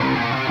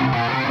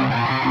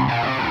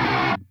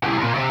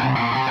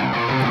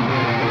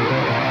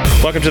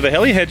Welcome to the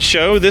Helihead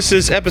Show. This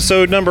is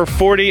episode number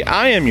 40.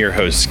 I am your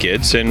host,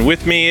 Skids, and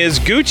with me is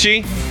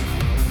Gucci.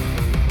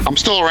 I'm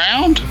still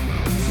around?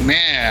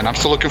 Man, I'm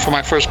still looking for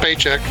my first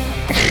paycheck.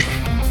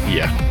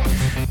 Yeah.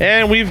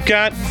 And we've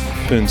got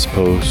Vince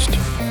Post.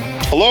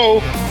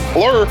 Hello.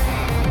 Hello.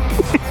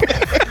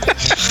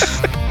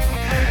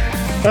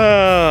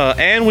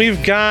 And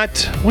we've got,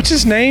 what's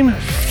his name?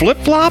 Flip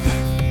Flop?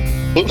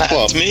 Flip Flop.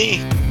 That's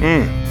me.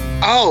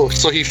 Oh,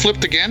 so he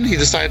flipped again? He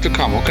decided to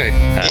come. Okay.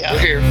 Yeah. We're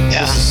here.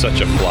 Yeah. This is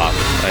such a flop.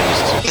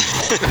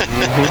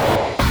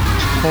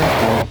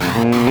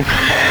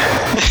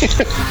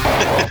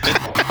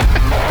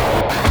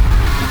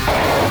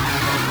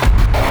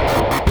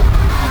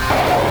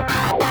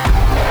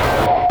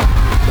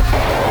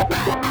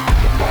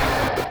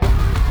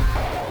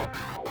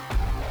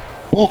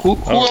 Well, who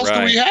else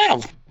do we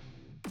have?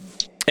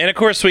 And of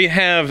course we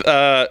have,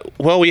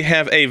 we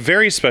have a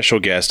very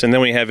special guest, and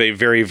then we have a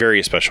very,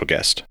 very special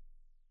guest.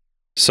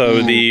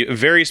 So the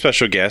very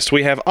special guest,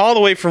 we have all the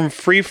way from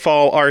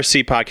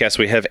FreefallRC podcast,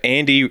 we have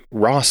Andy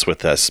Ross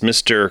with us,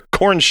 Mr.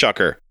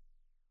 Cornshucker.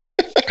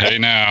 Hey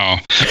now.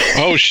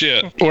 Oh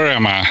shit. Where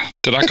am I?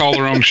 Did I call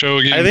the wrong show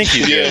again? I think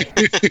you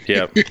did.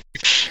 Yep.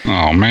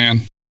 Oh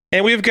man.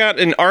 And we've got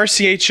an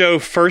RCHO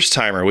first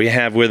timer. We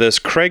have with us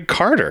Craig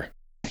Carter.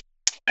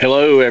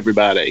 Hello,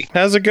 everybody.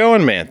 How's it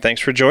going, man? Thanks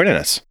for joining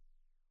us.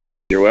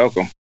 You're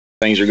welcome.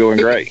 Things are going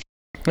great.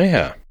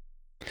 Yeah.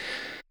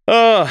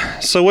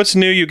 So what's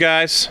new, you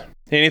guys?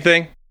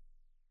 Anything?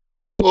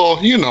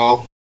 Well, you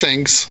know,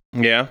 things.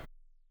 Yeah.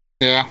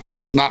 Yeah.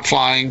 Not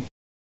flying.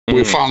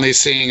 We're finally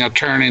seeing a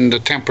turn in the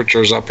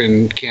temperatures up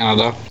in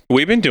Canada.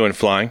 We've been doing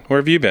flying. Where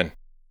have you been?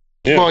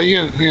 Yeah. Well,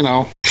 you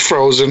know,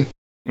 frozen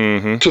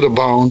to the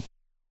bone.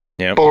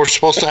 Yeah. But we're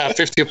supposed to have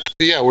 50.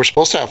 Yeah, we're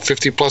supposed to have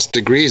 50 plus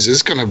degrees.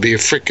 It's going to be a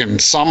freaking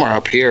summer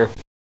up here.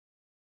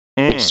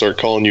 Start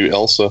calling you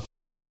Elsa.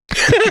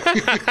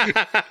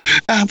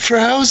 I'm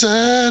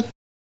frozen.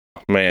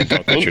 Man,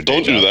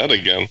 don't do that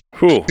again.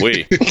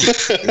 Whew-wee.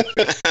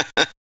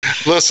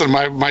 Listen,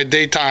 my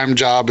daytime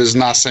job is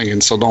not singing,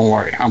 so don't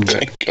worry. I'm good.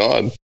 Thank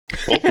God.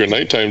 Hope your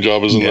nighttime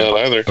job isn't that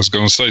either. I was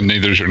going to say,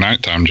 neither's your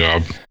nighttime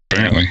job,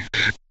 apparently.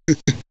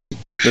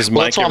 Does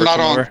Mike ever come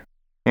over?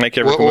 Mike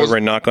ever come over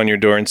and knock on your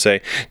door and say,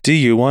 "Do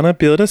you want to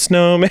build a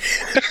snowman?"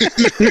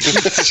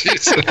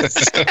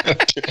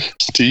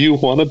 Do you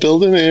want to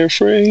build an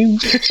airframe?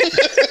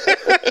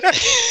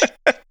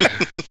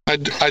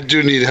 I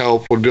do need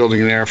help with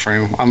building an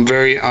airframe. I'm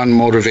very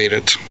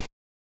unmotivated.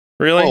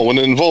 Really? Oh, when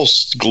it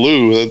involves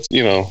glue, that's,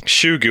 you know.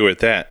 Shoe goo at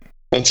that.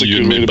 That's a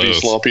good way to be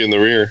sloppy in the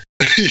rear.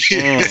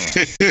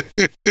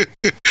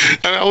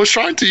 I was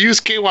trying to use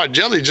KY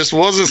jelly, just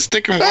wasn't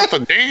sticking worth a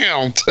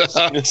damn.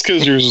 It's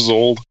because yours is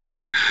old.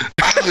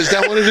 Oh, is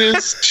that what it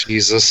is?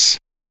 Jesus.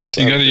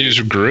 You got to use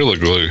your Gorilla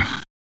Glue.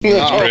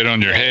 Spray it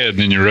on your head, and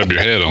then you rub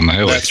your head on the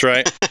heli. That's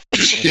right.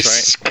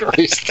 Jesus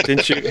Christ.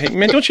 Didn't you? Hey,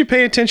 man, don't you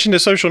pay attention to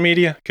social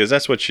media? Because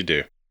that's what you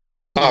do.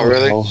 Oh,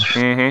 really?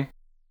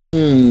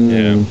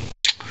 Yeah.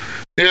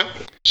 Yep.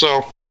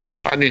 So,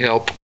 I need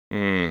help.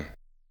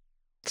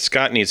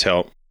 Scott needs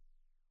help.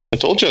 I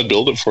told you I'd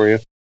build it for you.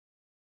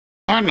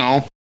 I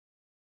know.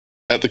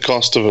 At the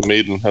cost of a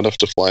maiden, I'd have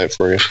to fly it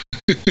for you.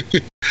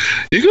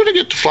 You're going to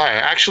get to fly.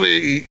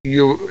 Actually,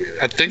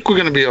 I think we're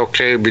going to be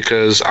okay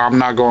because I'm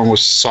not going with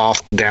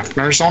soft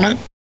dampeners on it.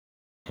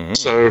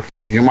 So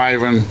you might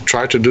even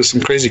try to do some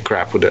crazy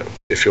crap with it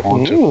if you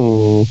want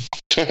to.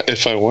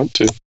 If I want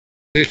to.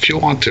 If you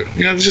want to.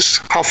 You know,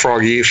 just how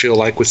froggy you feel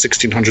like with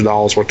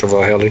 $1,600 worth of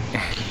a heli.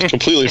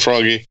 Completely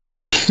froggy.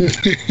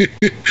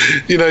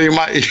 You know, you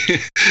might...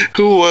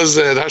 Who was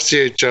that?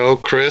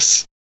 RCHO?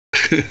 Chris?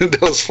 That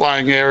was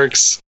flying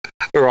Eric's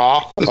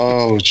raw.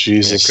 Oh,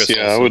 Jesus.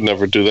 Yeah, I would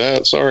never do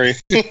that. Sorry.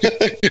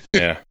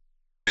 Yeah.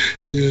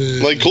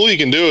 Like, cool, you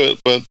can do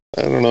it, but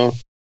I don't know.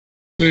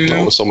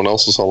 Not with someone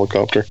else's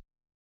helicopter.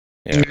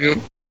 Yeah.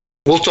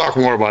 We'll talk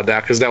more about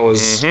that because that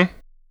was an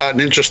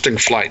interesting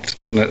flight.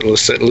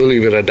 Let's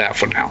leave it at that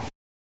for now.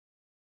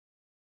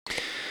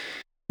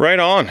 Right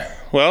on.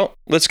 Well,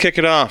 let's kick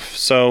it off.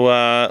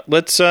 So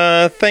let's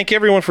thank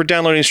everyone for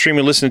downloading,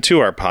 streaming, listening to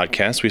our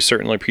podcast. We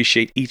certainly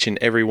appreciate each and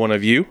every one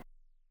of you.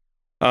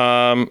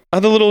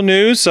 Other little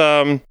news,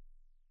 the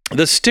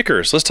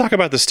stickers. Let's talk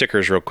about the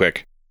stickers real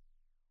quick.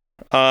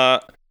 So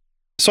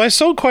I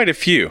sold quite a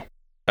few.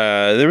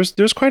 There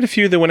was quite a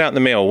few that went out in the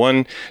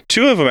mail.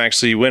 Two of them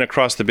actually went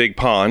across the big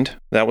pond.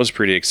 That was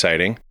pretty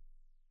exciting.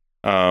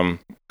 I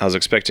was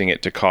expecting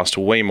it to cost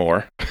way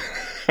more.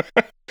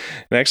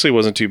 It actually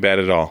wasn't too bad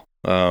at all.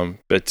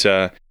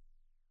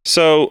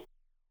 So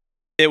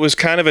it was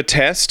kind of a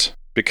test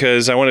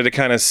because I wanted to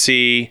kind of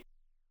see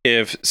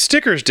if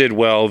stickers did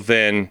well,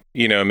 then,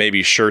 you know,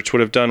 maybe shirts would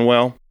have done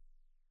well.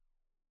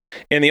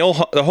 And the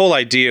whole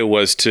idea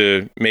was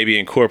to maybe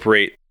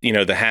incorporate, you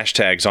know, the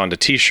hashtags onto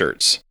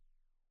t-shirts.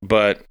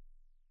 But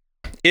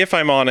if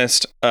I'm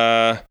honest,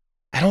 I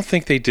don't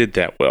think they did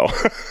that well.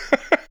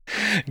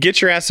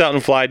 Get Your Ass Out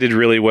and Fly did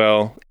really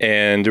well,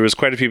 and there was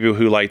quite a few people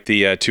who liked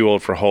the Too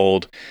Old for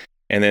Hold,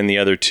 and then the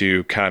other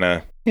two kind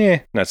of,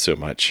 not so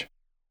much.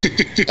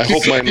 I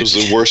hope mine was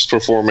the worst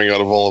performing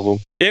out of all of them.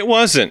 It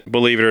wasn't,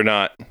 believe it or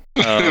not.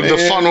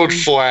 The fun with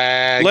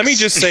flags. Let me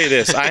just say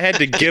this. I had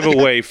to give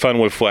away fun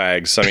with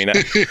flags. I mean,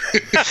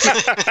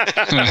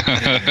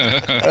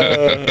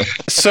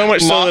 so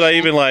much so that I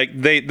even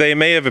they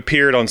may have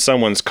appeared on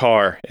someone's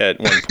car at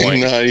one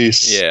point.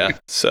 Nice. Yeah.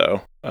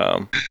 So,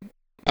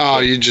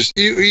 we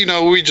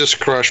just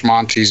crushed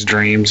Monty's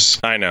dreams.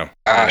 I know.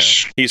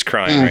 Gosh. He's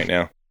crying right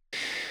now.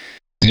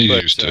 He's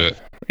used to it.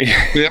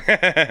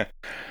 Yep.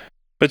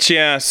 But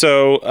yeah,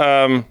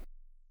 so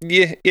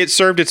it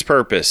served its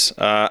purpose.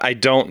 I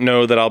don't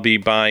know that I'll be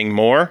buying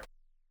more,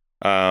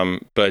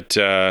 but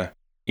so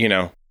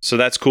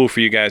that's cool for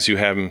you guys who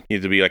have them.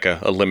 Need to be like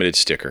a limited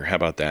sticker. How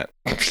about that?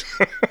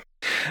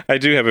 I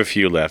do have a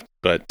few left,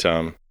 but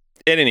at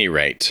any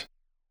rate,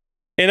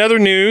 in other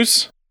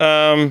news,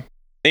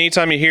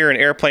 anytime you hear an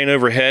airplane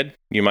overhead,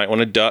 you might want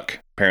to duck.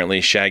 Apparently,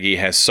 Shaggy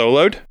has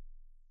soloed,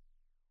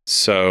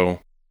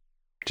 so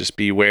just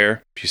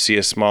beware if you see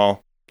a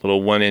small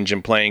little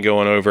one-engine plane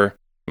going over.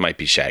 It might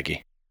be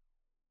Shaggy.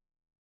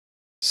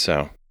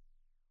 So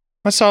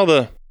that's all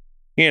the,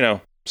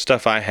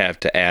 stuff I have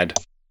to add.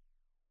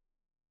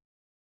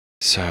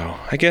 So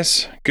I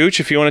guess, Gooch,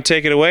 if you want to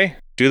take it away,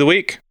 do the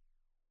week.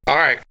 All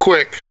right,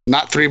 quick.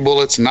 Not 3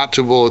 bullets, not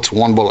 2 bullets,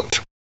 1 bullet.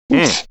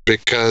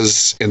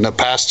 Because in the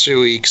past 2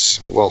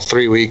 weeks,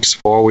 3 weeks,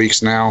 4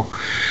 weeks now,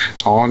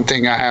 the one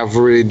thing I have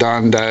really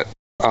done that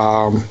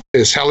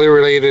is heli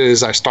related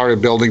is I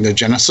started building the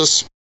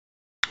Genesis.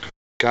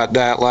 Got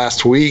that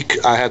last week.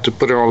 I had to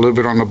put it a little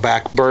bit on the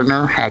back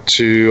burner. Had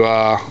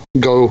to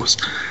go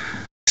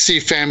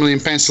see family in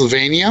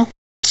Pennsylvania.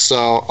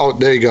 So,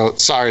 there you go.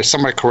 Sorry,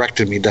 somebody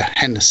corrected me. The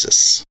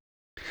Genesis.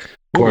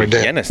 Or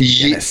the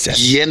Genesis.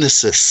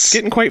 Genesis. It's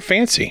getting quite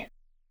fancy.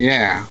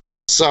 Yeah.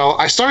 So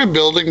I started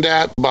building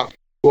that, but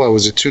what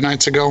was it, 2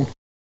 nights ago?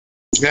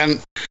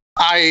 And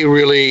I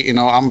really,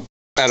 I'm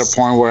at a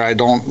point where I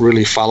don't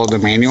really follow the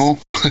manual.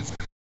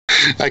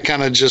 I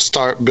kind of just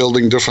start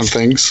building different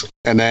things,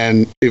 and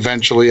then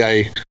eventually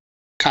I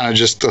kind of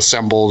just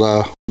assemble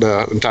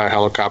the entire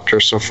helicopter.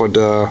 So for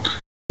the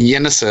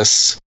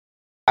Genesis,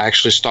 I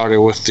actually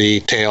started with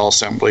the tail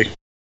assembly.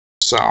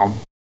 So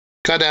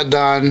got that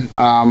done.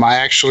 I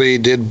actually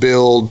did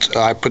build.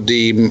 I put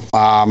the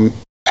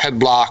head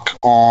block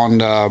on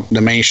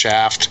the main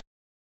shaft,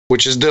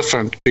 which is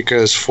different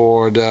because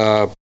for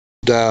the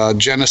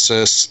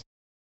Genesis,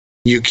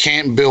 you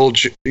can't build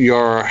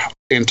your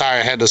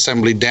entire head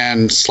assembly,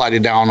 then slide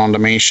it down on the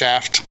main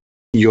shaft.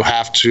 You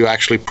have to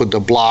actually put the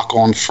block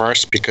on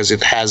first because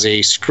it has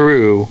a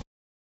screw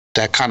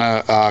that kind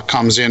of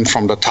comes in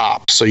from the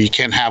top. So you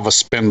can't have a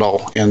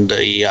spindle in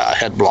the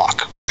head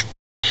block.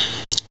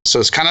 So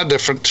it's kind of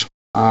different.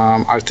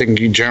 I think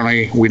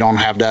we don't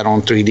have that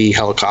on 3D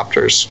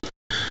helicopters.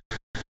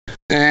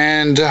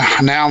 And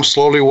now I'm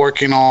slowly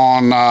working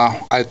on,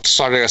 I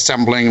started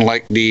assembling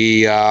like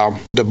the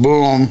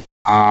boom,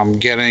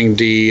 getting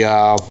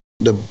the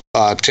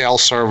tail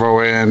servo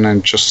in,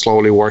 and just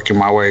slowly working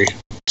my way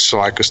so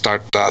I could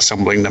start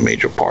assembling the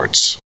major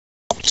parts.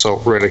 So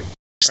really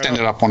stand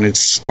it up on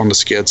the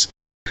skids.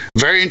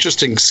 Very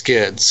interesting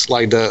skids.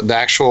 Like the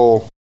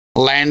actual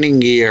landing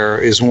gear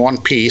is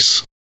one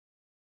piece,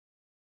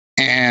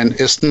 and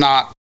it's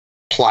not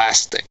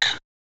plastic.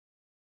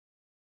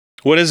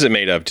 What is it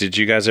made of? Did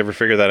you guys ever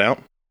figure that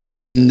out?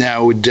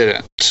 No, we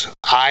didn't.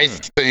 I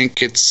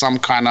think it's some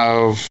kind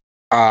of,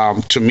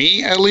 to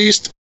me at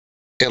least,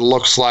 it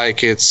looks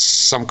like it's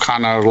some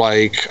kind of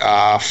like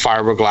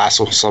fiberglass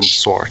of some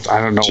sort.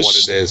 I don't know what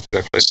it is.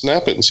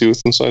 Snap it and see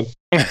what's inside.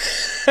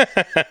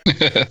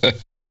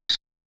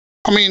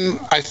 I mean,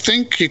 I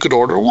think you could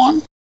order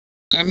one,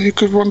 and you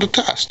could run the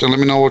test, and let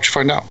me know what you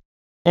find out.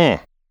 Or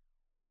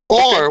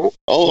I'll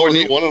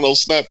order one and I'll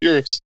snap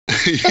yours.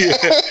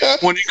 Yeah.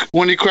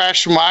 When you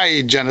crash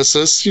my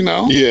Genesis,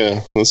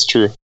 Yeah, that's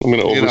true. I'm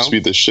going to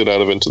overspeed the shit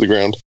out of it into the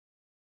ground.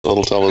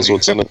 That'll tell us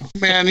what's in it.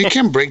 Man, you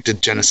can't break the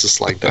Genesis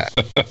like that.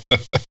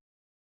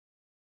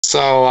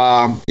 So,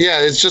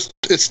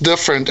 it's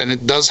different, and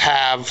it does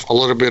have a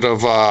little bit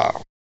of,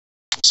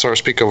 so to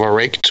speak, of a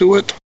rake to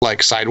it,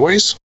 like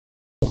sideways.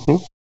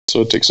 Mm-hmm.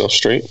 So it takes off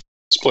straight.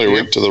 Let's play a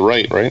rake to the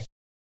right, right?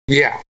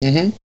 Yeah.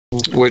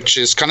 Mm-hmm. Which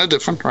is kind of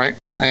different, right?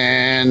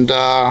 And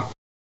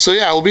so,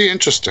 it'll be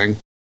interesting.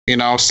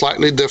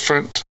 Slightly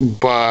different,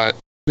 but,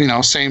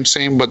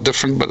 same, but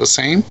different, but the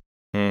same.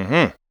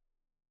 Mm-hmm.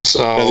 So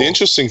now, the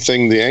interesting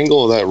thing, the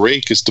angle of that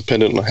rake is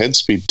dependent on head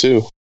speed,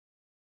 too.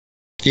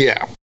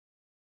 Yeah.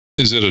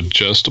 Is it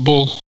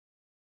adjustable?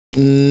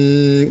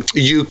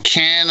 You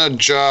can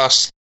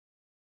adjust,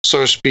 so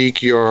to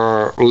speak,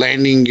 your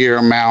landing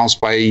gear mounts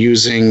by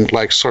using,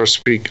 like, so to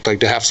speak, like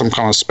they have some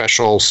kind of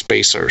special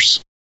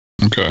spacers.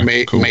 Okay.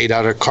 Made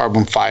out of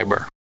carbon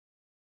fiber.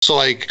 So,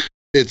 like,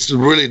 it's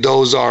really,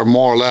 those are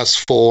more or less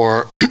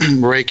for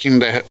raking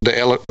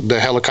the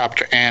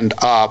helicopter end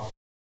up,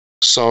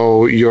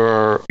 so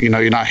you're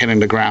not hitting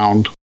the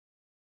ground.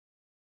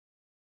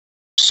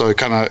 So it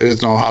kind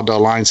of, how the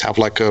lines have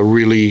like a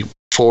really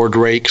forward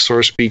rake, so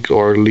to speak,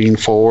 or lean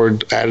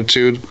forward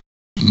attitude.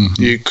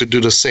 you could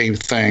do the same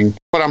thing.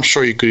 But I'm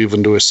sure you could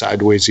even do it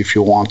sideways if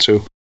you want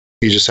to.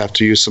 You just have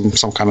to use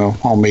some kind of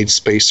homemade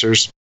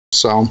spacers.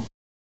 So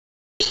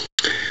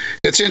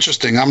it's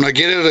interesting. I'm gonna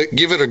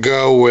give it a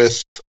go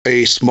with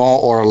a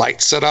small or a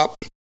light setup.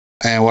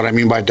 And what I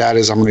mean by that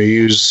is I'm gonna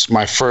use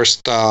my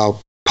first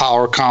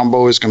power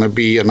combo is gonna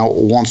be a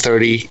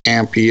 130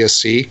 amp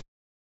ESC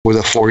with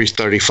a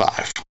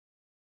 4035.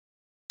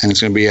 And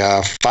it's gonna be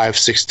a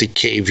 560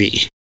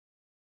 kV.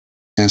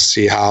 And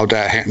see how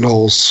that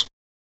handles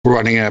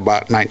running at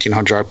about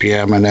 1900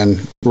 RPM and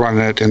then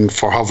running it in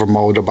for hover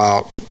mode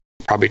about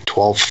probably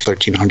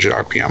 1300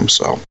 RPM.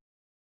 So,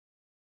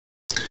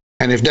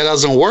 and if that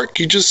doesn't work,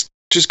 you just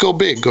go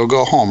big,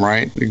 go home,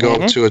 right? You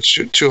go to a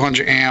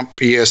 200 amp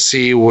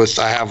ESC with,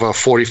 I have a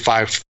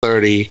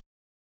 4530,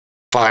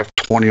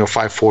 520 or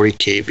 540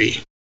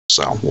 kV.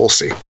 So we'll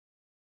see.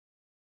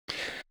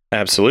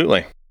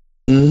 Absolutely.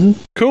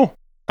 Cool.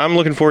 I'm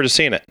looking forward to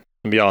seeing it.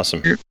 It'll be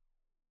awesome.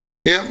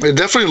 Yeah, it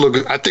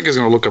definitely I think it's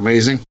going to look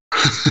amazing.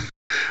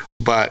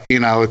 But,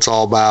 it's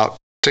all about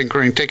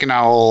tinkering, taking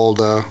out all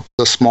the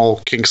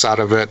small kinks out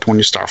of it when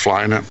you start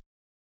flying it.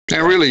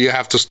 And really, you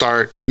have to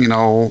start,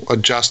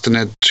 adjusting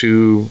it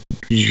to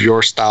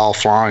your style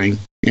flying,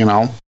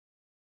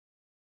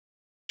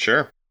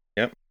 Sure.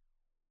 Yep.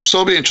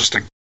 So it'll be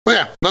interesting. But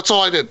yeah, that's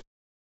all I did.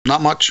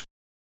 Not much,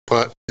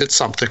 but it's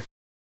something.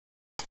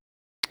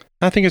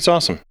 I think it's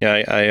awesome.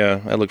 Yeah,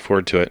 I look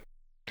forward to it.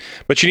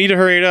 But you need to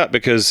hurry it up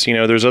because,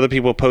 there's other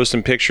people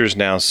posting pictures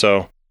now,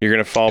 so you're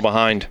going to fall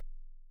behind.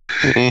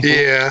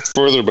 Yeah.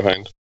 Further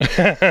behind.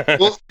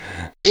 well,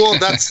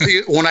 that's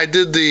when I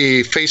did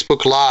the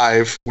Facebook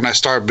Live, when I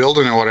started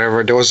building or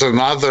whatever, there was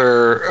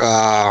another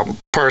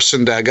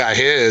person that got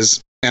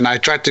his, and I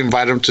tried to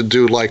invite him to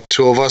do like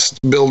two of us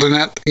building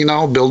it,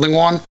 building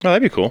one. Oh,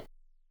 that'd be cool.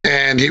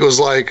 And he was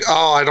like,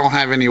 "Oh, I don't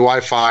have any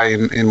Wi-Fi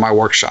in my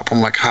workshop." I'm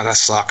like, "Oh, that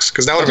sucks."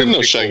 Because that would have been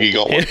no Shaggy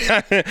got one.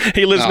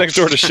 He lives next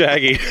door to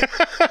Shaggy.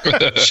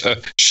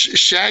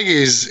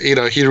 Shaggy's, he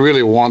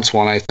really wants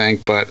one, I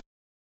think, but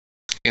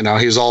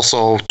he's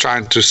also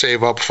trying to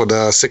save up for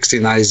the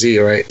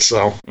 69Z, right?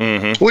 So,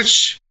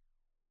 which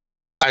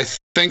I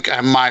think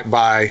I might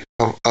buy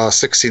a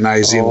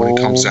 69Z when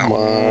it comes out.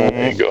 Oh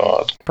my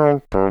god!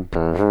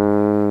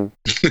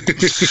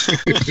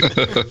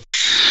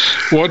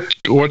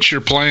 What's your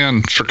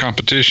plan for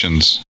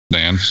competitions,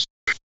 Dan?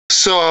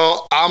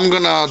 So I'm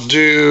gonna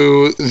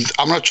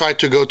try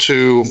to go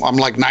to, I'm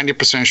like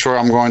 90% sure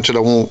I'm going to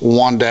the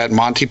one that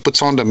Monty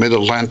puts on, the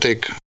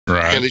Mid-Atlantic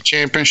Heli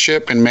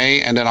Championship in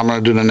May, and then I'm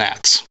gonna do the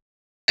Nats.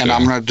 And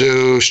I'm gonna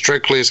do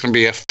strictly, it's gonna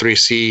be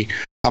F3C.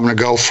 I'm gonna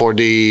go for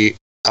the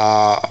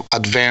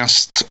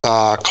advanced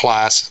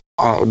class.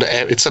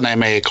 It's an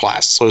MA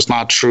class, so it's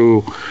not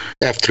true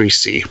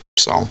F3C.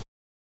 So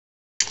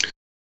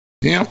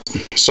yeah,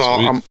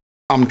 so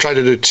I'm trying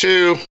to do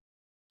two.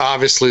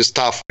 Obviously, it's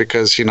tough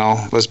because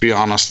let's be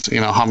honest.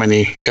 How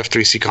many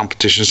F3C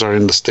competitions are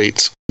in the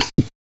States?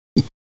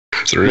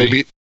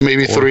 Three,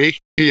 maybe four. Three.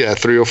 Yeah,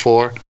 3 or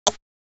 4.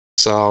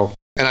 So,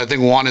 and I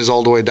think one is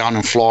all the way down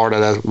in Florida.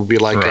 That would be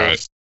like a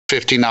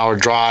 15-hour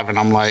drive, and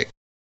I'm like,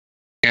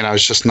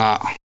 it's just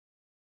not.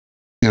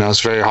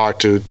 It's very hard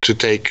to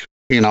take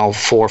 4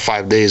 or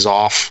 5 days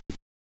off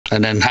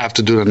and then have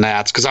to do the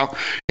Nats. Because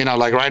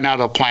like right now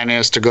the plan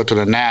is to go to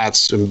the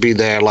Nats and be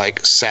there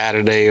like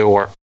Saturday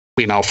or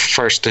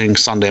first thing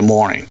Sunday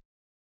morning.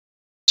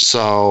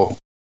 So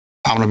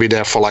I'm gonna be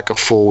there for like a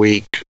full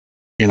week,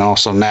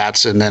 so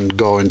Nats, and then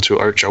go into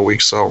RCHO week.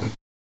 So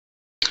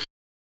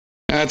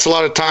it's a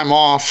lot of time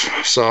off.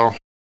 So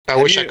I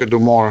wish I could do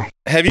more.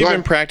 Have you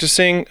been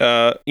practicing,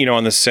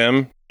 on the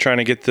sim, trying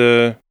to get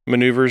the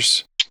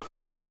maneuvers?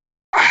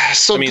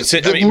 So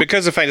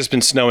because the fact it's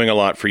been snowing a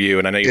lot for you,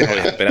 and I know you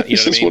probably have been.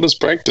 This is what is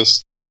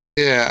practice.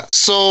 Yeah.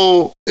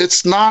 So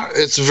it's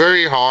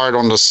very hard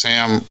on the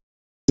sim.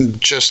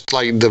 Just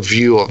like the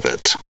view of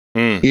it,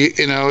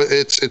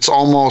 it's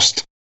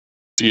almost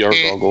VR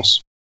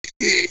goggles.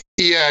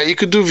 Yeah, you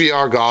could do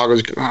VR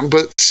goggles,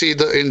 but see,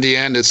 in the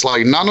end, it's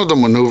like none of the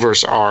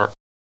maneuvers are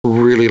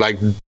really like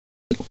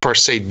per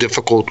se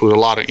difficult with a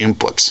lot of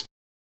inputs.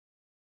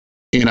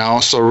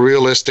 So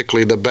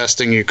realistically, the best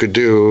thing you could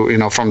do,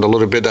 from the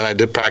little bit that I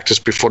did practice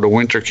before the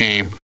winter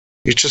came,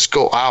 you just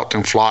go out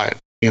and fly it.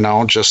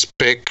 Just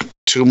pick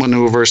 2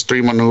 maneuvers,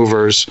 3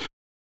 maneuvers.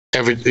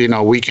 Every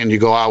weekend you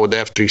go out with the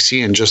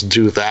F3C and just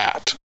do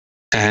that,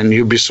 and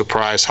you'll be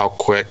surprised how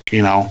quick.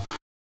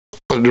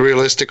 But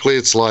realistically,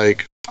 it's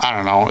like, I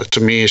don't know.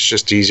 To me, it's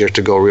just easier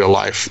to go real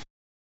life.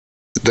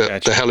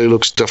 The heli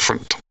looks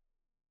different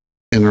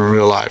in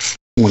real life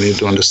when you're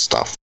doing this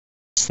stuff.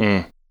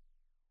 I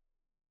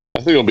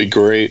think it'll be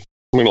great.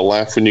 I'm gonna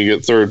laugh when you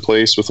get 3rd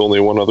place with only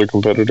one other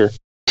competitor.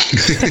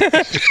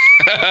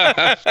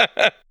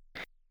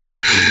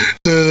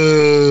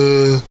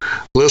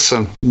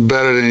 Listen,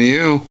 better than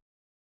you.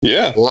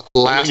 Yeah.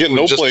 Last get was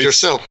no just place.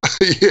 Yourself.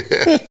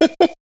 Yeah.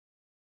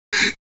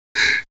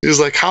 He was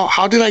like,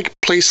 how did I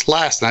place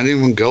last? And I didn't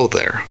even go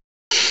there.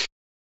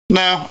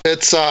 No,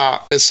 it's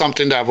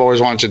something that I've always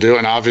wanted to do,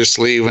 and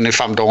obviously, even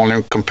if I'm the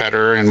only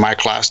competitor in my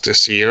class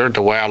this year,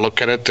 the way I look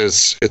at it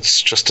is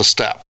it's just a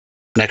step.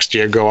 Next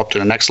year, go up to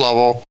the next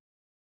level,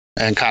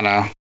 and kind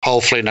of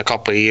hopefully in a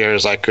couple of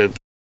years, I could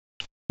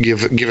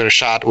give it a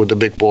shot with the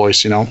big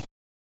boys.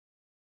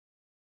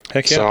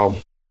 Heck yeah. So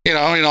in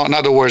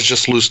other words,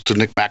 just lose to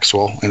Nick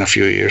Maxwell in a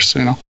few years.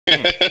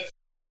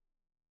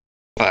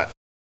 But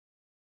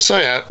so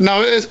yeah,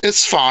 no,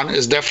 it's fun.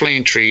 It's definitely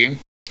intriguing.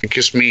 It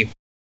keeps me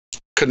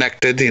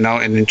connected,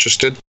 and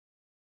interested.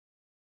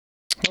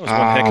 That was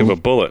one heck of a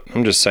bullet.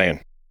 I'm just saying.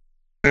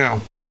 Yeah.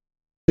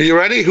 Are you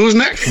ready? Who's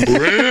next?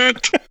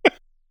 Brent.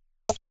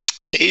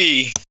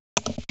 Hey.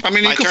 I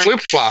mean, you could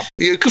flip flop.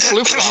 You could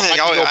flip flop.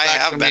 I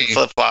have been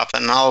flip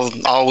flopping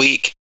all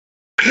week.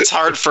 It's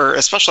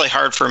especially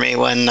hard for me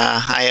when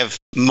I have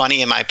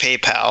money in my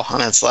PayPal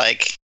and it's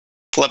like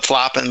flip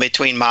flopping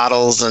between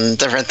models and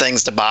different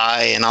things to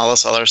buy and all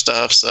this other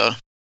stuff. So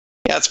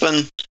yeah,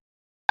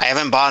 I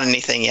haven't bought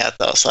anything yet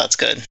though, so that's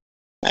good.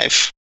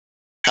 I've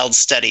held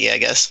steady, I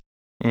guess.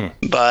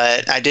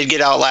 But I did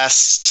get out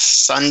last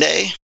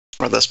Sunday,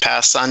 or this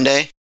past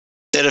Sunday.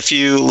 Did a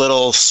few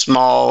little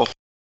small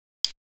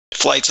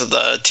flights of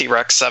the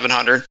T-Rex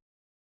 700.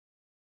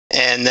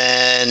 And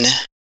then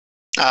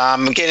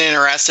I'm getting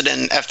interested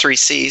in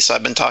F3C, so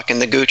I've been talking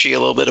to Gucci a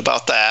little bit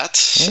about that.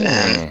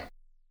 And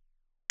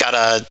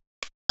I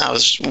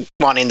was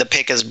wanting to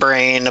pick his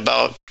brain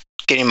about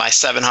getting my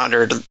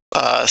 700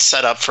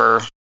 set up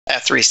for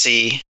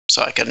F3C,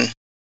 so I can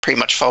pretty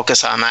much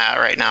focus on that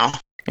right now.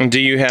 And do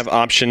you have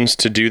options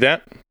to do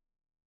that?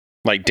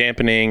 Like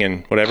dampening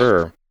and whatever?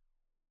 Or?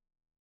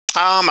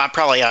 I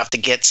probably have to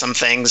get some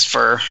things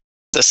for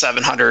the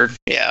 700,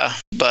 yeah,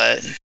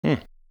 but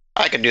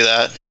I could do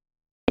that.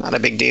 Not a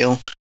big deal.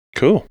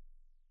 Cool.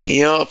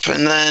 Yep,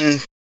 and then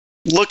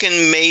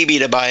looking maybe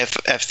to buy a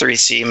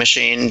F3C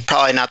machine.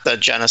 Probably not the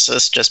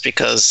Genesis, just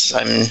because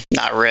I'm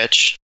not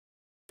rich.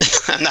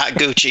 I'm not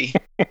Gucci.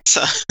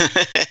 So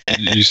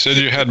You said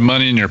you had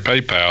money in your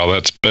PayPal.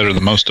 That's better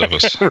than most of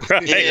us.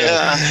 Right.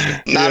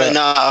 Yeah, not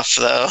enough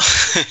though.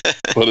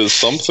 But it's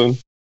something.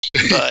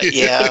 But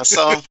yeah,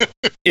 so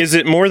is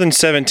it more than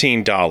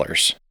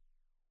 $17?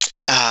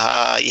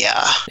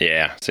 Yeah.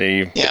 Yeah.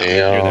 See, Yeah.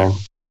 you're there.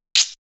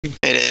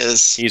 It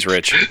is. He's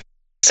rich.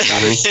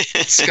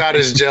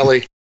 Scottish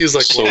jelly. He's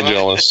like So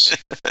jealous.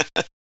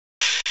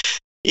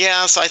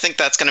 Yeah, so I think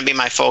that's going to be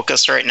my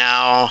focus right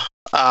now.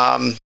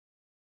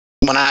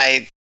 When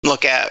I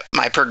look at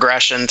my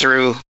progression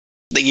through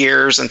the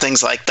years and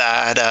things like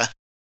that,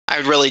 I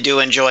really do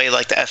enjoy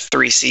like the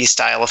F3C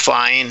style of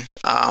flying.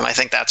 I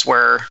think that's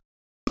where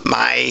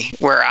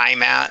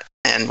I'm at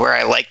and where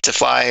I like to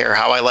fly, or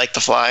how I like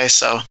to fly.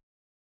 So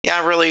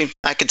yeah, really,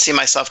 I could see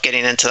myself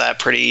getting into that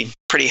pretty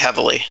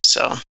heavily.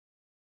 So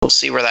we'll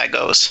see where that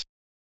goes.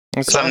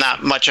 Because I'm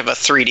not much of a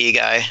 3D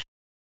guy.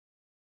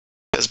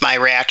 Because my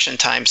reaction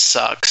times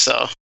suck,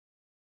 so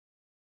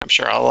I'm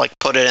sure I'll like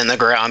put it in the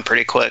ground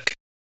pretty quick.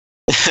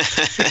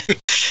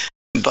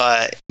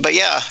 But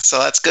yeah, so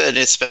that's good.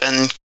 It's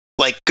been,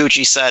 like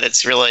Gucci said,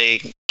 it's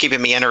really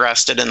keeping me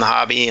interested in the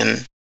hobby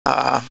and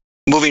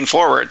moving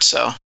forward.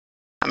 So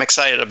I'm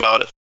excited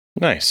about it.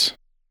 Nice.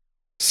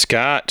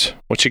 Scott,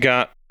 what you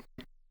got?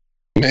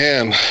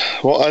 Man,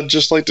 well, I'd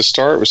just like to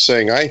start with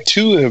saying I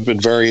too have been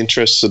very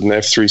interested in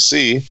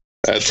F3C.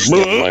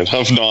 Never mind,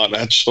 I've not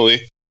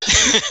actually.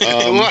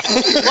 what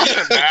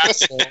an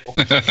asshole.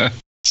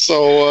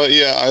 So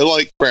yeah, I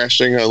like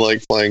crashing. I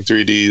like flying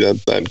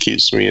 3D. That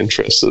keeps me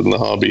interested in the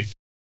hobby.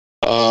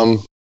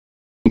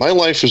 My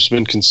life has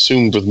been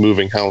consumed with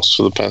moving house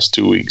for the past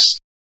 2 weeks.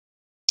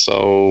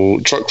 So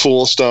truck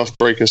full of stuff,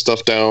 breaking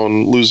stuff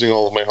down, losing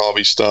all of my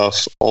hobby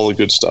stuff, all the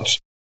good stuff.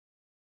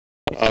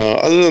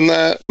 Other than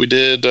that, we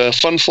did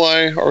Fun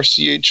Fly,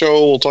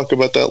 RCHO. We'll talk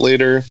about that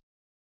later.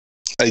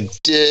 I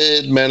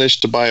did manage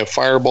to buy a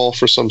Fireball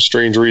for some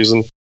strange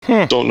reason.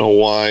 Don't know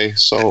why,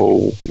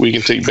 so we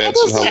can take bets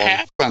on how long.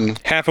 Happen?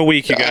 Half a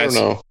week, you guys.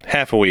 I don't know.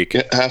 Half a week.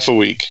 Yeah, half a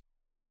week.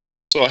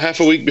 So a half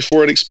a week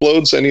before it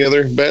explodes. Any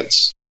other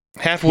bets?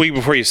 Half a week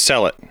before you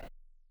sell it.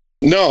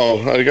 No,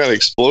 I got to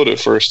explode it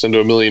first into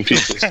a million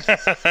pieces.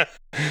 I'll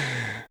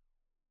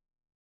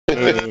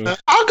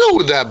go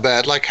with that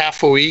bet, like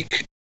half a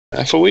week.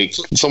 Half a week?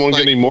 Someone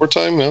Like- getting more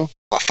time? No?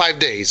 5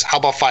 days. How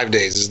about 5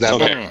 days? Is that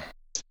Okay. better?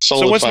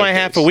 So what's my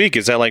half a week?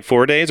 Is that like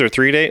 4 days or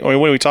 3 days? I mean,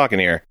 what are we talking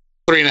here?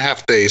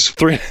 3.5 days.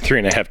 Three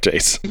and a half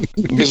days.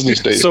 Business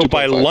days. So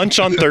by 2.5. lunch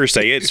on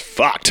Thursday, it's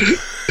fucked.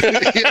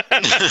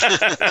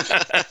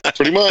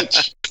 Pretty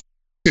much.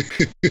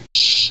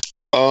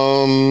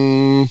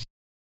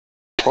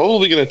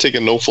 Probably going to take a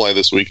no-fly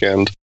this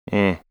weekend.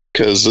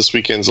 Because this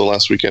weekend's the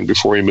last weekend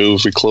before we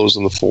move. We close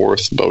on the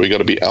 4th, but we got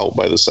to be out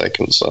by the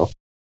 2nd, so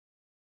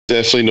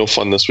definitely no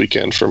fun this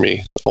weekend for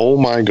me. Oh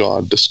my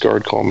god,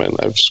 discard comment.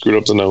 I've screwed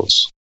up the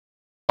notes.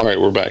 All right,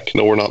 we're back.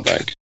 No, we're not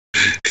back.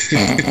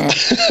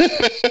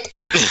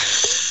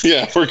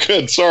 Yeah, we're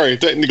good. Sorry,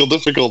 technical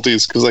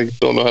difficulties because I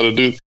don't know how to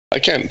do. I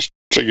can't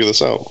figure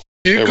this out.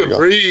 You There we could go.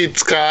 read,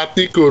 Scott.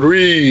 You could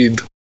read.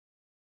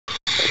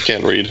 I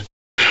can't read.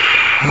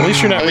 At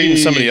least you're not reading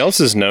somebody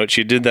else's notes.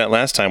 You did that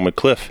last time with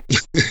Cliff.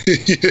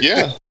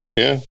 Yeah.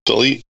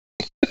 Delete.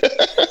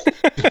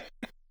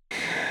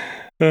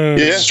 So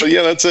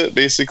that's it.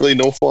 Basically,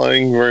 no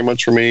flying very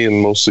much for me,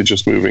 and mostly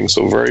just moving.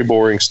 So very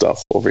boring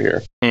stuff over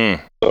here.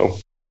 So,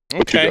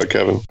 what you got,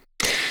 Kevin?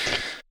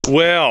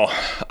 Well,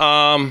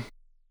 I'm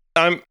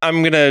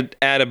gonna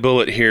add a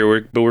bullet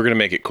here, but we're gonna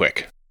make it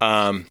quick.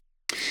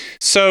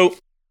 So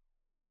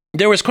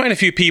there was quite a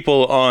few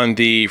people on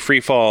the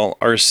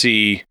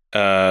FreefallRC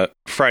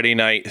Friday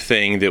night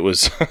thing that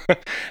was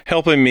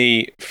helping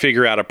me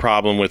figure out a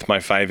problem with my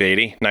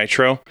 580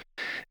 Nitro,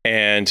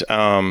 and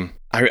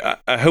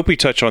I hope we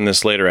touch on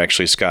this later,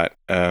 actually, Scott.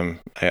 I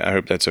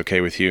hope that's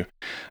okay with you.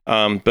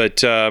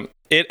 But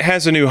it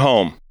has a new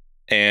home,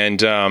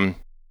 and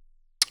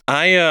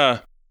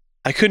I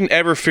couldn't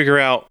ever figure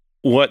out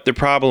what the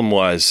problem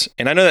was.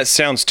 And I know that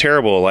sounds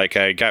terrible, like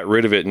I got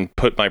rid of it and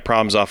put my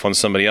problems off on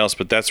somebody else,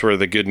 but that's where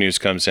the good news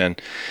comes in.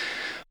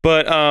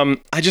 But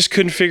I just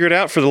couldn't figure it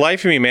out for the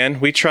life of me, man.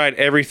 We tried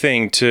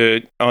everything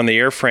on the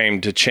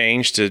airframe to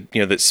change to,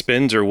 that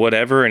spins or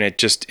whatever, and it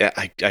just,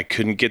 I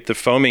couldn't get the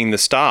foaming to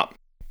stop.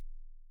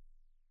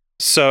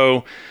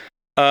 So,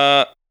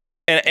 and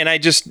I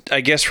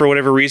guess for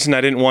whatever reason,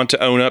 I didn't want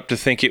to own up to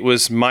think it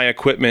was my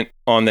equipment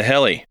on the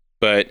heli.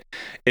 But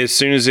as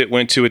soon as it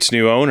went to its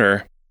new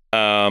owner,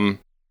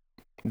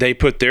 they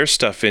put their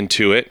stuff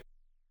into it,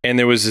 and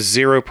there was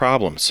 0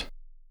 problems.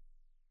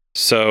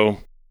 So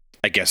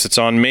I guess it's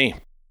on me.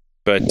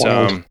 But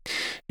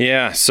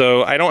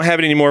so I don't have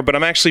it anymore, but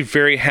I'm actually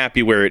very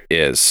happy where it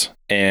is.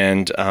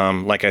 And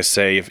like I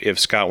say, if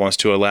Scott wants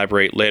to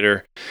elaborate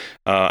later,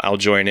 I'll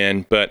join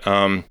in. But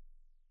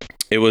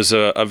it was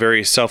a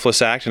very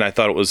selfless act, and I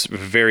thought it was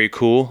very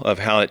cool of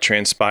how it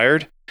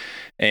transpired.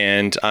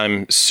 And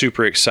I'm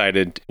super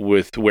excited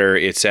with where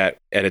it's at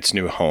its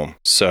new home.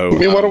 So,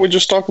 why don't we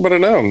just talk about it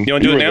now? You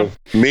want to do it now?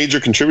 Major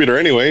contributor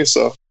anyway,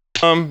 so.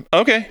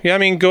 Okay. Yeah,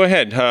 go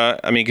ahead.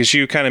 Because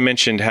you kind of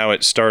mentioned how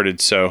it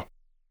started, so.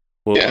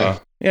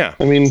 Well, yeah.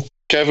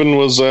 Kevin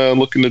was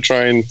looking to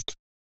try and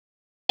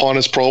pawn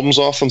his problems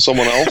off on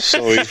someone else,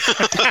 so he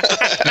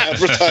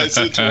advertised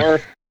it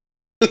to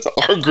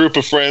our group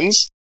of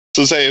friends.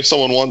 Says, hey, if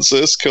someone wants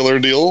this killer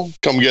deal,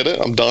 come get it.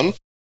 I'm done.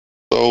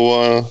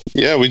 So,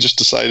 we just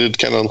decided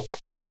kind of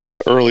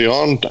early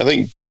on. I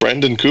think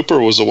Brendan Cooper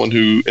was the one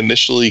who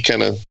initially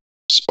kind of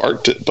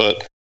sparked it,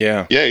 but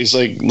he's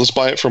like, let's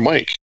buy it for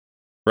Mike.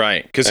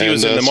 Right, because he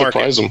was in the market.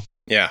 Surprise him.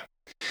 Yeah,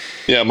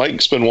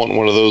 Mike's been wanting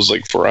one of those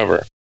like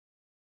forever.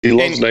 He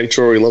loves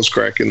Nitro, he loves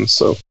Kraken,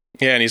 so.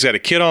 Yeah, and he's got a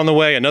kid on the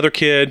way, another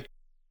kid.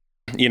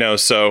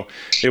 So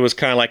it was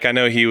kind of like, I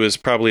know he was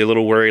probably a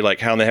little worried, like,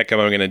 how in the heck am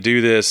I going to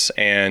do this?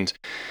 And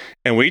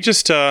we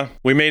just,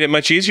 we made it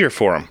much easier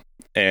for him.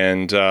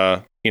 And,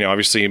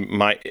 obviously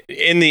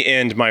in the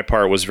end, my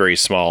part was very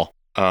small.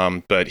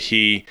 But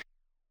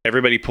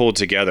everybody pulled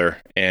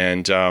together,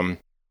 and,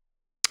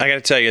 I got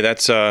to tell you,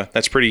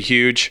 that's pretty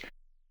huge.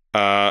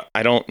 I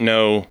don't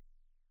know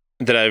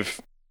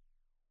that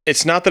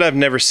it's not that I've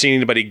never seen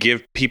anybody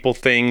give people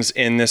things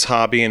in this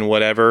hobby and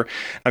whatever.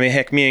 I mean,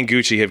 heck, me and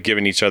Gucci have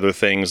given each other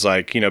things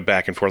like,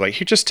 back and forth, like,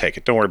 here, just take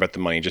it. Don't worry about the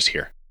money, just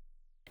here.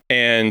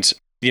 And,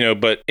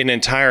 but an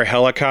entire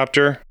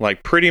helicopter,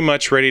 like pretty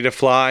much ready to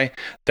fly,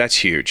 that's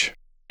huge.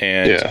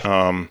 And,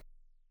 I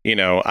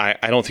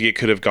don't think it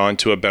could have gone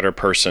to a better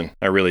person.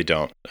 I really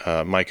don't.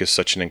 Mike is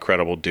such an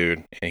incredible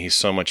dude, and he's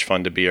so much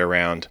fun to be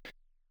around.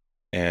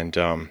 And,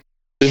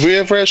 did we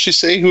ever actually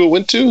say who it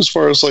went to as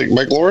far as like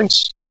Mike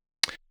Lawrence?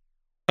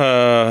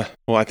 Well,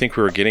 I think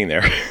we were getting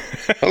there.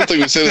 I don't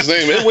think we said his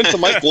name. It went to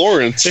Mike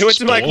Lawrence. It went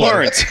to Mike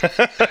Lawrence.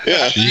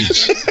 Yeah.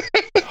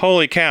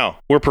 Holy cow.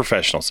 We're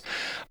professionals.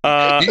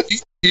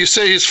 You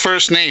say his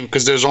first name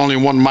because there's only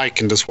one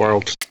Mike in this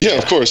world. Yeah,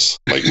 of course.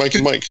 Mike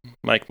and Mike.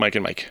 Mike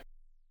and Mike.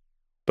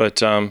 But,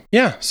 so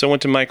I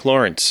went to Mike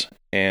Lawrence.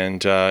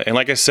 And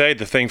like I say,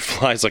 the thing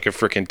flies like a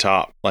freaking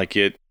top. Like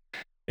it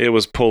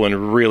was pulling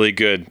really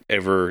good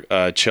over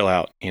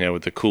Chillout,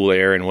 with the cool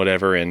air and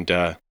whatever. And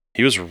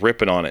he was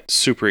ripping on it,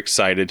 super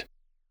excited.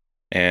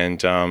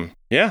 And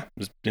it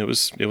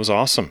was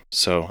awesome.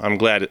 So I'm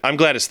glad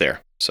it's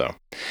there. So,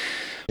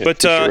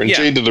 but sure. And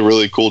Jay did a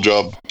really cool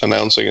job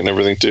announcing and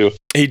everything too.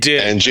 He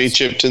did. And Jay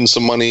chipped in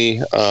some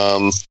money.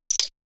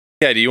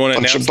 Do you want to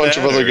announce a bunch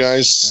of other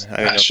guys?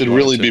 I should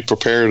really be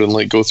prepared and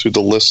like go through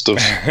the list of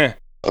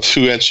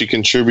who actually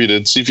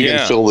contributed. See if you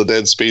can fill the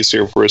dead space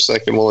here for a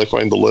second while I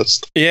find the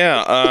list.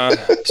 Yeah.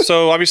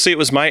 So obviously it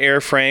was my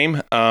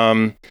airframe.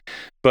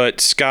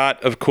 But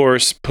Scott, of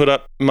course, put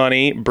up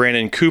money.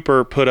 Brandon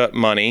Cooper put up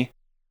money.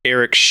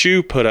 Eric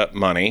Shue put up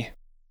money.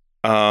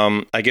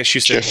 I guess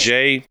you said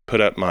Jay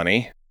put up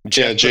money.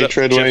 Jay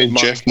Treadway,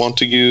 Jeff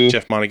Montague.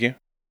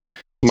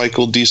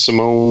 Michael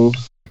DeSimone.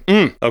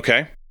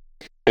 Okay.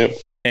 Yep.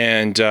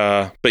 And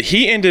but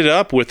he ended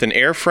up with an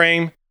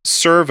airframe,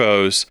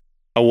 servos,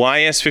 a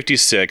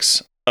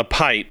YS56, a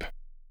pipe.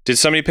 Did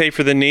somebody pay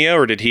for the Neo,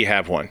 or did he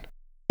have one?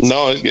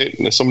 No,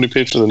 somebody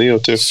paid for the Neo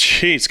too.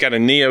 Jeez, got a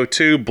Neo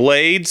 2,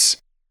 blades.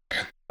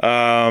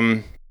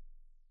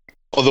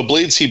 Oh, the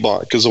blades he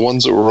bought, because the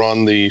ones that were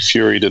on the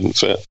Fury didn't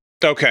fit.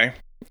 Okay.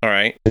 All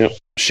right. Yep.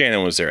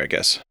 Shannon was there, I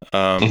guess.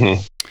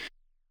 Mhm.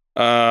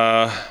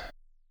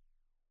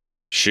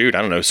 Shoot,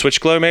 I don't know. Switch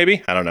glow,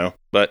 maybe? I don't know.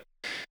 But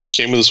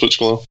Came with a switch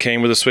glow.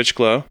 came with a switch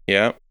glow.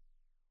 Yeah.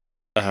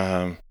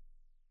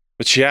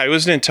 But yeah, it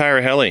was an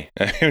entire heli.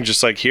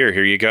 Just like,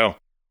 here you go.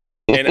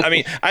 And I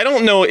mean, I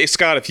don't know,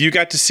 Scott, if you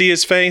got to see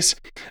his face,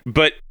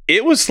 but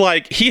it was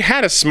like he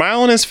had a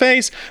smile on his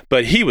face,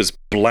 but he was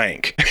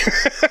blank.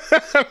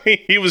 I mean,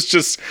 he was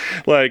just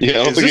like, Yeah, I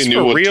don't is think this he knew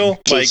for what real?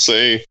 to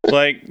say.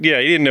 Yeah,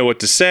 he didn't know what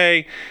to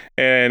say.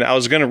 And I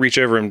was going to reach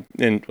over and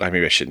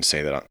maybe I shouldn't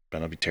say that.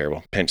 That'll be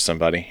terrible. Pinch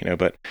somebody,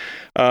 but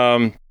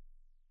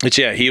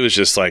yeah, he was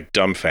just like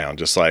dumbfounded,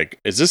 just like,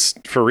 is this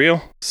for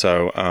real?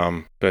 So,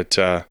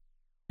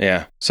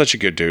 yeah, such a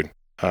good dude.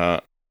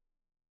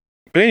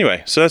 But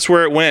anyway, so that's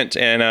where it went.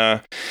 And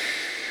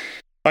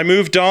I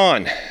moved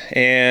on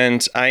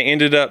and I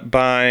ended up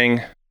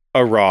buying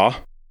a Raw.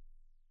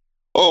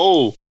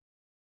 Oh,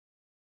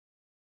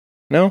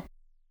 No?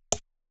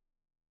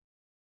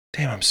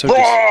 Damn, I'm so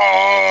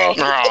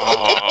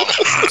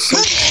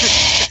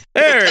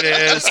there it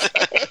is.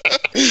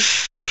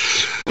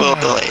 Well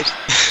delayed.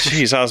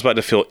 Jeez, I was about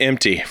to feel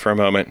empty for a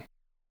moment.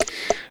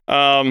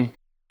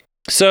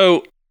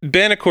 So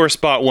Ben, of course,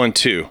 bought one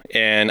too,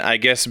 and I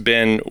guess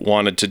Ben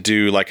wanted to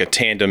do like a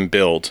tandem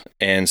build,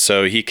 and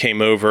so he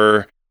came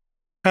over,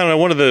 I don't know,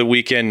 one of the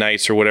weekend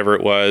nights or whatever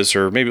it was,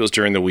 or maybe it was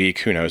during the week,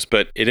 who knows,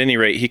 but at any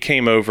rate, he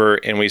came over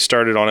and we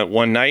started on it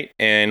one night,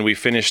 and we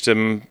finished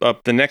him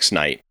up the next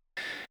night,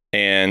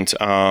 and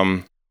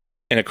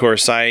of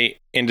course, I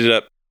ended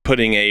up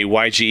putting a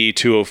YGE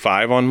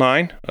 205 on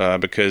mine,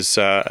 because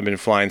I've been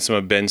flying some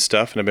of Ben's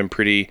stuff, and I've been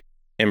pretty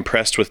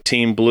impressed with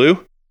Team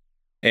Blue,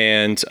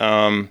 and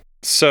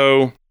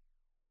so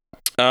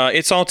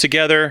it's all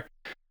together,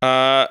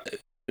 and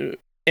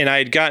I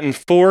had gotten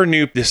 4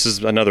 new. This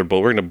is another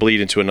bullet. We're going to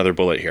bleed into another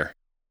bullet here.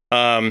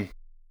 I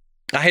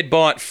had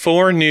bought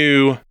 4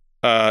 new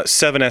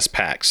 7S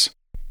packs,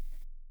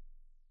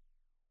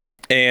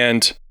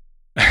 and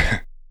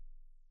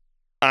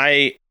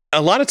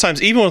a lot of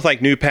times, even with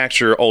like new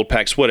packs or old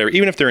packs, whatever,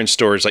 even if they're in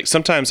storage, like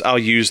sometimes I'll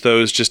use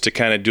those just to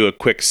kind of do a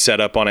quick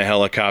setup on a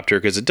helicopter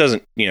because it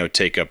doesn't,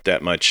 take up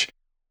that much.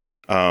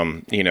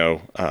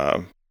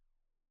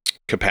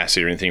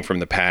 Capacity or anything from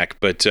the pack.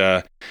 But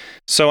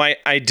so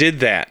I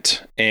did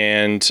that,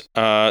 and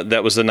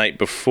that was the night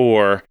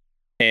before.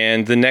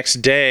 And the next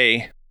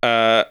day,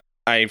 I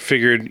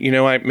figured,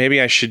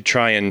 maybe I should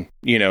try and,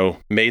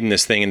 maiden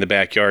this thing in the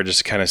backyard just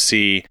to kind of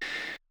see,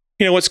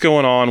 what's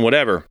going on,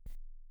 whatever.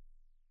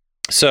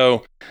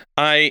 So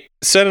I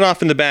set it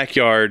off in the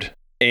backyard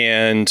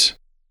and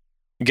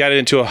got it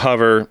into a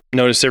hover,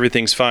 noticed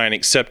everything's fine,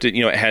 except it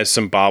has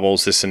some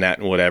bobbles, this and that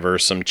and whatever,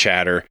 some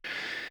chatter.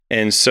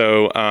 And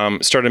so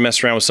started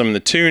messing around with some of the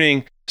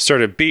tuning,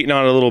 started beating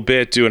on it a little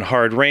bit, doing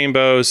hard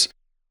rainbows.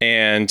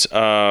 And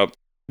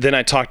then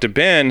I talked to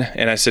Ben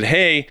and I said,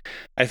 hey,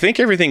 I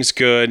think everything's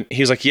good.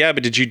 He's like, yeah,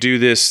 but did you do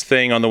this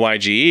thing on the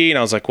YGE? And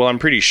I was like, well, I'm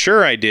pretty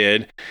sure I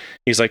did.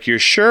 He's like, you're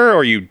sure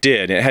or you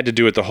did? And it had to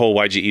do with the whole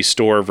YGE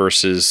store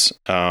versus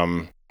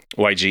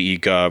YGE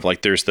Gov.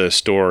 Like there's the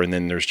store and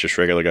then there's just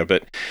regular Gov.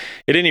 But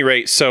at any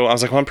rate, so I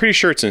was like, well, I'm pretty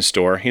sure it's in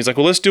store. He's like,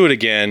 well, let's do it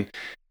again.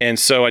 And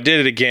so I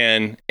did it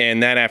again.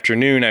 And that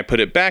afternoon, I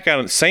put it back out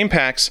in the same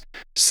packs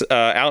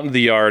out in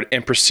the yard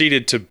and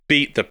proceeded to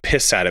beat the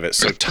piss out of it.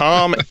 So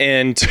Tom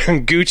and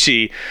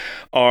Gucci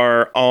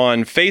are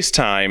on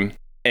FaceTime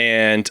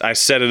and I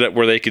set it up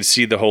where they could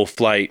see the whole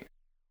flight.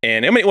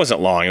 And I mean, it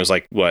wasn't long. It was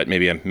like, what,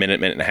 maybe a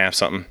minute and a half,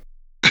 something.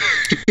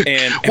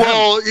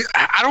 Well,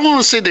 I don't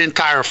want to say the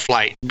entire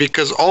flight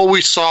because all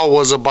we saw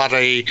was about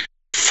a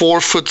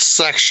 4-foot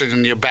section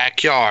in your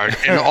backyard,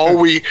 and all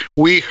we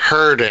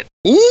heard it.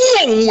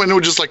 Ooh, and it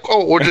was just like,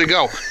 oh, where did it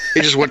go?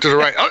 It just went to the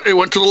right. Oh, it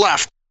went to the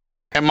left.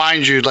 And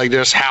mind you, like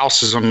there's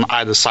houses on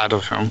either side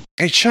of him.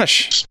 Hey,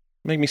 shush!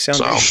 Make me sound.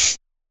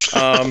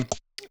 So,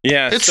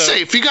 yeah, it's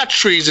safe. You got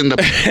trees in the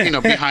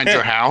behind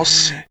your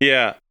house.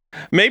 Yeah.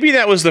 Maybe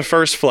that was the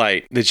first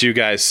flight that you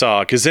guys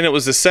saw, because then it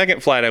was the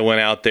second flight I went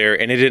out there,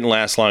 and it didn't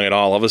last long at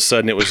all. All of a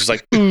sudden, it was just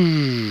like,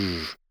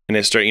 and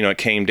it started, it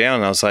came down,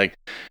 and I was like,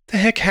 the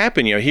heck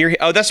happened? Here,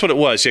 oh, that's what it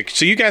was. Yeah,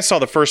 so you guys saw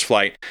the first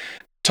flight,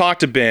 talked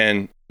to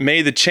Ben,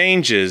 made the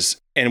changes,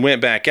 and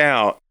went back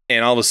out,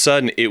 and all of a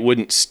sudden, it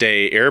wouldn't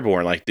stay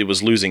airborne, like it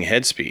was losing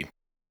head speed.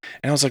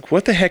 And I was like,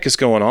 what the heck is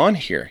going on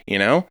here,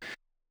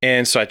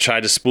 And so I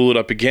tried to spool it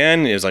up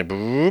again, it was like,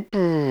 and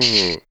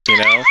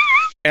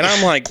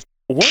I'm like,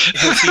 what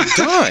has he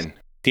done?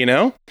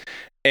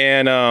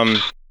 And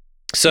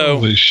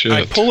so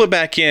I pull it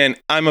back in.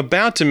 I'm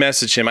about to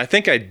message him. I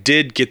think I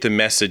did get the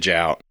message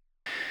out.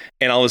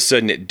 And all of a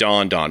sudden it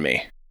dawned on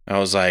me. I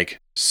was like,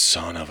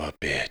 son of a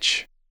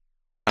bitch.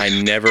 I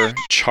never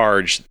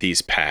charged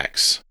these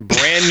packs.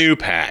 Brand new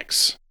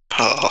packs.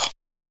 Oh.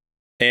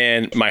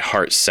 And my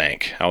heart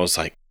sank. I was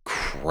like,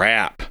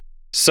 crap.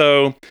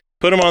 So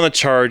put them on the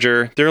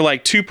charger. They're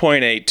like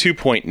 2.8,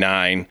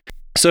 2.9.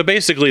 So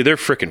basically, they're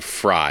freaking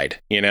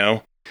fried,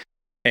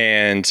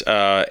 And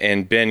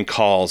Ben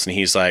calls and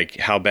he's like,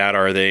 "How bad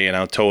are they?" And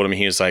I told him,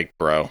 he was like,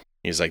 "Bro,"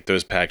 he's like,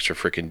 "those packs are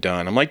freaking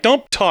done." I'm like,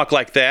 "Don't talk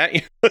like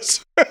that.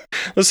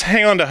 Let's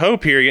hang on to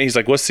hope here." He's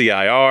like, "What's the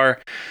IR?"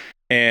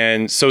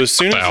 And so as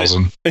soon as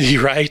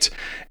you're right,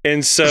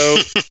 and so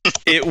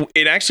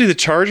it actually, the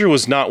charger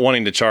was not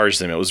wanting to charge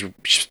them. It was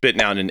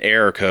spitting out an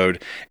error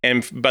code,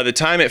 and by the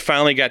time it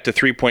finally got to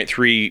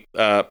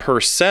 3.3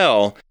 per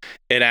cell,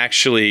 it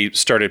actually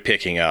started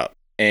picking up.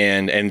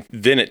 And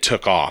then it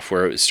took off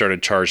where it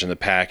started charging the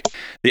pack.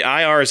 The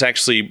IRs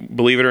actually,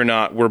 believe it or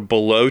not, were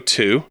below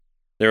 2.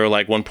 They were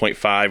like 1.5,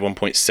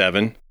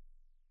 1.7.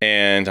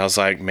 And I was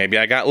like, maybe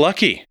I got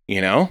lucky,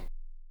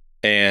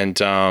 And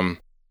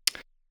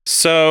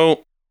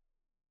so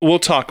we'll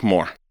talk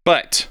more.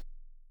 But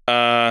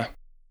I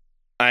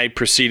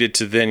proceeded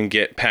to then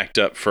get packed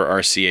up for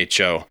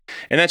RCHO.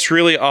 And that's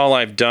really all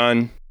I've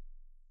done.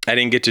 I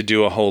didn't get to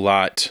do a whole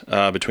lot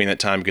between that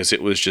time because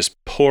it was just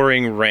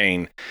pouring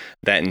rain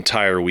that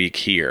entire week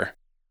here.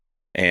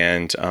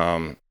 And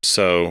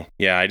so,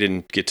 yeah, I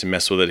didn't get to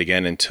mess with it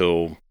again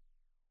until,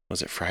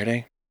 was it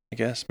Friday? I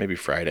guess, maybe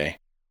Friday.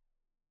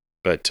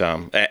 But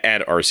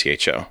at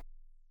RCHO.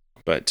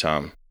 But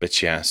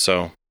yeah,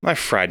 so I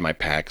fried my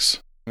packs.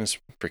 It's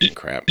freaking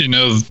crap. You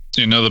know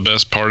the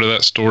best part of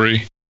that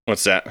story?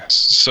 What's that?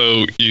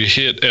 So you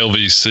hit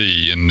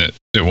LVC and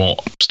it won't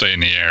stay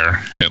in the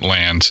air. It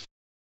lands.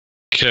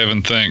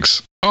 Kevin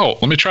thinks, "Oh,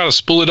 let me try to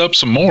spool it up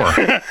some more."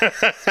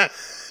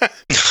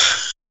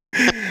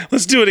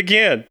 Let's do it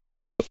again.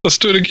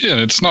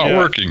 It's not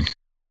working.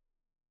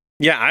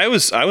 Yeah, I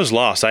was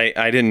lost.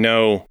 I didn't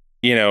know,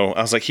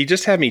 I was like, he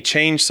just had me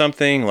change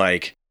something,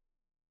 like,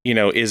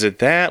 is it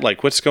that?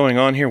 Like, what's going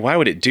on here? Why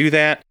would it do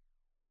that?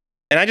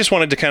 And I just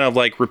wanted to kind of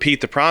like repeat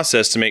the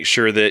process to make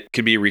sure that it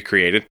could be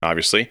recreated,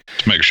 obviously.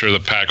 To make sure the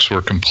packs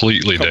were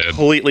completely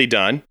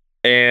done.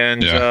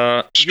 And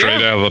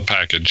straight out of the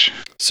package.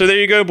 So there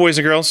you go, boys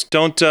and girls.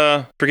 Don't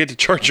forget to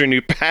charge your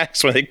new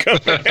packs when they come.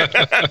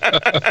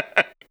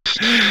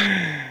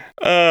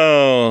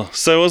 Oh,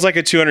 so it was like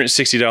a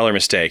 $260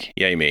 mistake.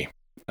 Yay me.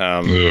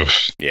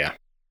 Yeah.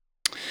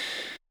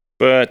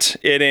 But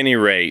at any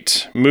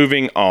rate,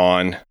 moving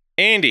on.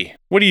 Andy,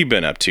 what have you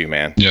been up to,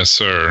 man? Yes,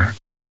 sir.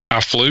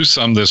 I flew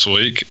some this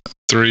week.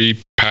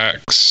 3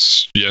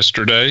 packs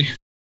yesterday.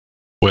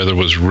 Weather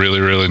was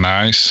really, really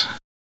nice.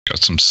 Got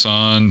some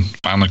sun.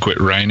 Finally quit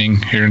raining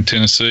here in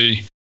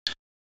Tennessee.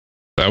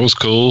 That was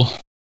cool.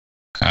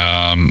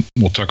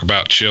 We'll talk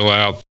about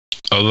Chillout.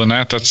 Other than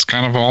that, that's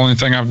kind of the only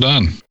thing I've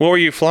done. What were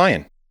you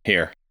flying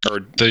here?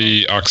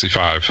 The Oxy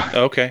 5.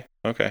 Okay.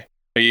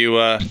 Are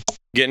you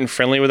getting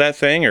friendly with that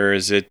thing, or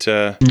is it...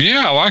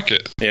 Yeah, I like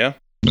it. Yeah?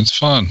 It's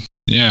fun.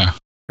 Yeah.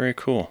 Very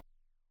cool.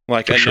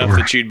 Like enough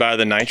that you'd buy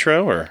the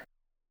Nitro, or?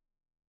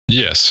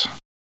 Yes.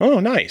 Oh,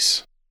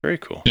 nice. Very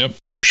cool. Yep.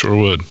 Sure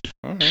would.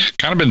 All right.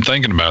 Kind of been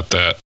thinking about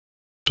that.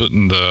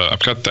 I've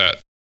got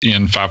that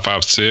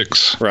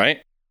N556.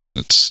 Right.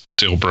 It's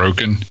still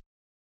broken.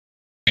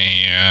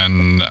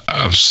 And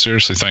I was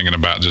seriously thinking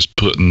about just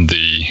putting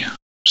the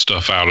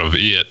stuff out of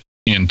it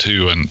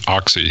into an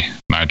Oxy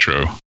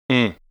Nitro.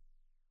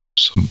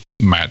 So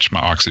match my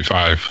Oxy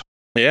 5.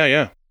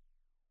 Yeah.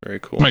 Very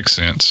cool. Makes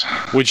sense.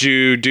 Would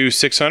you do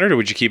 600 or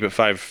would you keep it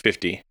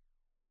 550?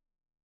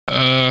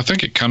 I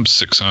think it comes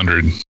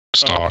 600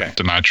 stock. Oh, okay.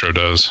 The Nitro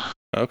does.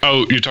 Okay.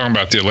 Oh, you're talking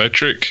about the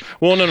electric?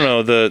 Well,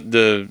 no,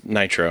 the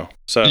Nitro.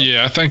 So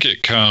yeah, I think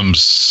it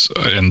comes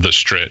in the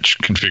stretch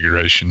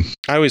configuration.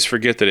 I always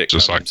forget that it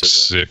just comes like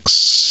 6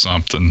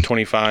 something,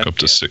 25 up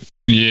to 6.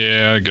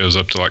 Yeah, it goes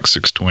up to like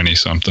 620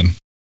 something.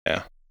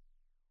 Yeah.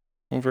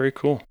 Well, very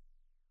cool.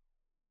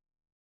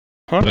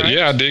 But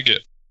yeah, I dig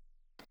it.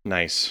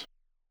 Nice.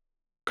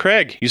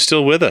 Craig, you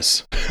still with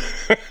us?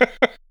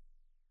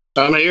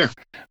 I'm here.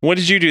 What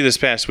did you do this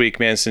past week,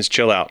 man, since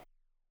Chillout?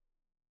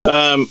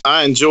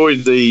 I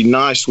enjoyed the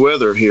nice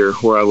weather here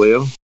where I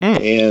live,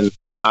 and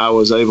I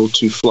was able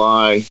to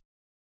fly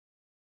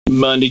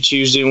Monday,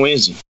 Tuesday, and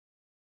Wednesday.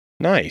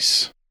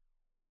 Nice.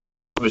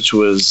 Which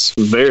was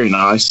very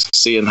nice,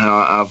 seeing how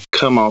I've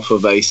come off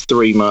of a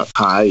 3-month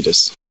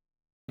hiatus.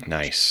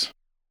 Nice.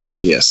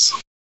 Yes.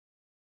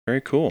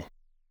 Very cool.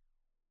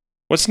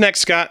 What's next,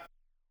 Scott?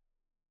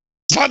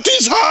 Hot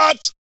is hot!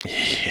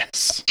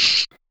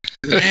 Yes.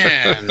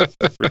 Man,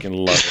 freaking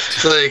love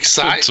it. The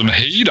excitement. Put some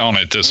heat on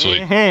it this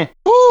week. Mm-hmm.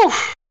 Woo.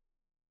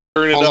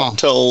 Turn it up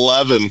to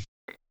 11.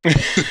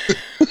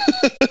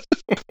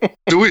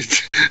 Do we?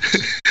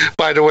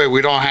 By the way,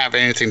 we don't have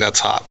anything that's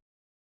hot.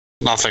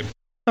 Nothing.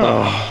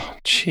 Oh,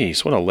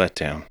 jeez, what a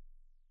letdown.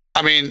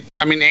 I mean,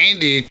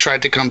 Andy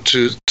tried to come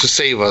to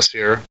save us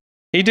here.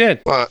 He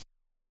did. But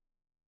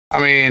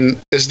I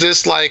mean, is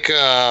this like?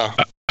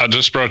 I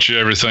just brought you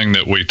everything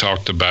that we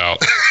talked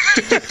about.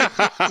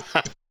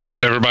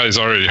 Everybody's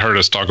already heard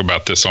us talk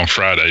about this on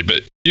Friday,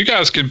 but you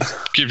guys could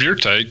give your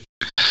take.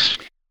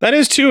 That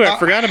is too. I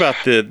forgot about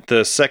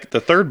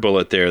the third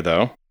bullet there,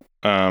 though.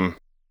 All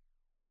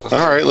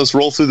right, let's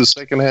roll through the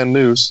secondhand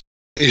news.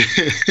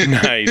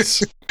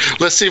 Nice.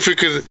 Let's see if we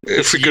could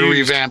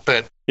revamp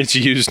it. It's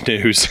used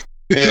news.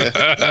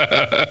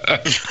 Yeah.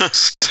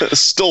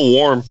 Still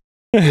warm.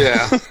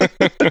 Yeah.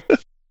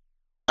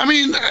 I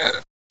mean,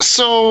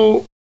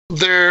 so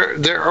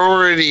they're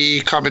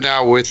already coming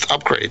out with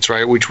upgrades,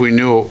 right? Which we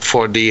knew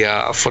for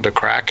the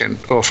Kraken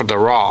or for the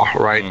Raw,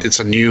 right? It's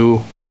a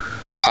new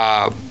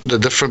the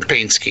different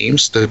paint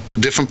schemes, the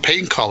different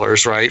paint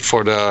colors, right,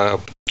 for the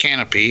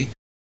canopy,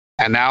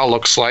 and now it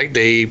looks like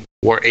they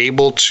were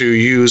able to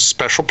use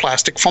special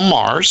plastic from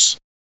Mars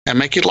and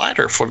make it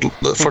lighter for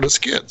the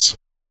skids.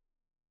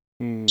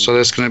 So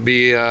there's going to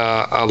be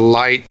a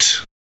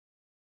light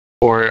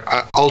or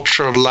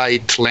ultra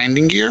light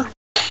landing gear,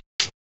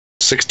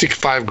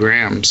 65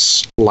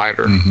 grams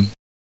lighter.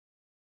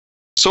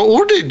 So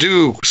what do they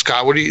do,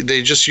 Scott?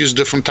 They just use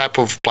different type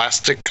of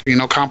plastic,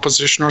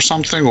 composition or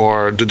something,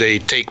 or do they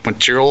take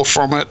material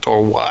from it,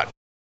 or what?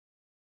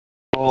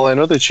 Well, I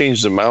know they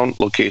changed the mount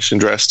location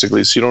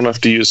drastically, so you don't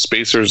have to use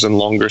spacers and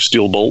longer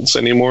steel bolts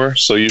anymore.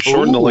 So you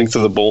shorten the length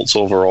of the bolts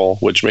overall,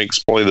 which makes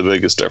probably the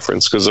biggest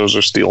difference because those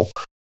are steel.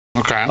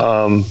 Okay.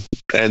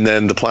 And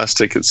then the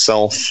plastic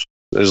itself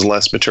is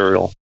less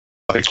material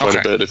by quite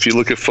a bit. If you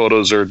look at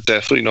photos, they're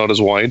definitely not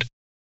as wide.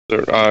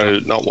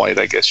 They're not wide,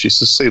 I guess. You used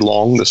to say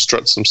long. The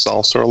struts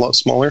themselves are a lot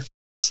smaller.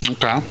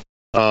 Okay.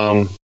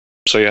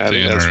 So yeah, I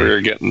think that's where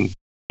you're getting.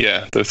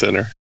 Yeah, they're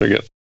thinner.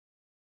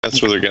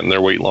 That's where they're getting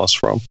their weight loss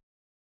from.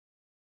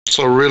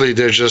 So really,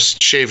 they're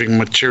just shaving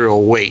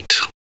material weight.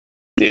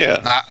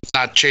 Yeah.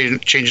 Not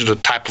changing the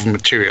type of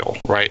material,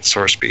 right,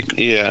 so to speak.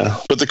 Yeah.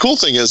 But the cool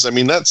thing is, I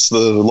mean, that's the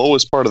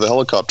lowest part of the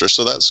helicopter,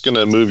 so that's going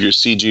to move your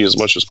CG as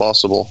much as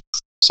possible.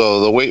 So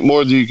the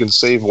more you can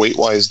save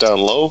weight-wise down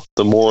low,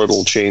 the more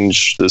it'll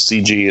change the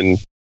CG and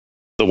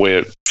the way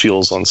it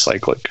feels on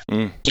cyclic.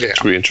 Yeah.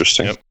 Which will be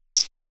interesting. Yep.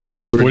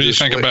 What do you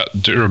think about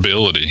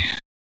durability?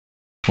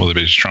 Will it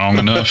be strong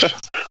enough?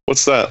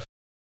 What's that?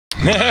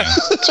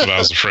 That's what I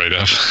was afraid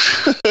of.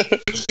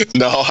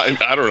 No, I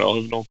don't know. I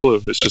have no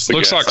clue. It's just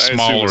looks like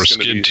smaller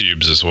skid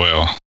tubes as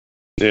well.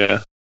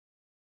 Yeah.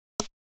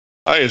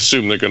 I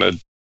assume they're going to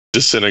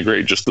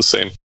disintegrate just the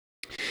same.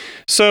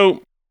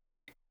 So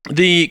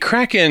the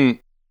Kraken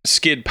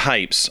skid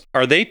pipes,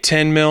 are they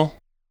 10 mil?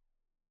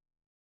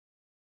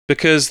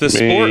 Because the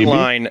Sport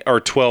line are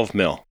 12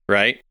 mil,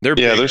 right? They're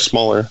bigger. They're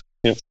smaller.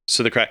 Yep.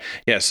 So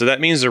so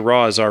that means the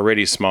Raw is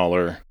already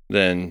smaller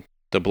than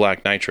the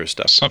black nitro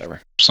stuff.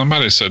 Whatever.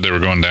 Somebody said they were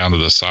going down to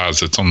the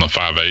size that's on the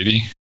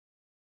 580.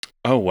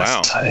 Oh wow,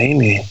 that's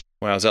tiny.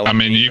 Wow, is that? Like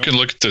you can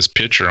look at this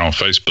picture on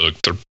Facebook.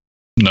 They're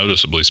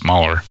noticeably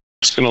smaller.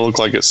 It's going to look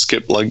like it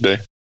skipped leg day.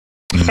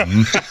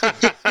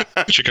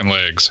 Chicken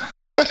legs.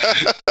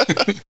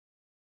 I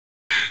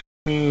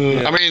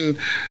mean,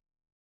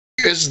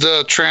 is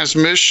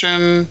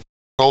the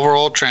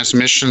overall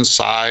transmission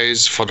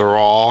size for the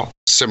Raw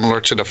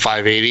similar to the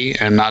 580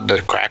 and not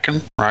the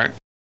Kraken, right?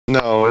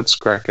 No, it's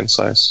Kraken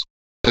size.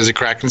 Is it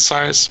Kraken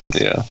size?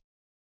 Yeah.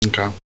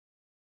 Okay.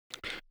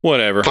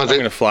 Whatever. I'm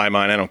going to fly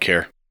mine. I don't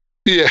care.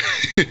 Yeah.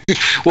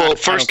 Well,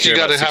 first you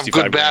got to have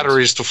good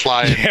batteries to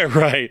fly in. Yeah,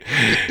 right.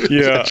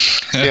 Yeah.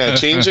 Yeah,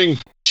 changing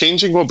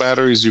what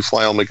batteries you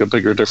fly will make a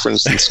bigger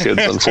difference than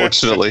skids,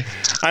 unfortunately.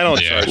 I don't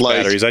charge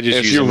batteries. I just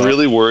if use you're them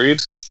really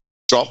worried,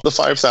 drop the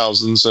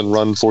 5000s and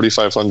run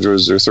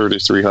 4500s or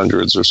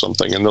 3300s or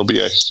something, and there'll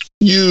be a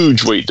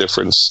huge weight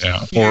difference.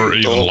 Yeah, or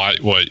even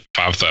lightweight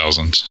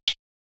 5000s.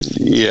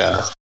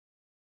 Yeah.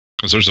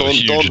 Because there's a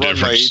huge difference. Don't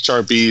run my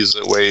HRBs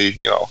that weigh,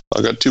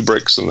 I've got 2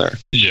 bricks in there.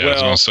 Yeah, I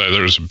was going to say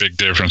there's a big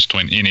difference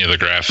between any of the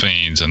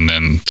graphenes and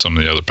then some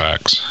of the other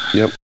packs.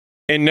 Yep.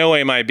 In no way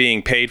am I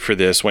being paid for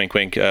this, wink,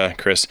 wink,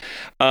 Chris.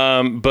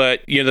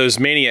 But, those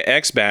Mania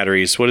X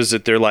batteries, what is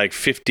it? They're like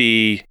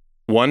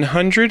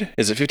 5100?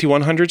 Is it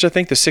 5100s, I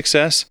think, the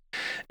 6S?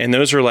 And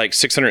those are like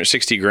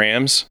 660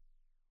 grams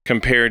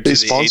compared to They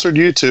sponsored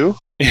you too?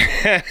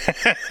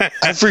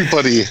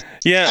 Everybody.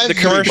 Yeah, the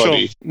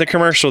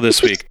commercial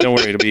this week. Don't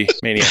worry, it'll be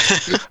Mania.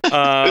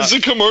 Is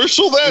the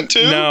commercial that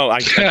too? No,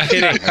 I'm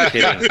kidding.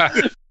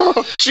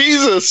 Oh,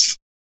 Jesus.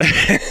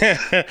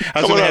 I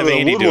was going to have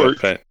Andy do it,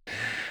 but...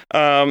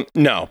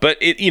 no, but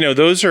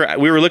those are,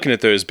 we were looking at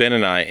those, Ben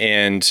and I,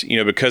 and,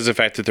 because of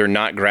the fact that they're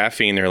not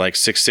graphene, they're like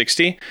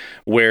 660,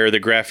 where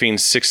the graphene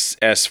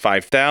 6S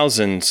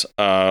 5000s,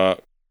 are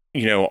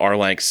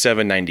like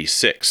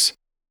 796.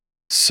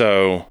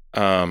 So,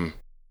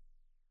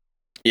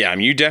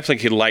 you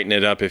definitely could lighten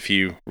it up if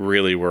you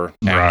really were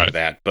after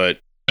that, but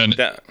and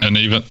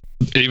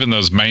even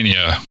those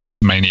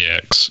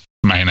Maniacs,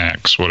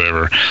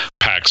 whatever,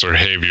 packs are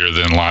heavier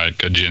than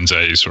like a Gens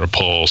Ace or a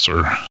Pulse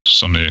or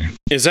some of the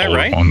Is that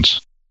right?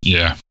 ones.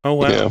 Yeah. Oh,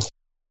 wow. Yeah.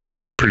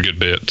 Pretty good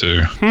bit,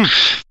 too.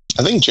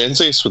 I think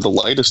Gens Ace were the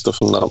lightest, if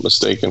I'm not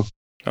mistaken.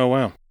 Oh,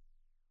 wow.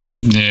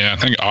 Yeah, I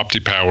think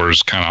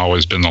OptiPower's kind of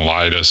always been the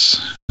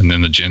lightest, and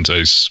then the Gens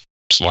Ace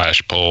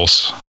 /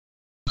 Pulse,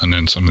 and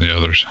then some of the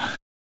others.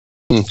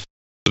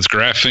 Those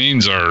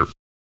graphenes are,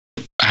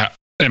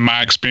 in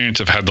my experience,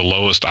 have had the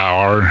lowest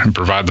IR and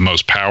provide the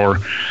most power,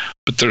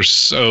 but they're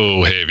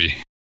so heavy.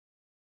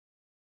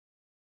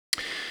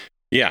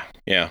 Yeah.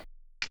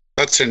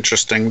 That's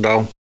interesting,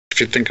 though,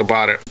 if you think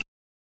about it.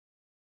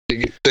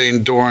 the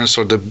endurance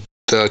or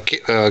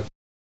the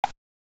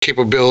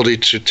capability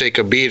to take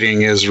a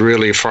beating is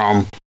really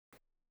from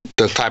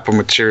the type of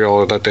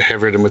material. That the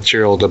heavier the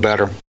material, the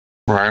better,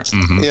 right?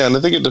 Mm-hmm. Yeah, and I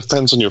think it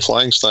depends on your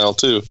flying style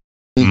too.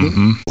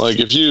 Mm-hmm. Like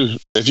if you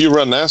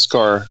run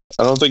NASCAR,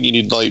 I don't think you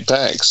need light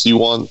packs. You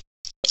want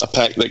a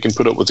pack that can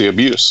put up with the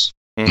abuse.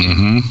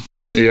 Mm-hmm.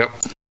 Yep.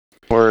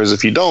 Whereas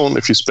if you don't,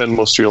 if you spend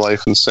most of your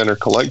life in center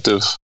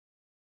collective,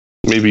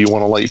 maybe you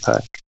want a light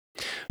pack.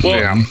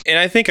 Well, and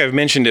I think I've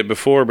mentioned it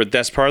before, but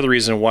that's part of the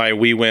reason why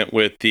we went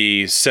with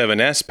the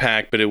 7S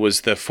pack, but it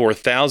was the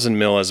 4,000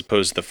 mil as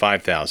opposed to the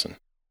 5,000.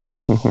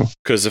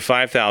 Because the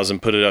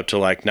 5,000 put it up to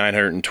like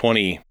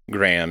 920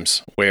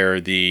 grams,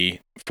 where the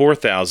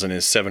 4,000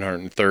 is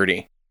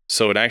 730.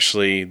 So it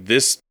actually,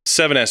 this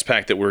 7S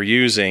pack that we're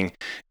using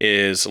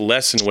is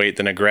less in weight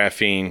than a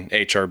graphene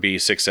HRB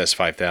 6S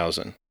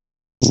 5000.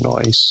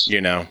 Nice.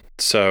 You know,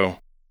 so,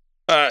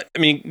 I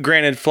mean,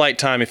 granted, flight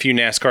time, if you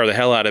NASCAR the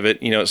hell out of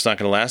it, you know, it's not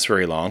going to last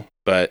very long,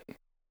 but,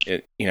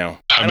 it, you know.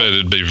 I bet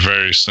it'd be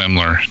very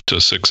similar to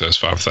 6S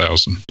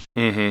 5000.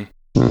 Mm-hmm.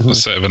 The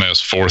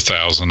 7S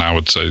 4000, I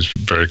would say, is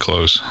very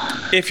close.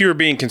 If you were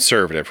being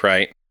conservative,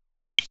 right?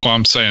 Well,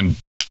 I'm saying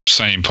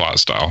same plot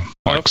style,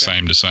 like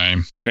same to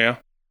same. Yeah.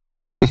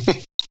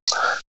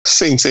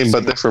 same,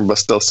 but different, but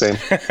still same.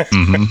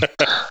 Mm-hmm.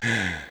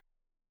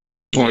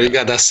 Well, you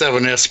got that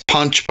 7S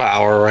punch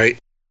power, right?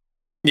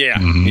 Yeah,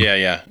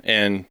 yeah.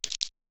 And,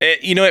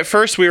 you know, at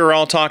first we were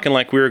all talking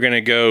like we were going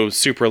to go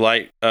super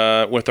light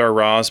with our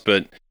RAWs,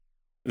 but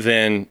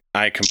then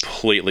I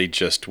completely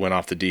just went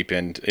off the deep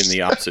end in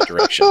the opposite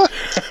direction.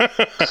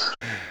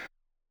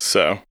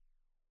 So,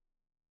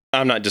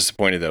 I'm not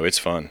disappointed, though. It's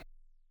fun.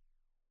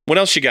 What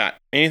else you got?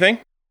 Anything?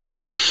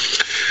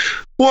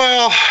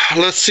 Well,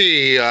 let's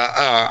see.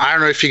 I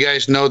don't know if you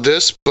guys know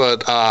this,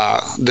 but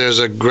there's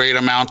a great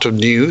amount of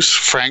news.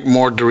 Frank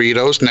Moore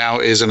Doritos now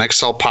is an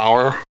XL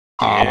Power.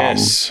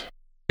 Yes.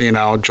 You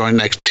know,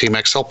 joined Team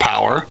XL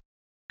Power.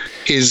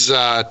 He's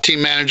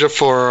team manager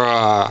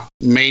for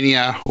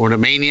Mania or the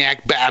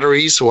Maniac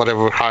batteries,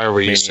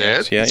 however you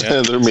said. Yeah,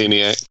 they're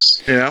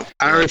maniacs. Yeah,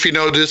 I don't know if you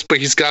know this, but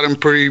he's got them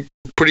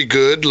pretty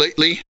good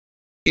lately.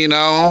 You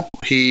know,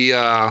 he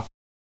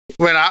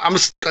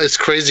it's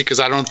crazy because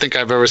I don't think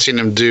I've ever seen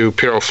him do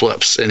pyro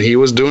flips, and he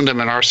was doing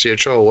them in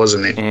RCHO,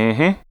 wasn't he?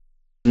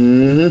 Mm-hmm.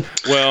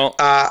 Mm-hmm. Well,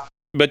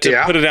 but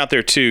to put it out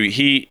there too,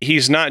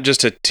 he's not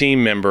just a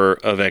team member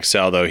of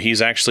XL though.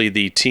 He's actually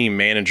the team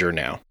manager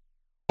now.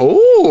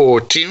 Oh,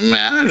 team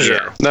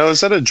manager. Yeah. Now,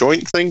 is that a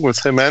joint thing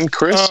with him and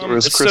Chris, or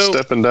is Chris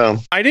stepping down?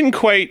 I didn't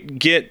quite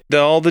get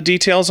all the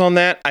details on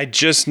that. I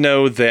just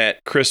know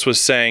that Chris was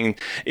saying,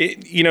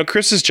 you know,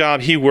 Chris's job,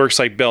 he works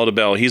like bell to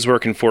bell. He's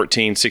working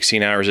 14,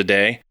 16 hours a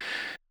day,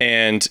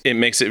 and it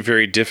makes it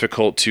very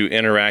difficult to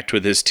interact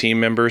with his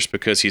team members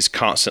because he's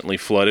constantly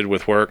flooded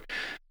with work.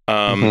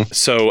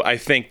 So I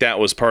think that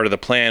was part of the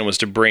plan, was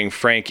to bring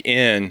Frank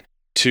in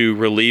to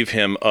relieve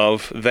him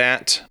of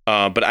that.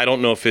 But I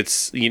don't know if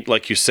it's,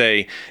 like you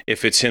say,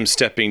 if it's him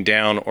stepping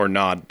down or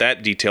not.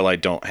 That detail I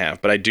don't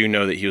have, but I do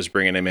know that he was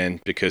bringing him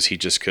in because he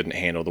just couldn't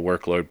handle the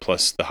workload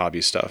plus the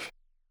hobby stuff.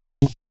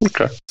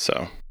 Okay.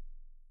 So,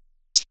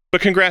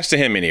 but congrats to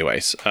him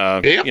anyways.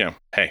 You know,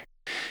 hey,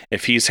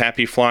 if he's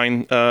happy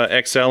flying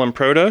XL and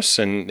Protos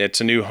and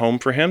it's a new home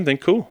for him, then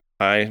cool.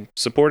 I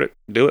support it.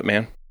 Do it,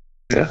 man.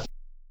 Yeah.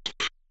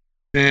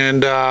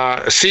 And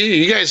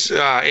see, you guys,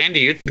 Andy,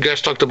 you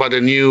guys talked about the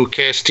new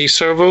KST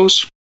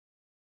servos.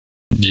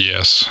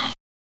 Yes.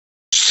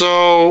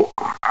 So,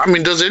 I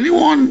mean, does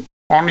anyone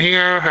on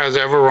here has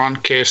ever run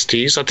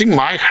KSTs? I think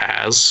Mike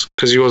has,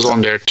 because he was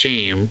on their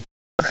team.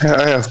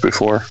 I have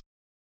before.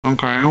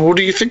 Okay. What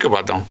do you think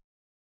about them?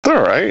 They're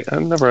all right.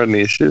 I've never had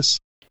any issues.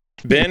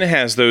 Ben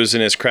has those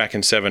in his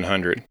Kraken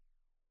 700.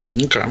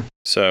 Okay.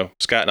 So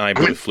Scott and I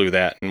both flew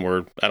that, and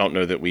I don't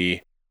know that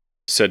we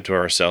said to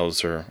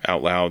ourselves or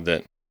out loud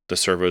that the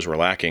servos were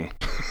lacking.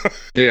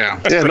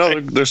 Yeah. Yeah, no,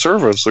 their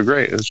servos are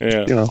great.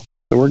 You know,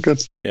 they work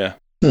good. Yeah.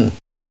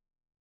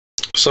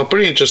 So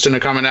pretty interesting.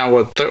 They're coming out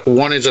with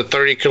one is a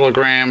 30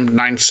 kilogram,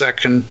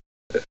 9-second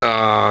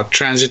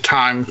transit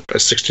time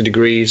at 60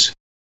 degrees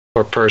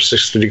or per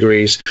 60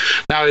 degrees.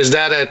 Now, is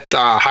that at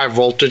high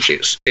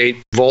voltage,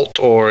 8 volt,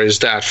 or is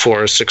that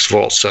for a 6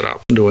 volt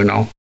setup? Do we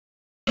know?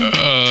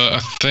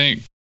 I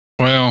think,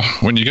 well,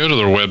 when you go to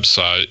their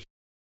website,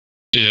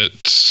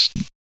 it's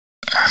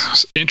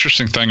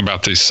interesting thing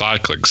about these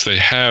cyclics. They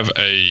have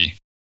a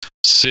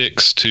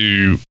 6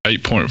 to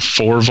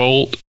 8.4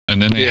 volt,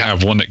 and then they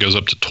have one that goes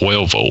up to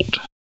 12 volt.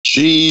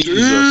 Jesus.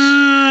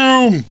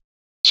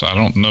 So I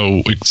don't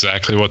know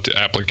exactly what the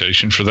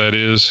application for that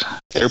is.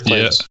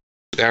 Airplanes.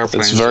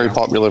 It's very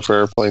popular for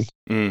airplanes.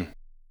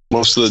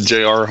 Most of the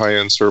JR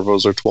high-end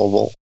servos are 12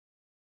 volt.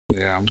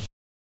 Yeah.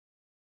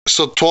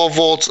 So 12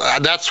 volts,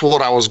 that's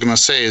what I was going to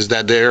say, is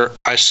that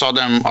I saw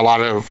them, a lot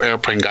of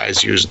airplane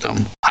guys use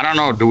them. I don't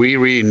know, do we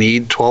really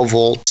need 12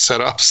 volt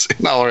setups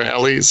in our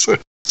helis?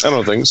 I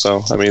don't think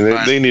so. I mean,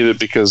 they need it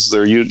because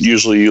they're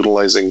usually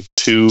utilizing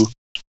 2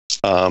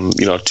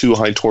 2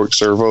 high torque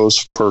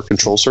servos per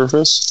control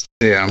surface.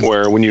 Yeah.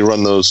 Where when you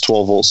run those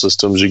 12 volt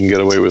systems, you can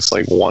get away with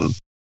like 1.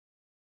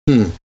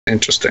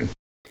 Interesting.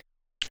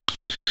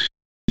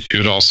 You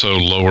would also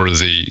lower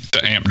the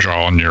amp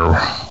draw on your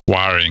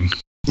wiring,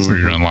 where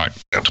you run like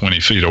 20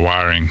 feet of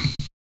wiring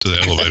to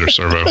the elevator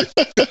servo.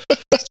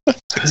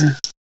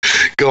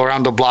 Go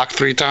around the block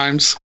 3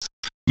 times.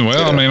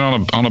 Well, I mean,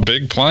 on a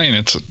big plane,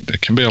 it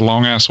can be a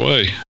long ass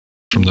way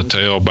from the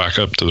tail back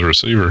up to the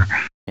receiver.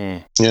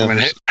 Yeah, I mean,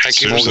 heck,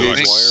 Seriously,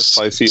 like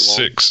wire 5 feet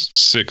long.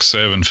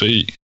 7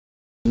 feet.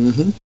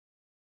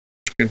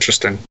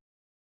 Interesting.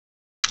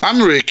 I'm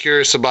really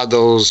curious about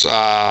those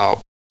the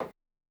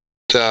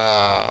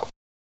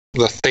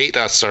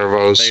Theta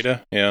servos.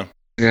 Theta, yeah.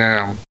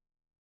 Yeah.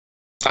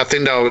 I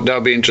think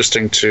that'll be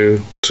interesting to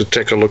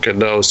take a look at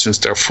those, since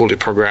they're fully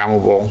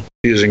programmable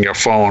using your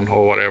phone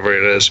or whatever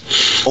it is.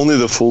 Only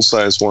the full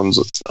size ones.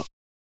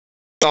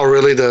 Oh,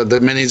 really? The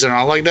minis are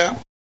not like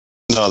that?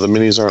 No, the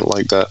minis aren't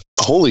like that.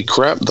 Holy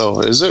crap,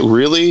 though! Is it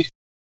really?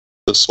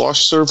 The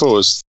swash servo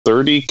is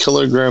 30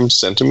 kilogram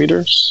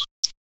centimeters.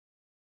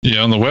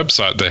 Yeah, on the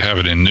website they have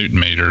it in Newton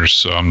meters,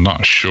 so I'm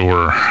not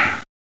sure.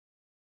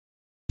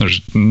 There's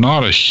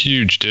not a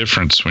huge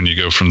difference when you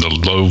go from the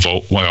low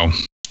volt. Well,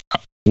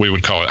 we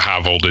would call it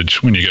high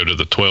voltage when you go to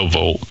the 12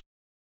 volt.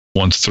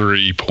 One's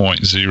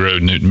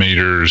 3.0 Newton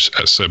meters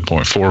at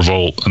 7.4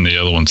 volt, and the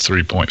other one's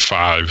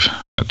 3.5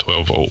 at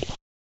 12 volt.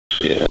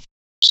 Yeah.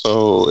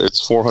 So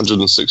it's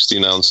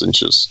 416 ounce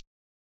inches.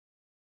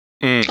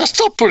 That's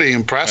still pretty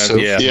impressive.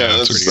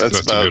 That's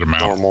a good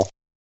amount. Normal.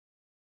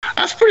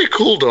 That's pretty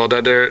cool, though,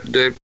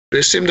 that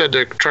they seem that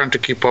they're trying to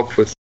keep up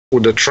with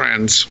the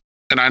trends.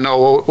 And I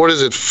know, what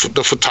is it?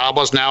 The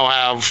Futabas now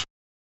have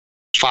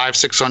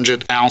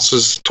 500-600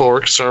 ounces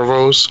torque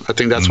servos. I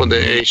think that's what the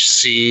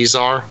HCs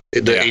are,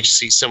 the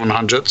HC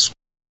 700s.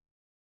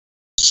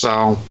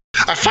 So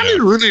I find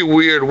it really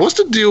weird. What's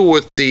the deal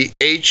with the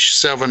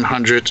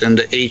H700 and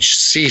the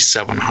HC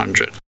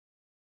 700?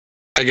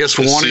 I guess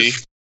one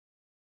is.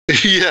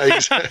 Yeah,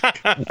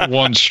 exactly.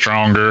 One's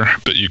stronger,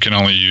 but you can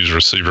only use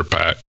receiver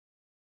pack.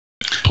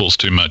 Pulls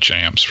too much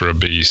amps for a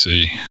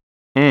BEC.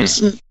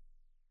 Isn't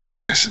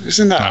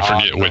that I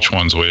forget which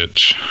one's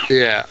which.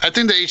 Yeah, I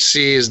think the HC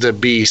is the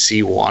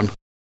BEC one.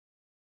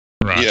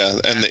 Right. Yeah,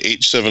 and the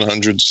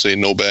H700s say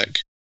no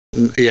back.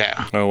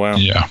 Yeah. Oh, wow.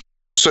 Yeah.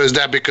 So is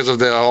that because of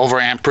the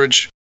over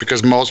amperage?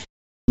 Because most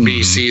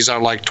BECs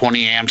are like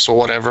 20 amps or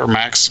whatever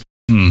max?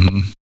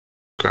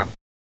 Okay.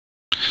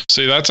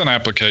 See, that's an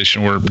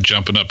application where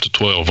jumping up to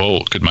 12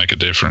 volt could make a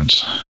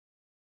difference.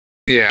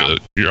 Yeah. But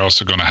you're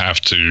also going to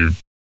have to,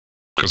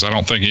 because I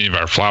don't think any of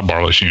our fly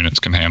barless units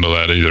can handle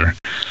that either.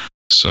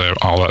 So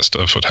all that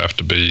stuff would have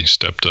to be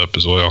stepped up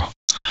as well.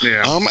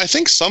 Yeah. I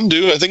think some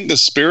do. I think the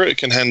Spirit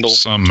can handle.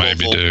 Some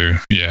maybe volt. do.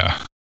 Yeah.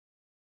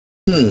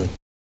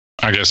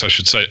 I guess I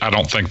should say I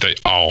don't think they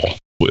all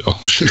will.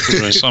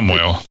 Some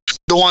will.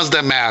 The ones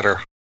that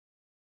matter.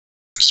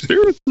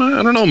 Spirit?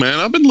 I don't know, man.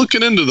 I've been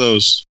looking into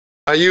those.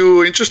 Are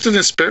you interested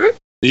in Spirit?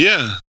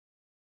 Yeah.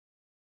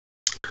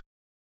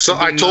 So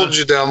I told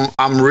you that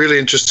I'm really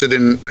interested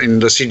in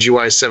the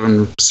CGY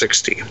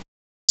 760.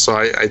 So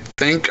I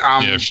think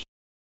I'm... Yeah,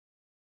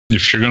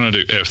 if you're going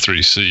to do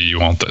F3C, you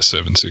want that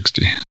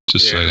 760.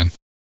 Just saying.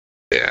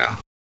 Yeah.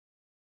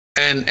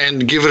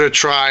 And give it a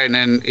try, and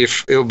then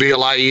if it'll be a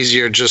lot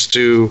easier just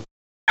to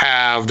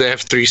have the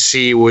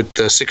F3C with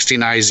the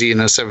 16IZ and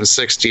the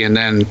 760, and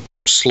then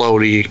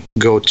slowly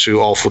go to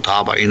all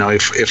Futaba,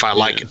 if I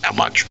like it that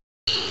much.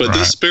 But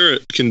this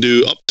Spirit can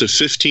do up to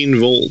 15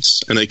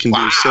 volts, and it can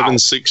do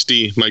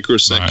 760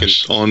 microsecond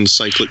on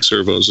cyclic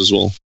servos as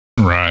well.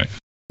 Right.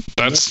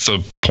 That's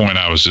the point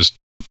I was just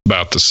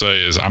about to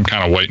say, is I'm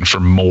kind of waiting for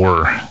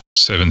more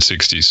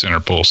 760 center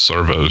pulse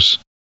servos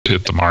to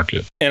hit the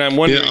market. And I'm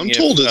wondering. Yeah, I'm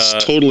told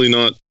it's totally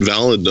not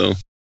valid, though,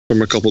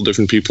 from a couple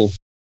different people.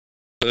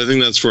 But I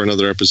think that's for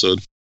another episode.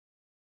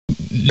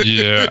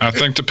 Yeah, I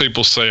think the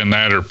people saying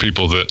that are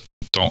people that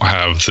don't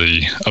have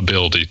the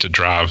ability to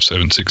drive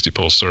 760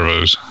 pulse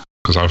servos,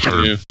 because I've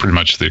heard pretty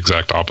much the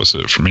exact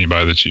opposite from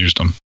anybody that's used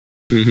them.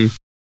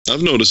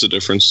 I've noticed a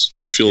difference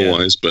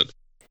fuel-wise, but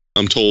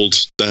I'm told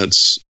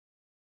that's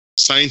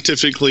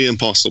scientifically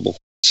impossible.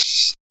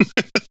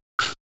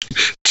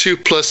 2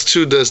 +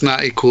 2 does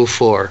not equal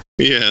 4.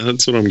 Yeah,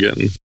 that's what I'm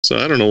getting. So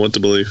I don't know what to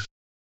believe.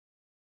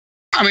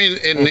 I mean,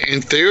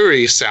 in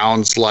theory,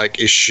 sounds like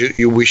we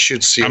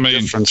should see a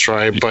difference,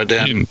 right? But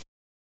then,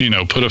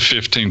 put a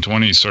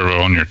 1520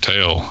 servo on your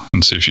tail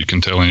and see if you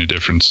can tell any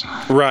difference.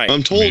 Right.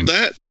 I'm told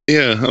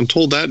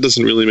that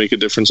doesn't really make a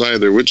difference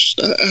either, which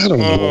I don't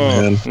know,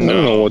 man. I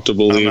don't know what to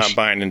believe. I'm not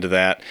buying into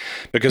that,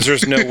 because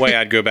there's no way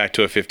I'd go back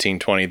to a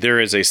 1520. There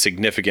is a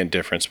significant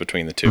difference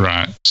between the two.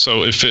 Right.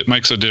 So if it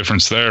makes a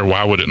difference there,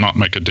 why would it not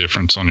make a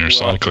difference on your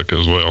cyclic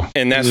as well?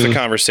 And that's the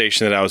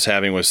conversation that I was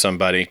having with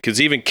somebody,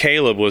 because even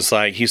Caleb was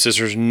like, he says,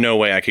 there's no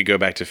way I could go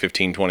back to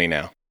 1520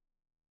 now.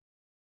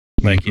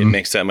 Like it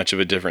makes that much of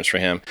a difference for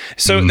him.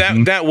 So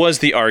that was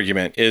the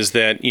argument, is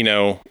that, you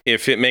know,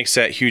 if it makes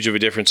that huge of a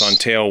difference on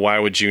tail, why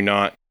would you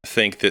not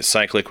think that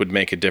cyclic would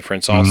make a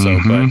difference also?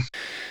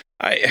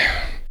 But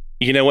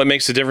you know what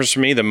makes the difference for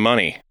me? The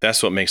money.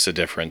 That's what makes the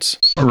difference.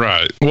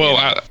 Right.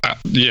 Well,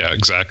 yeah,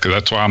 exactly.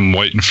 That's why I'm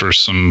waiting for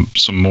some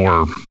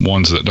more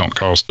ones that don't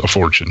cost a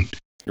fortune.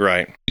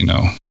 Right. You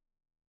know,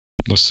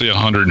 let's see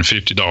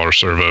 $150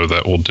 servo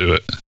that will do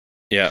it.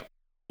 Yeah.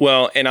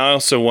 Well, and I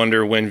also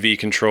wonder when V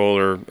Control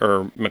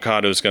or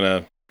Mikado is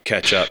going to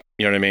catch up.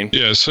 You know what I mean?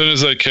 Yeah. As soon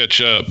as they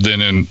catch up,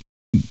 then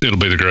it'll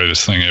be the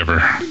greatest thing ever.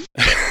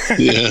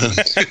 Yeah.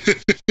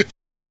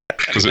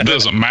 Because it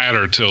doesn't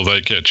matter till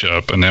they catch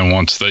up, and then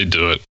once they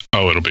do it,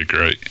 it'll be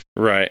great.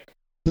 Right.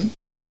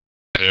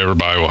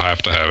 Everybody will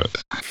have to have it.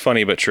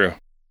 Funny but true.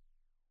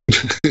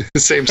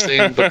 Same,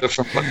 but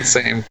different, but the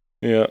same.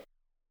 Yeah.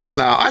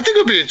 Now, I think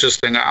it'll be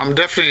interesting. I'm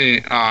definitely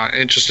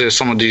interested in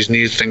some of these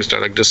new things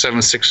that, like the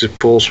 760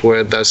 pulse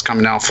width that's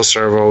coming out for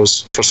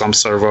servos, for some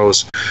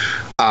servos.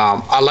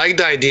 I like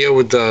the idea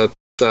with the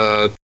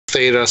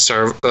Theta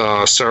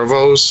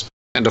servos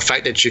and the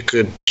fact that you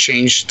could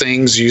change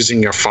things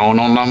using your phone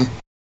on them.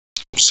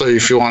 So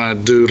if you want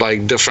to do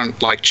like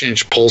different, like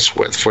change pulse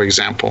width, for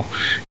example,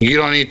 you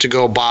don't need to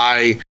go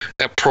buy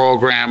a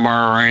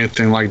programmer or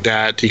anything like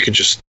that. You could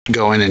just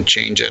go in and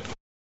change it.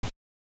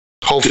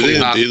 Hopefully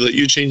not. They let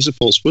you change the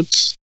pulse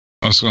widths?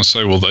 I was going to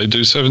say, will they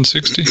do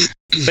 760?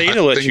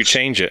 Theta lets you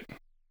change it.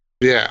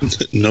 Yeah.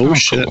 No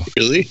shit. Cool.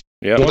 Really?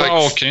 Yeah. What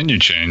all can you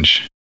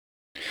change?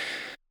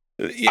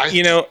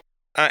 You know,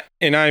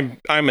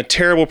 I'm a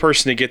terrible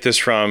person to get this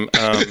from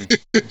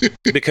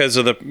because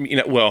of the, you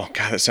know, well,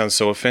 God, that sounds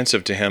so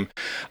offensive to him.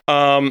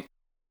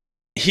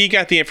 He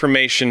got the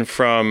information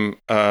from,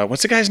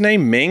 what's the guy's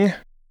name? Ming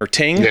or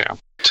Ting? Yeah.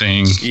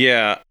 Ting.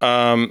 Yeah.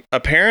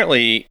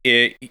 Apparently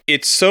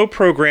it's so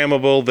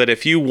programmable that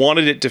if you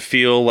wanted it to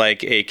feel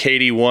like a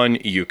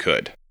KD1, you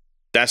could.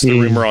 That's the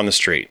rumor on the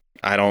street.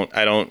 I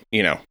don't,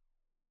 you know,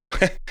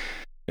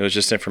 it was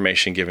just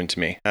information given to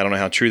me. I don't know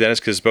how true that is,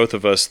 because both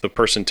of us, the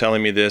person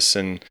telling me this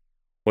and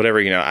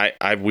whatever, you know,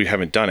 we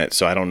haven't done it,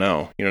 so I don't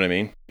know. You know what I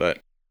mean? But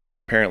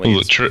apparently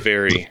it's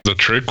very... The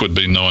trick would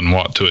be knowing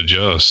what to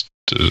adjust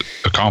to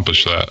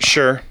accomplish that.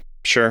 Sure.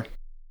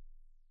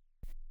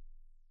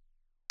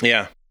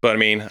 Yeah, but I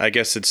mean, I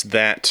guess it's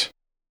that...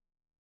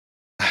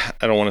 I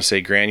don't want to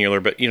say granular,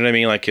 but you know what I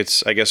mean? Like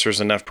I guess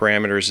there's enough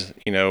parameters,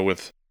 you know,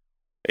 with...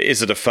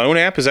 Is it a phone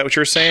app? Is that what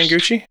you're saying,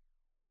 Gucci?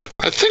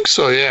 I think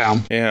so, yeah.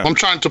 I'm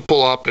trying to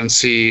pull up and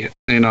see,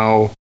 you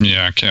know.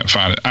 Yeah, I can't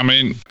find it. I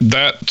mean,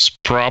 that's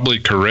probably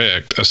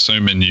correct,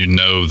 assuming you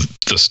know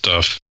the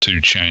stuff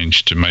to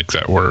change to make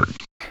that work.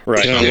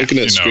 Right. Yeah, I'm looking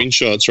at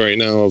screenshots right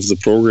now of the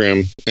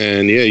program,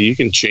 and yeah, you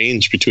can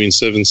change between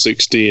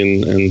 760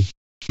 and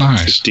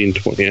nice.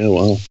 1620. Yeah,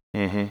 wow.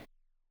 Mm-hmm.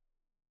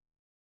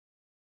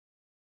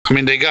 I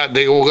mean,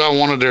 they all got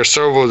one of their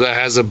servos that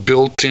has a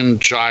built-in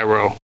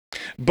gyro.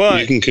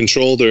 But you can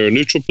control their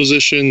neutral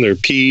position, their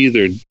P,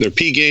 their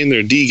P gain,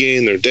 their D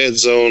gain, their dead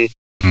zone,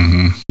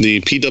 the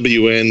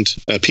PWM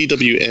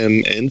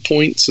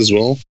endpoints as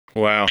well.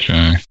 Wow.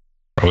 Okay.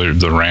 Probably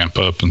the ramp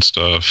up and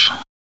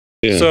stuff.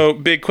 Yeah. So,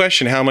 big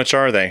question, how much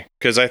are they?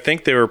 Because I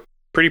think they were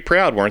pretty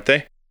proud, weren't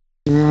they?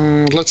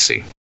 Let's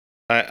see.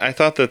 I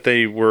thought that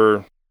they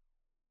were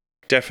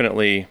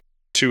definitely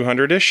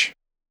 200-ish.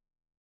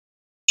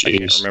 Jeez. I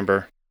can't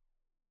remember.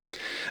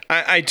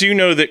 I do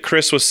know that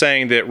Chris was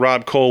saying that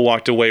Rob Cole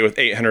walked away with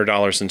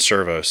 $800 in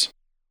servos.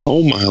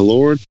 Oh my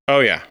lord! Oh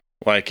yeah,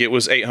 like it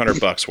was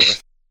 $800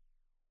 worth.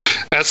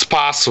 That's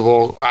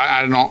possible.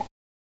 I don't.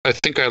 I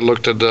think I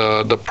looked at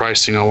the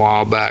pricing a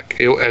while back,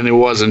 and it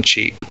wasn't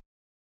cheap.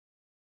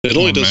 It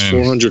only does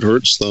 400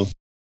 hertz though.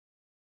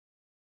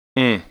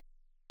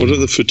 What are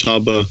the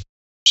Futaba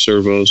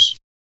servos?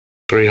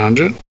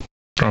 300.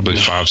 Probably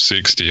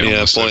 560 on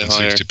the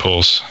 760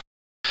 pulse.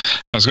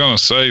 I was going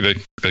to say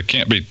they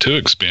can't be too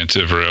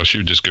expensive, or else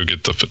you just go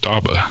get the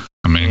Futaba.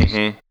 I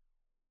mean,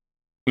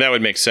 that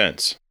would make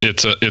sense.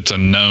 It's a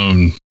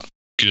known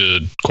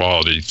good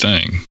quality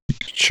thing.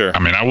 Sure. I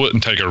mean, I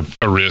wouldn't take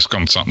a risk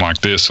on something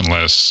like this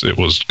unless it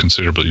was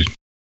considerably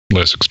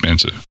less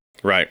expensive.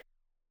 Right.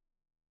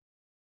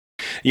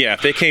 Yeah,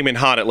 if they came in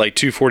hot at like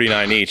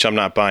 $249 each, I'm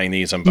not buying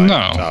these. I'm buying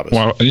Futabas.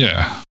 Well,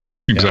 yeah,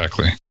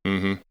 exactly. Yeah.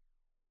 Mm-hmm.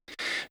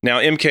 Now,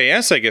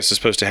 MKS, I guess, is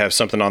supposed to have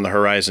something on the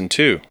horizon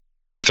too.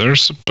 They're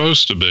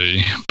supposed to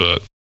be,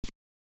 but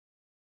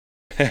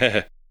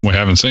we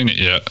haven't seen it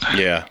yet.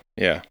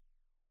 Yeah.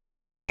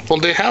 Well,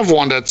 they have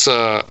one that's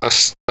a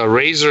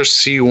Razer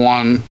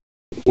C1,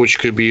 which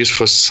could be used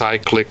for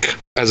cyclic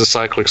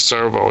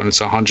servo, and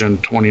it's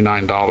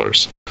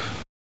 $129.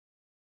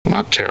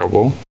 Not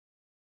terrible.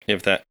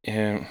 If that,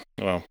 yeah,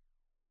 well.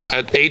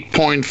 At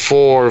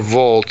 8.4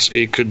 volts,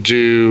 it could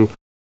do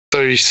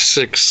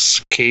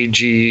 36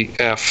 kg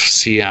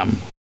FCM,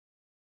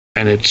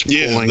 and it's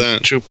pulling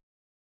that.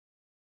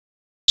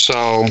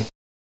 So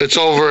it's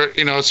over,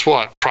 it's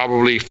what?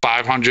 Probably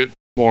 500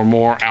 or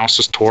more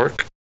ounces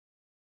torque.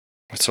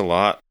 That's a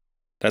lot.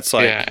 That's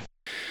like,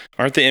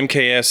 Aren't the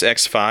MKS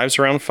X5s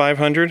around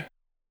 500?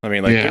 I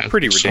mean, like, they're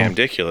pretty damn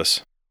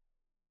ridiculous.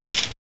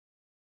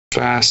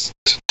 Fast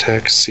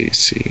Tech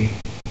CC.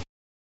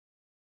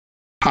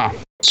 Huh.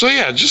 So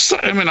yeah, just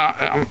I mean,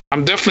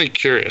 I'm definitely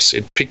curious.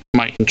 It piqued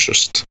my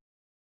interest,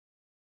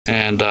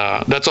 and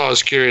that's all I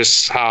was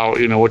curious how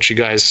what you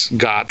guys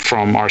got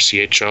from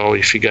RCHO.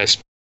 If you guys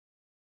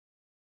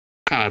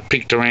kind of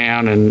peeked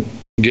around and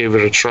gave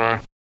it a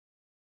try.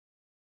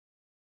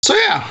 So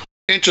yeah,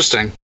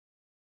 interesting.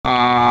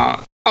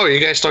 You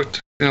guys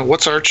talked.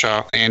 What's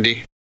RCHO,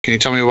 Andy? Can you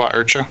tell me about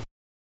RCHO?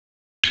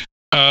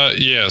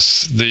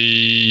 Yes,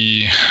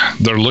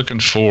 they're looking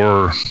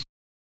for.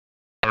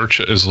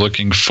 RCHO is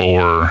looking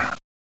for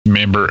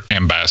member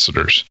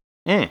ambassadors.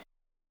 I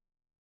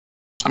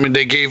mean,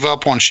 they gave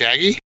up on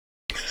Shaggy?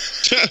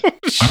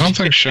 I don't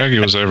think Shaggy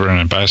was ever an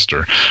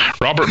ambassador.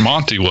 Robert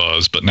Monty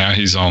was, but now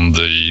he's on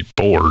the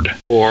board.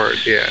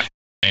 Yeah.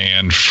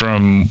 And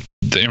from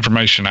the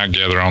information I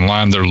gather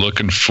online, they're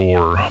looking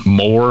for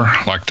more.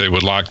 Like they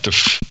would like to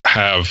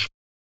have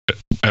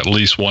at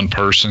least one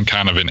person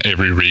kind of in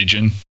every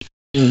region.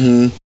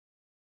 Mm-hmm.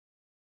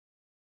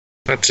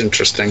 That's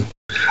interesting.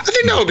 I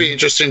think that would be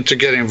interesting to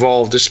get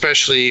involved,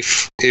 especially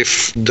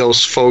if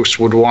those folks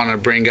would want to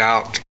bring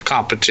out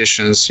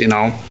competitions,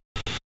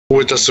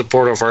 with the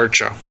support of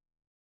RCHO.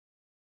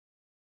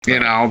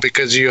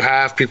 Because you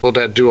have people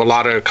that do a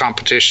lot of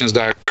competitions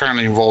that are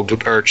currently involved with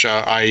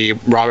RCHO, i.e.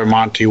 Robert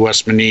Monty,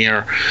 Wes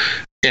Manier.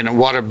 And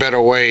what a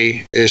better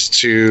way is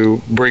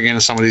to bring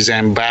in some of these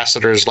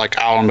ambassadors like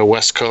out on the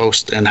West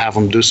Coast and have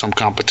them do some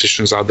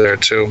competitions out there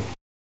too.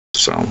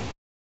 So,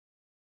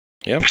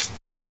 yep.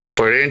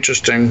 Pretty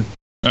interesting.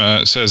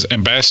 It says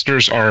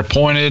ambassadors are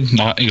appointed,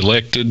 not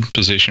elected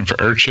position for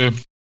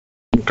RCHO.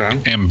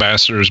 Okay.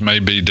 Ambassadors may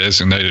be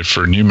designated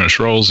for numerous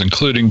roles,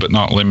 including but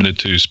not limited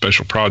to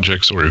special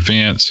projects or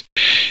events,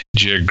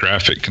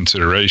 geographic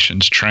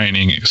considerations,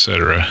 training,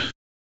 etc.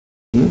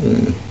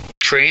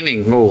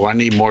 Training. Oh, I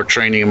need more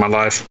training in my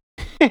life.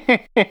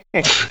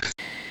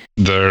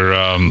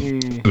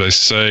 They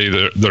say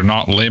they're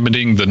not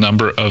limiting the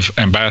number of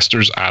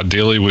ambassadors.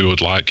 Ideally, we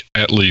would like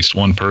at least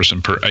one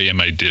person per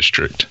AMA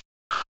district,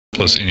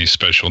 plus any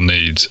special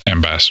needs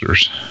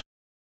ambassadors.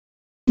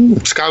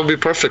 Scott would be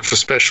perfect for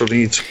special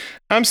needs.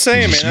 I'm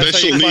saying, man,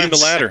 that's how you climb the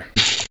ladder.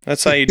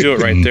 That's how you do it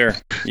right there.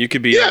 You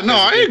could be.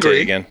 I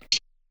agree. Again.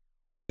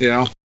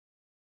 Yeah.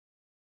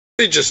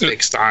 It just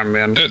takes time,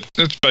 man.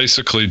 It's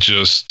basically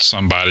just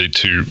somebody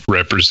to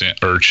represent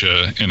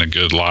RCHO in a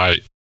good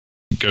light.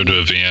 Go to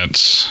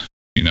events,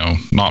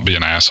 not be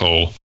an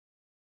asshole.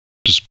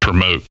 Just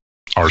promote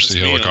RC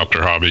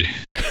helicopter hobby.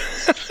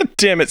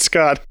 Damn it,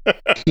 Scott. I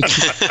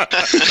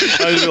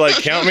was like,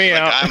 count me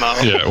out. I'm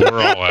out. Yeah,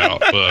 we're all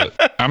out,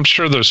 but I'm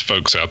sure there's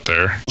folks out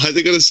there. Why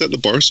they gotta set the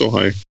bar so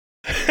high?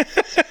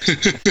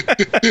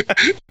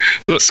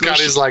 Scott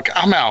is like,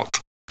 I'm out.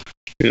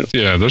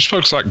 Yeah, there's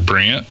folks like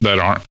Brent that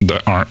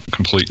aren't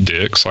complete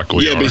dicks like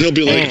we are. Yeah, but he'll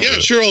be like, yeah,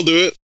 sure, I'll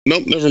do it.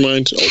 Nope, never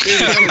mind. Okay,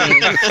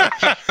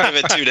 give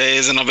it 2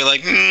 days and I'll be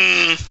like,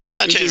 I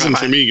changed my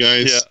mind. For me,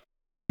 guys. Yeah.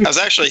 I was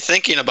actually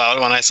thinking about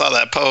it when I saw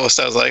that post.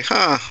 I was like,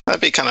 that'd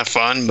be kind of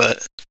fun,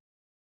 but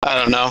I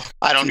don't know.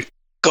 I don't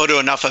go to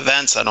enough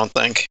events, I don't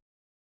think.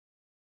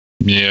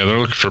 Yeah, they're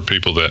looking for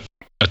people that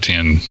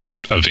attend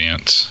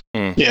events.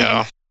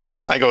 Yeah.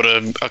 I go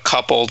to a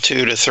couple,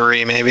 2 to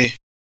 3 maybe.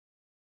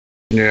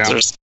 Yeah.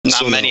 There's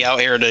not many out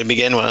here to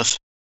begin with.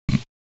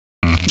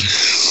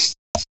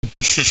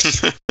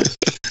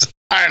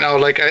 I don't know.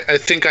 Like, I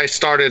think I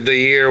started the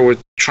year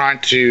with trying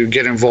to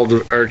get involved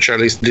with RCHO, at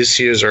least this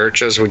year's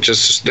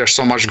RCHOs, there's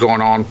so much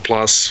going on.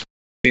 Plus,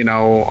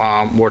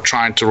 we're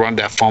trying to run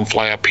that fun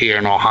fly up here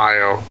in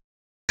Ohio.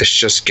 It's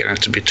just getting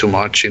to be too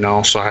much,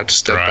 so I had to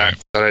step back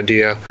from that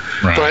idea.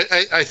 Right. But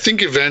I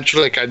think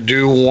eventually, like, I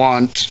do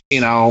want,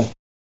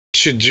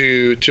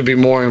 to be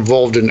more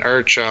involved in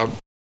RCHO,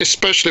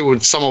 especially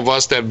with some of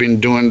us that have been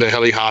doing the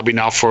heli hobby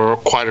now for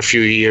quite a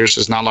few years.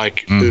 It's not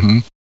like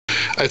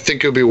I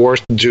think it would be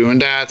worth doing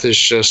that. It's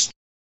just,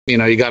 you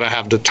got to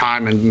have the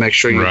time and make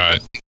sure you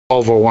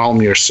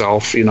overwhelm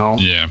yourself,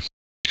 Yeah,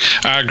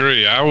 I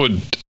agree. I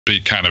would be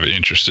kind of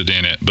interested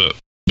in it, but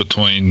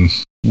between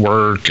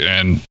work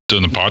and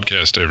doing the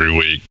podcast every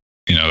week,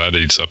 that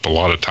eats up a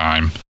lot of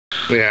time.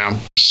 Yeah.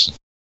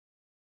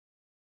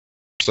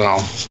 So,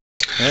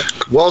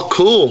 well,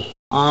 cool.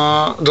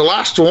 The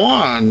last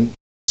one,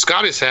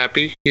 Scott is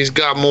happy. He's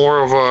got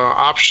more of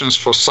options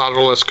for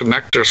solderless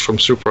connectors from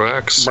Super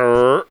X.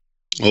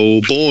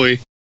 Oh boy!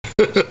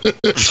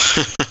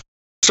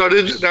 So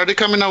are they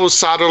coming out with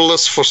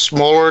solderless for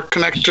smaller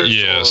connectors?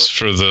 Yes,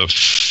 for the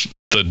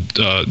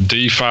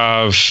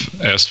D5,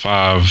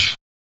 S5,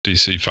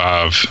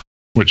 DC5,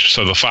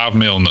 so the 5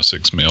 mil and the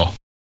 6 mil,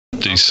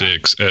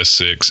 D6,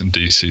 S6, and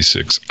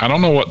DC6. I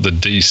don't know what the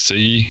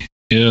DC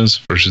is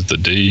versus the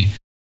D.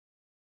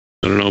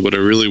 I don't know, but I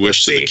really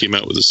wish that they came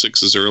out with the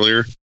 6s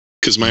earlier,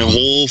 because my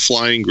whole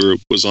flying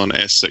group was on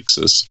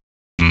S6s.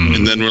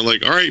 And then we're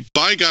like, all right,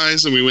 bye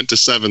guys, and we went to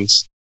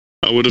 7s.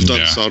 I would have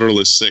done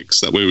solderless 6.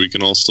 That way we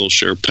can all still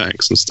share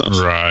packs and stuff.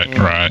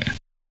 Right.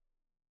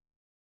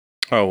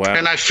 Oh, wow.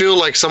 And I feel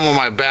like some of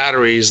my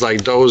batteries,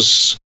 like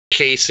those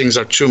casings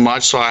are too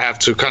much, so I have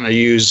to kind of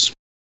use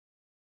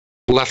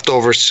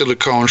leftover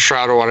silicone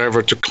shroud or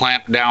whatever to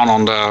clamp down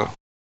on the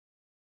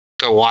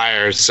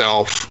wire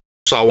itself.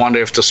 So I wonder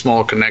if the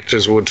small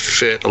connectors would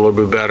fit a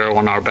little bit better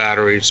on our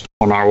batteries,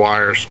 on our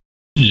wires.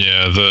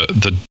 Yeah,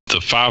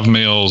 the 5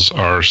 mils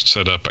are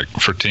set up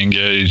for 10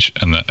 gauge,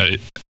 and the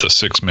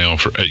 6 mil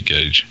for 8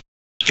 gauge.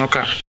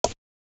 Okay.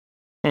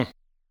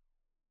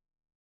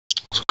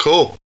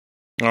 Cool.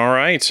 All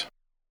right. Is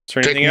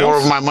there anything Take more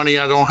else? of my money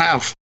I don't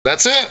have.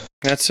 That's it.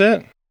 That's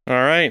it. All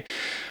right.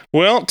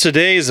 Well,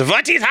 today's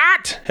What is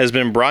Hot has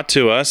been brought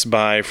to us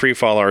by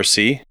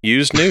FreefallRC.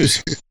 Used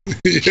news.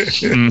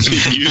 Use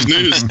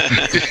news.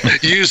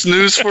 Use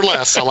news for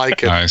less. I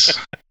like it. Nice.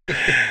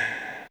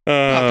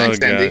 Oh, thanks,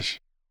 Andy. gosh.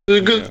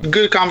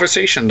 Good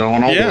conversation, though,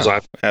 on all those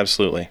items.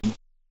 Absolutely.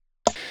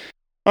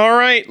 All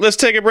right, let's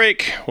take a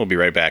break. We'll be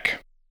right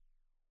back.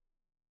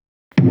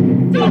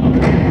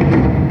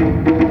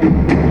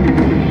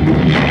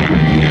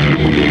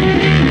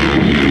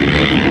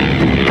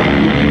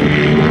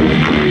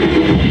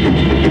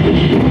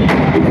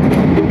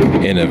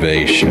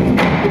 Innovation.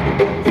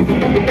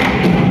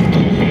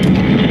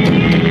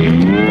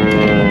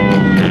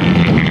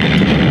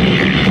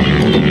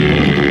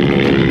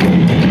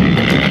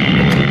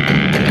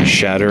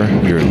 Shatter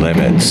your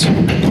limits.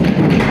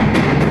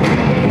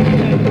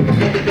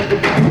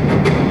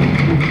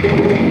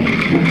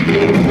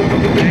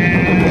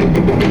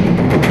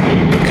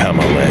 Become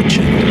a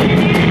legend.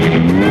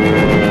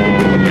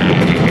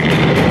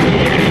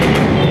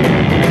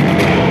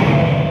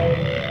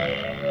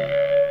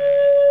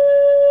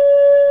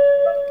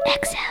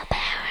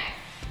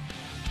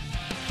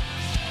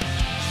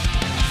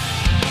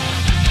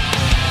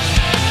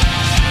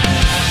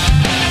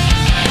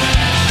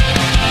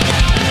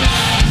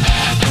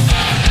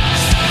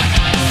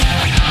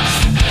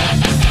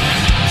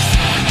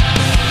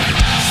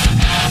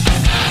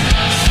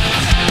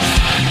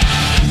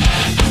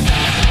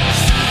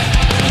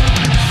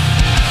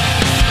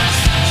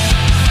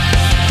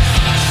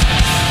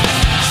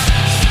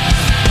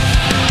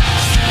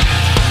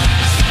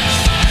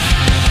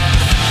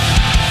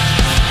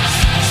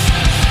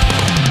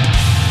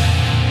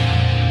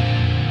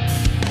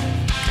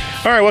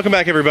 All right, welcome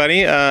back,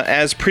 everybody.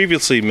 As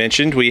previously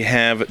mentioned, we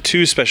have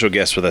two special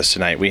guests with us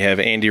tonight. We have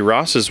Andy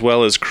Ross as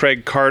well as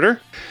Craig Carter.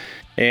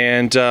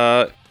 And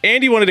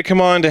Andy wanted to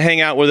come on to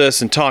hang out with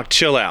us and talk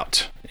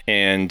Chillout.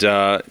 And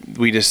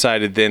we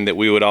decided then that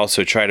we would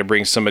also try to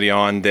bring somebody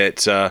on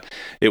that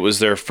it was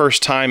their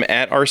first time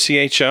at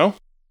RCHO.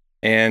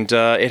 And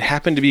it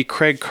happened to be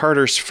Craig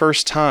Carter's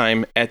first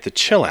time at the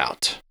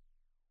Chillout.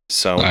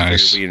 So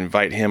nice. we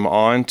invite him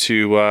on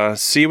to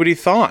see what he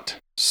thought.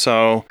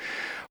 So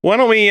why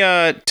don't we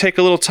take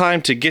a little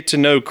time to get to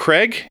know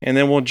Craig, and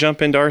then we'll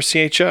jump into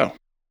RCHO.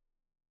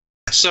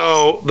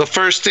 So the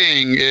first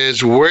thing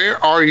is, where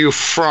are you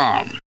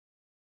from?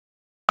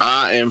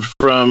 I am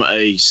from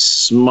a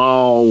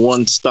small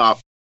one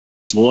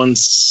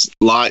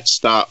light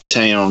stop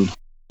town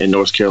in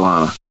North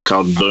Carolina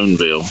called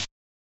Booneville.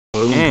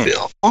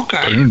 Booneville.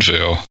 Okay.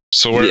 Booneville.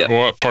 So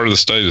what part of the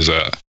state is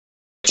that?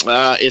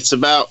 It's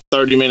about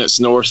 30 minutes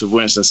north of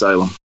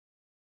Winston-Salem.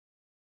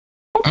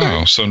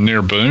 Okay. Oh, so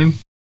near Boone?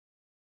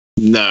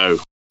 No,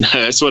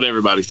 that's what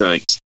everybody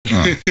thinks.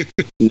 Huh.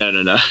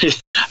 No.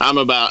 I'm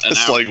about an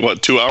It's hour. like,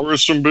 what, 2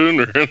 hours from Boone?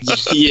 Or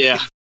Yeah,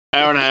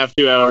 hour and a half,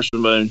 2 hours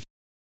from Boone.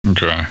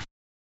 Okay.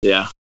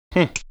 Yeah.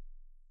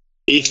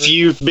 If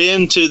you've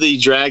been to the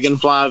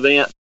Dragonfly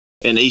event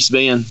in East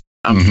Bend,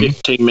 I'm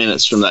 15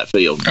 minutes from that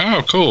field.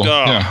 Oh, cool.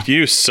 Oh, Yeah.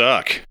 you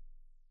suck.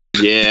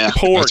 Yeah.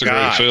 Poor That's a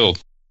guy. great field.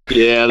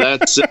 Yeah,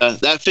 that's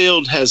that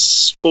field has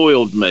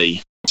spoiled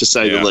me, to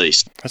say the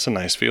least. That's a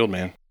nice field,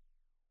 man.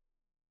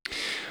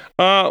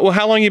 Well,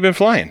 how long have you been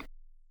flying?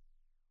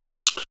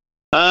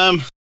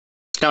 It's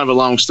kind of a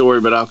long story,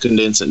 but I'll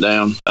condense it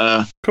down.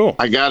 Cool.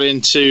 I got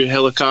into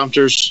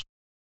helicopters,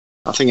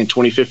 I think in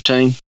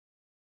 2015.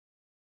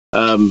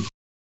 And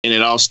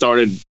it all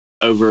started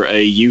over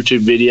a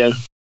YouTube video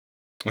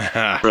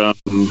from,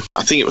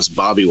 I think it was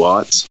Bobby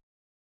Watts.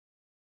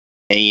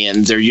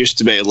 And there used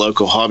to be a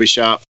local hobby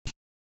shop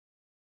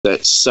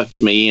that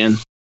sucked me in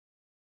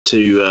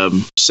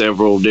to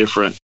several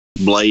different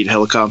Blade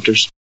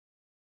helicopters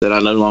that I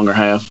no longer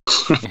have.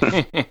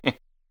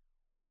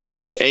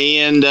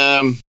 And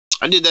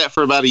I did that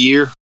for about a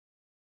year.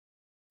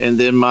 And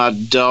then my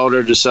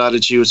daughter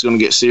decided she was going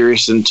to get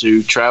serious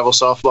into travel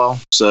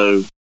softball.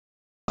 So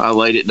I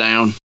laid it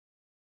down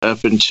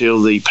up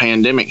until the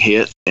pandemic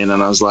hit. And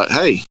then I was like,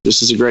 hey,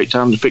 this is a great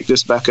time to pick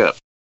this back up.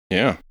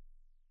 Yeah.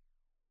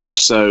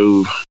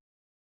 So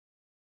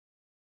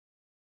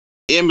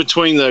in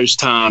between those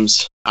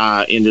times,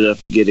 I ended up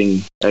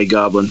getting a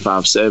Goblin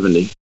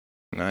 570.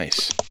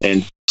 Nice.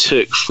 And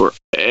took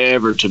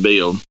forever to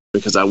build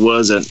because I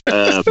wasn't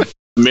a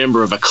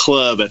member of a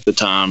club at the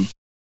time.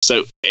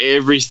 So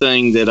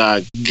everything that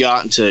I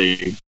got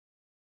to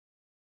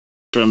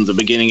from the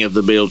beginning of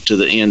the build to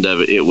the end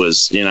of it, it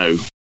was,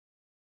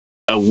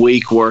 a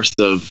week worth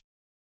of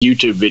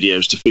YouTube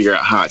videos to figure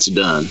out how it's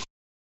done.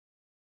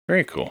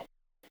 Very cool.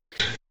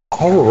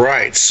 All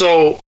right.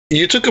 So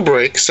you took a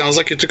break. Sounds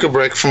like you took a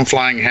break from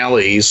flying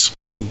helis.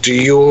 Did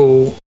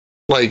you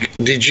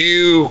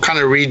kind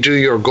of redo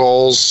your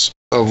goals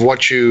of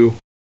what you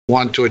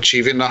want to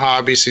achieve in the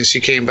hobby since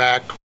you came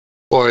back?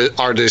 Or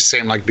are they the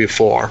same like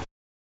before?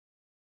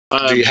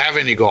 Do you have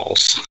any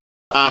goals?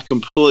 I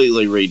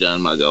completely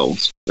redone my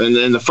goals. And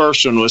then the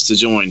first one was to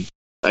join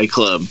a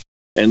club.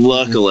 And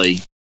luckily,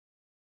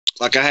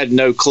 like I had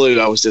no clue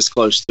I was this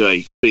close to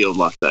a field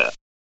like that.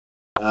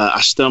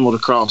 I stumbled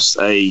across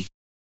a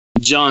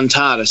John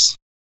Titus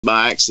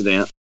by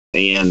accident,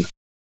 and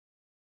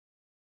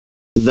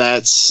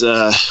that's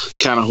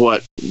kind of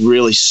what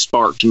really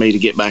sparked me to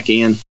get back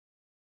in.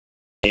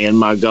 And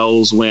my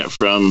goals went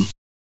from,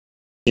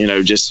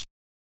 just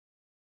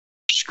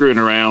screwing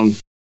around,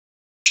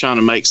 trying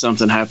to make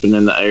something happen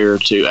in the air,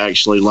 to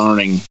actually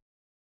learning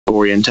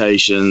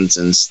orientations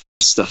and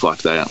stuff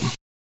like that.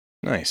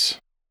 Nice.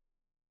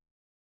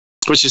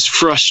 Which is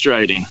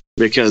frustrating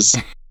because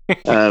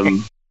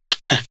I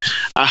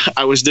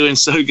was doing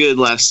so good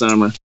last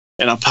summer,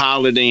 and I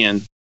piled it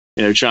in,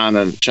 trying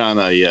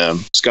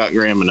to Scott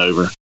Graham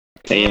maneuver,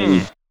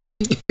 and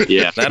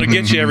yeah, that'll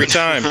get you every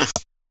time.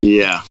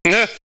 Yeah,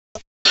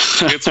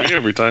 gets me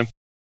every time.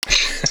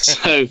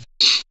 So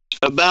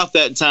about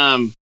that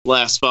time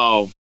last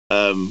fall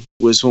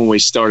was when we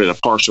started a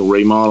partial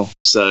remodel.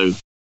 So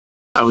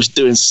I was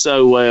doing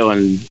so well,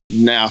 and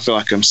now I feel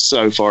like I'm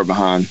so far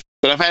behind.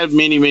 But I've had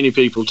many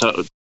people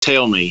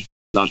tell me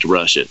not to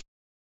rush it.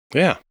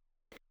 Yeah.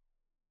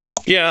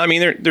 Yeah, I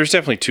mean, there's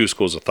definitely two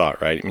schools of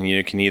thought, right? I mean,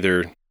 you can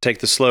either take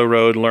the slow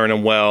road, learn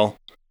them well,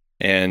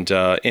 and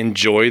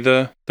enjoy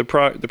the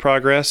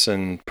progress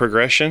and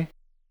progression,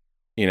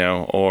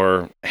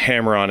 or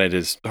hammer on it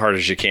as hard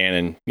as you can,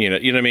 and you know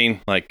what I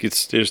mean. Like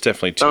there's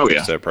definitely two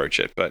ways to approach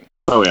it, but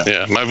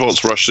yeah, my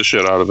votes rush the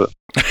shit out of it.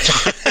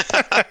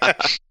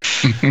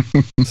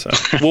 So,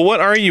 well,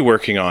 what are you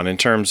working on in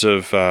terms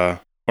of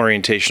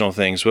orientational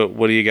things?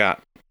 What do you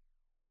got?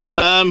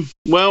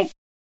 Well,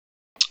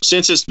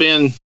 since it's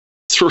been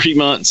 3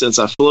 months since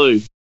I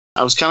flew,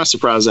 I was kind of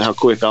surprised at how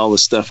quick all the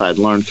stuff I'd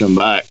learned come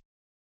back.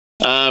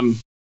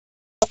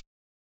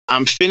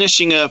 I'm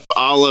finishing up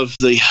all of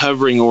the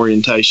hovering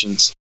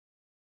orientations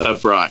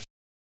upright.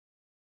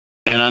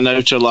 And I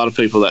know to a lot of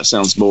people that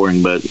sounds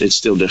boring, but it's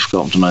still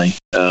difficult to me.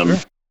 Sure.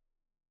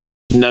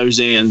 Nose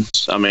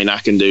ends, I mean, I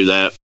can do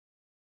that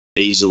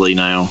easily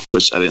now,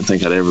 which I didn't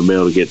think I'd ever be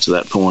able to get to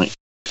that point.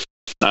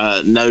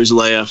 Nose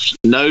left,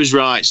 nose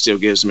right still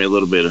gives me a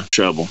little bit of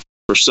trouble.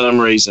 For some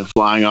reason,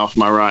 flying off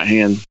my right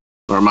hand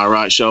or my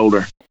right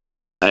shoulder,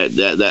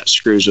 that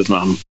screws with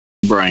my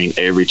brain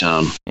every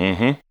time.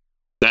 Mm-hmm.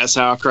 That's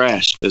how I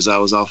crashed, as I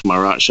was off my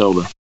right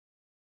shoulder.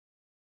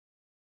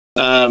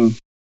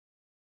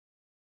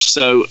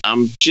 So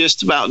I'm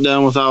just about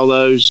done with all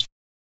those,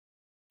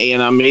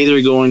 and I'm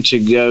either going to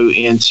go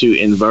into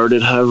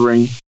inverted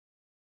hovering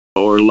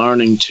or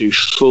learning to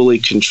fully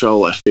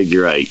control a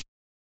figure eight.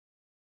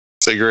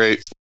 Figure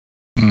eight.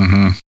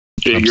 Mm-hmm.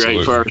 Figure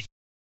eight first.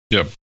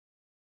 Yep.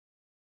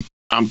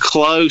 I'm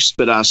close,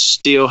 but I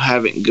still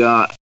haven't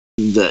got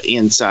the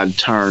inside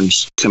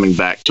turns coming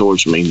back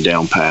towards me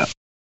down pat.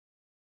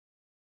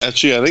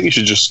 Actually, I think you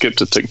should just skip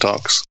to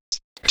TikToks.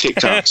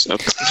 TikToks.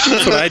 Okay.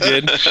 That's what I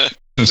did.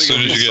 As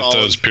soon as you get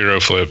those pyro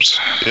flips.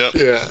 Yep.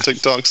 Yeah.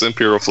 TikToks and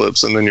pyro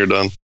flips, and then you're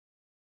done.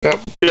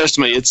 Yep. Trust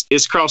me,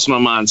 it's crossed my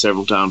mind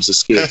several times to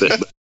skip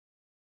it.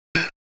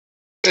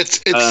 It's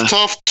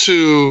tough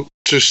to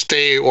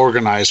stay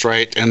organized,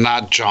 right, and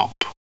not jump.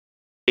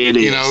 It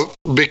is.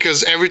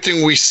 Because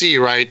everything we see,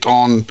 right,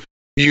 on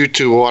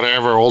YouTube or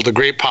whatever, all the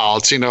great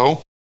pilots,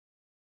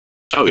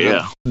 Oh,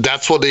 yeah.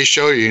 That's what they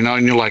show you,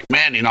 and you're like,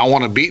 man, I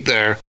want to be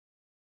there.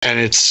 And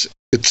it's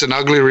an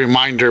ugly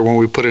reminder when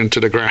we put it into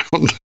the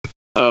ground.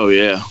 Oh,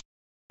 yeah.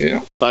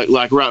 Yeah.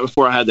 Like right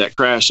before I had that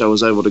crash, I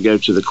was able to go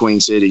to the Queen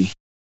City.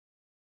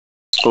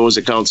 What was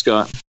it called,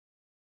 Scott?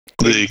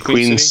 The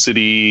Queen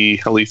City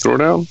Heli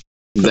Throwdown?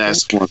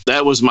 That's one.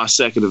 That was my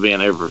second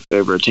event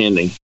ever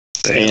attending.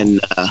 Damn.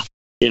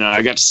 And,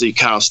 I got to see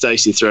Kyle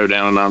Stacy throw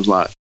down, and I was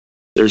like,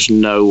 there's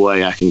no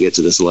way I can get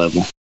to this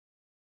level.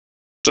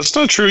 That's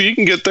not true. You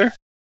can get there.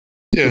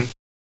 Yeah.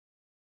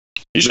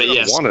 You should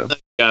want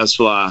it. Guys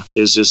fly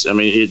is just,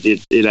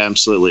 it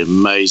absolutely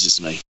amazes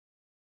me.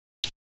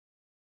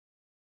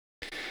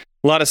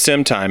 A lot of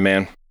sim time,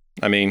 man.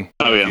 If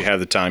you have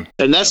the time.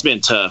 And that's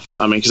been tough.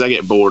 Because I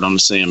get bored on the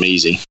sim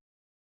easy.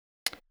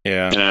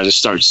 Yeah. And I just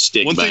start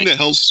stick One thing that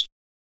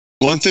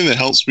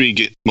helps me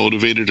get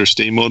motivated or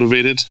stay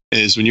motivated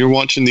is when you're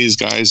watching these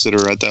guys that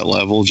are at that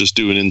level just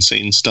doing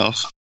insane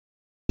stuff,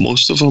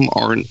 most of them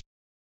aren't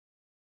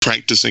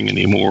practicing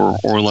anymore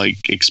or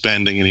like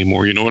expanding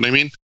anymore. You know what I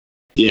mean?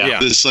 Yeah.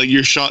 It's like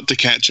your shot to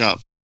catch up.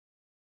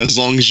 As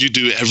long as you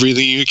do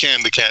everything you can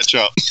to catch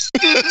up.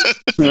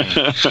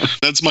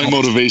 That's my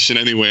motivation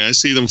anyway. I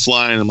see them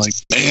fly and I'm like,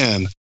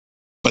 man,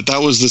 but that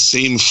was the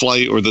same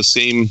flight or the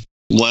same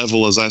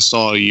level as I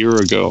saw a year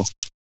ago.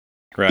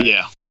 Right.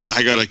 Yeah.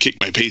 I got to kick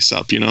my pace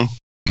up,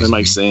 It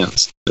makes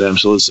sense.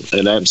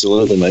 It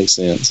absolutely makes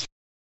sense.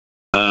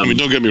 I mean,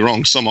 don't get me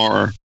wrong. Some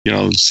are,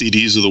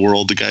 CDs of the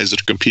world, the guys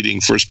that are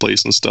competing first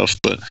place and stuff.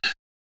 But,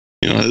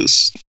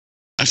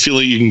 I feel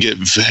like you can get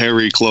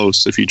very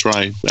close if you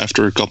try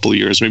after a couple of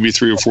years, maybe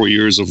 3 or 4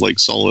 years of like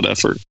solid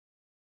effort.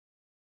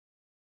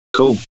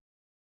 Cool.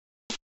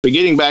 But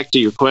getting back to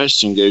your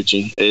question,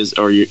 Gucci,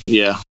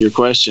 your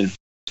question.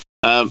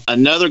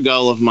 Another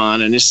goal of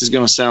mine, and this is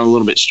going to sound a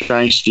little bit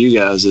strange to you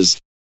guys, is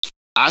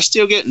I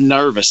still get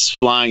nervous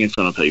flying in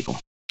front of people.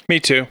 Me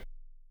too.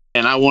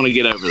 And I want to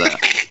get over that.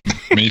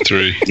 Me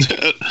three.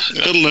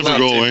 It'll never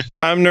go away.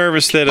 I'm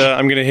nervous that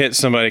I'm going to hit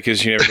somebody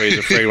because everybody's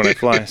afraid when I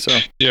fly. So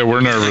yeah,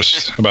 we're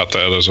nervous about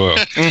that as well.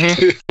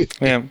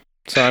 Mm-hmm. Yeah,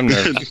 so I'm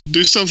nervous.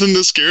 Do something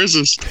that scares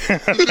us.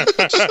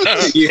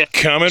 Yeah.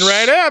 Coming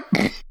right up.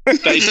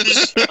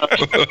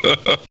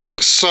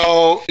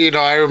 So,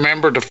 I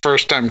remember the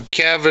first time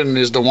Kevin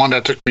is the one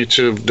that took me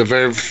to the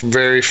very,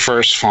 very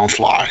first fun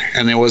fly,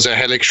 and it was a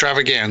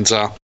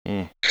Extravaganza,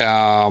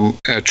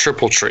 a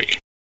triple tree.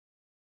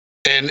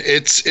 And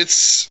it's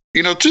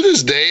to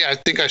this day, I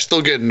think I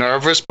still get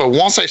nervous, but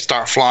once I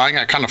start flying,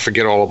 I kind of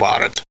forget all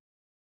about it.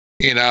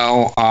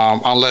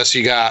 Unless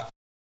you got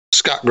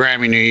Scott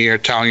Graham in your ear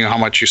telling you how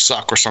much you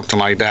suck or something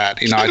like that.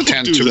 I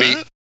tend to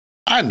be.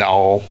 I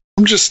know.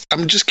 I'm just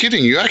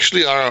kidding. You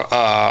actually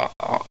are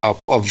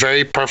a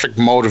very perfect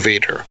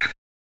motivator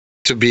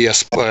to be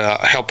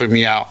helping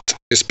me out,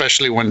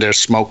 especially when there's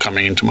smoke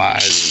coming into my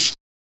eyes.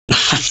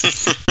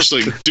 Just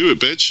like, do it,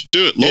 bitch.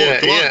 Do it,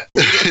 Lord. Come on.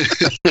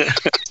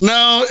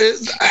 No,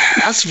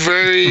 that's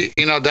very,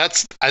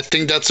 I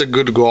think that's a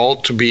good goal,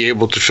 to be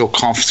able to feel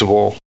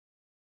comfortable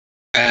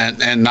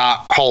and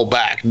not hold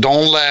back.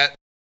 Don't let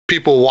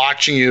people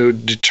watching you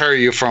deter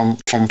you from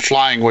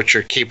flying what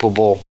you're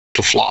capable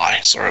to fly,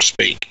 so to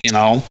speak,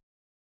 Yeah.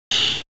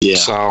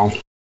 So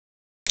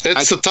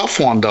it's a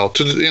tough one, though.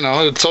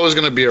 It's always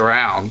going to be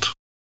around.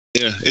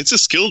 Yeah, it's a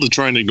skill to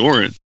try and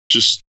ignore it.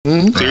 Just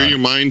clear your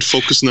mind,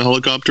 focus on the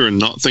helicopter, and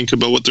not think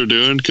about what they're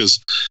doing,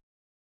 because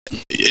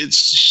it's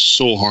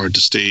so hard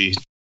to stay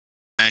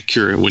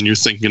accurate when you're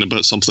thinking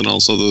about something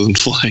else other than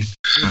flying.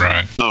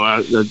 Right. Oh,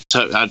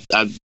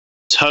 I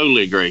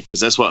totally agree, because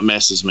that's what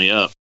messes me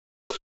up.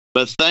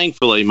 But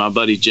thankfully, my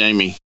buddy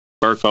Jamie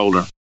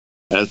Burkholder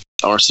at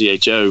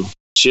RCHO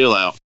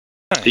Chillout,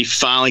 he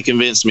finally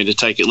convinced me to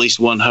take at least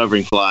one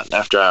hovering flight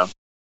after I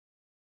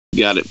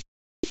got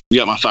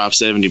my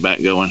 570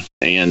 back going,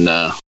 and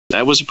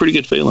that was a pretty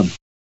good feeling.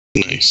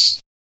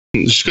 Nice.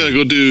 You just gotta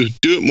go do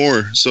it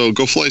more. So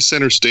go fly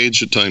center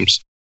stage at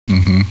times.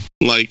 Mm-hmm.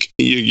 Like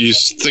you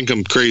think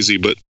I'm crazy,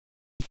 but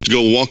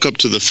go walk up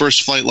to the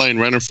first flight line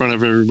right in front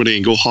of everybody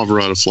and go hover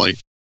out of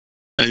flight,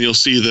 and you'll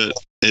see that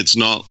it's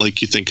not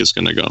like you think it's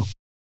gonna go.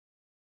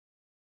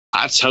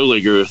 I totally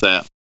agree with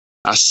that.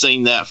 I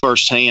seen that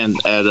firsthand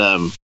at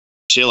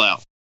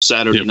Chillout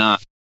Saturday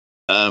night.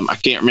 I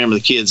can't remember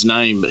the kid's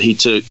name, but he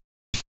took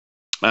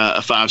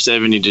a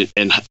 570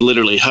 and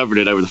literally hovered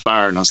it over the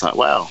fire, and I was like,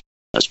 wow,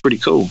 that's pretty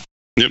cool.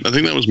 Yep, I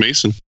think that was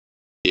Mason.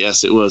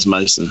 Yes, it was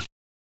Mason.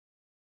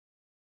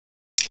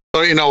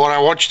 So, what I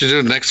want you to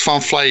do, the next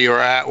fun flight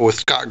you're at with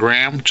Scott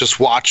Graham, just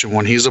watch him.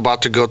 When he's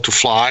about to go to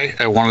fly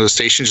at one of the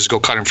stations, just go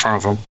cut in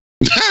front of him.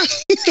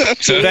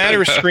 So that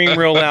or scream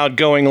real loud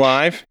going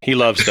live. He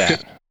loves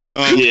that.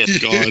 Oh, yeah.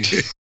 God.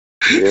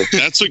 Yeah.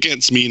 That's what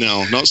gets me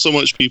now. Not so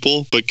much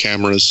people, but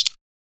cameras.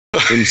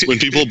 When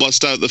people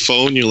bust out the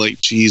phone, you're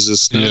like,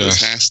 Jesus,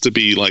 this has to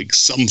be like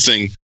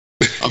something.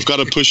 I've got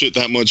to push it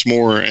that much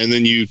more. And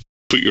then you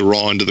put your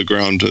raw into the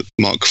ground at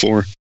Mach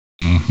 4.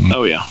 Mm-hmm.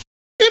 Oh, yeah.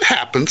 It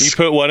happens. You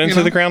put what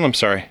into the ground? I'm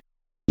sorry.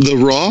 The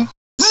raw?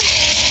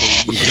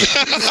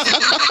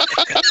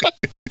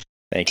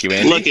 Thank you,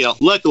 Andy.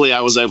 Luckily,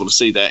 I was able to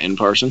see that in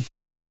person.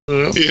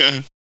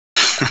 Yeah.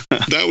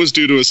 That was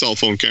due to a cell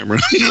phone camera.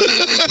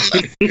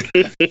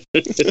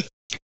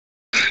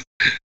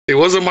 It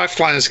wasn't my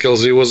flying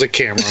skills. It was a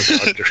camera.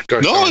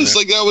 No, it's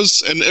like that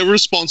was an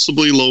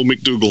irresponsibly low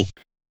McDougal.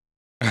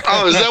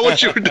 Oh, is that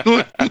what you were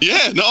doing?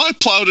 Yeah, no, I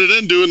plowed it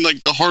in doing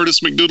like the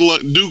hardest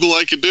McDougal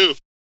I could do.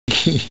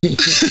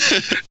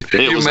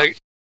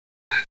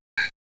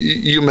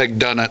 You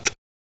done it.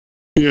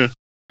 Yeah.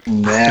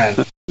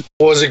 Man.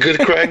 Was it good,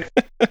 Craig?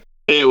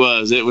 It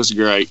was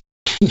great.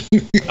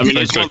 I mean,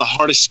 it's one of the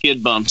hardest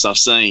skid bumps I've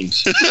seen.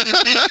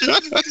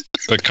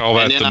 They call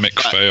that the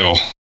McPhail.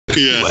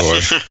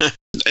 Yeah.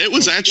 It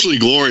was actually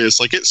glorious.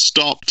 Like, it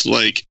stopped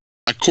like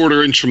a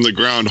quarter inch from the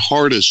ground,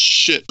 hard as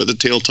shit, but the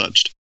tail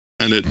touched,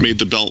 and it made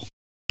the belt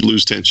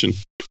lose tension.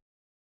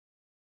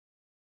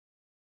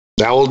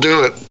 That will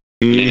do it.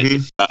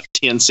 Mm-hmm. About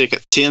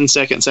 10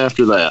 seconds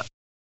after that.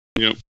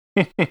 Yep.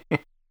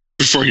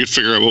 Before you could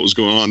figure out what was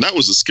going on. That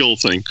was a skill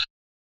thing.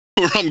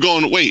 Where I'm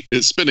going, wait,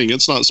 it's spinning,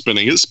 it's not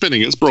spinning, it's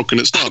spinning, it's broken,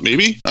 it's not,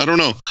 maybe? I don't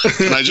know.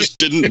 And I just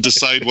didn't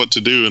decide what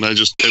to do, and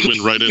it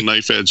went right in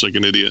knife edge like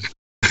an idiot.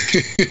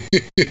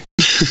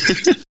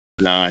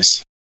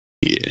 Nice.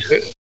 Yeah.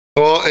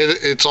 Well,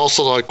 it's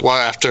also like,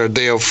 after a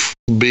day of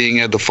being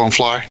at the fun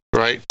fly,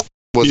 right?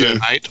 Was it at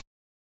night?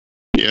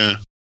 Yeah.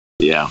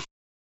 Yeah.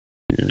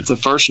 It's the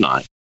first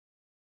night.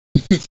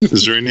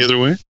 Is there any other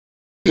way?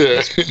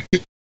 Yeah.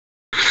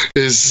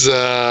 Is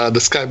the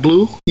sky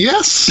blue?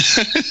 Yes.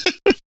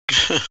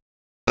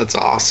 That's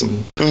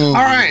awesome. All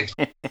right.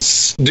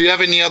 Do you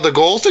have any other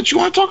goals that you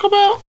want to talk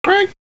about,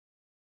 Craig?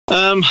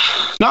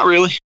 Not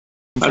really.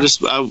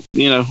 I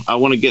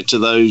want to get to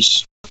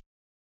those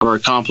or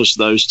accomplish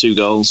those 2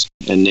 goals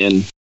and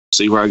then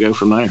see where I go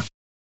from there.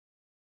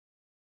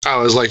 I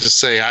always like to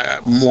say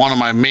one of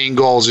my main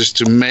goals is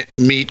to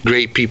meet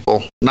great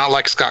people, not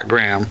like Scott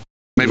Graham.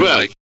 Maybe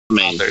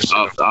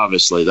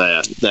obviously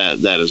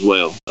that as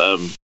well.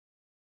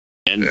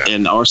 And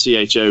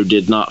RCHO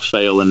did not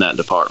fail in that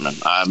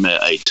department. I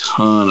met a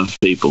ton of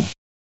people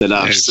that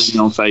I've seen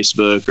on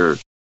Facebook or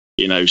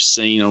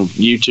seen on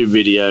YouTube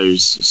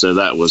videos. So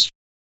that was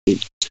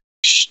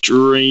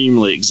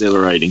extremely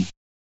exhilarating.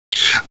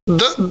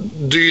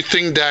 Do you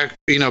think that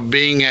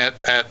being at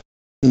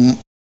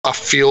a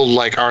field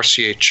like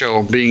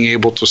RCHO, being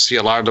able to see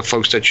a lot of the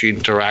folks that you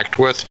interact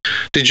with,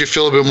 did you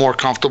feel a bit more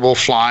comfortable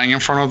flying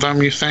in front of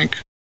them, you think?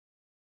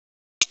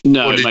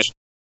 No. Did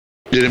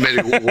it make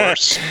it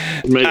worse?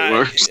 It made it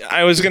worse.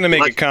 I was going to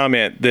make a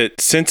comment that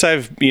since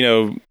I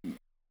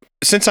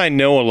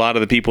know a lot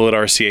of the people at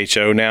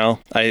RCHO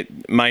now,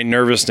 my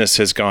nervousness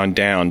has gone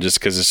down just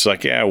because it's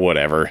like, yeah,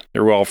 whatever.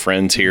 They're all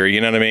friends here. You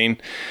know what I mean?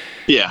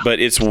 Yeah. But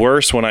it's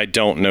worse when I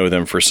don't know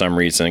them for some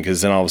reason,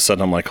 because then all of a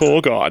sudden I'm like,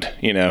 oh, God,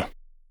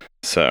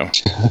 So.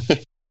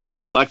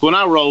 Like when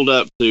I rolled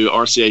up to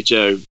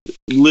RCHO,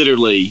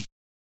 literally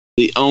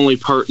the only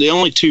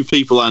 2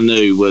 people I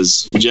knew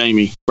was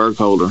Jamie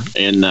Burkholder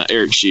and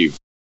Eric Shue.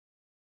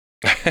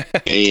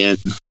 And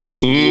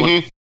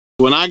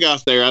when I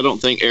got there, I don't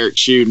think Eric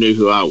Shue knew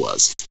who I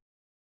was.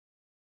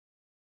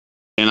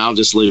 And I'll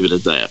just leave it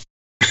at that.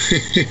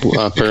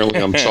 Well, apparently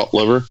I'm chopped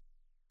liver.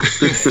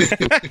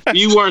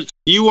 You weren't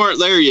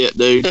there yet,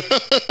 dude.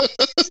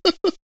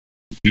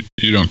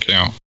 You don't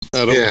count.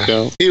 I don't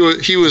count. He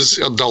was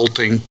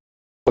adulting.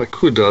 Like,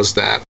 who does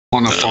that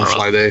on a fun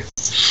fly day?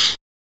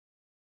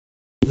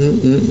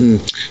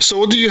 So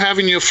what do you have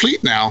in your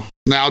fleet now?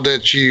 Now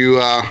that you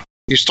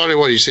started,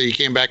 what you say you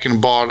came back and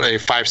bought a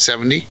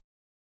 570?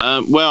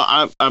 Well,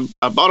 I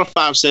bought a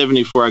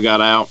 570 before I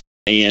got out,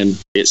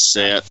 and it's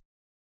set.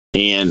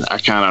 And I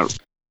kind of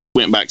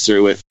went back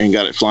through it and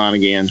got it flying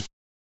again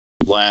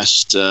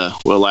last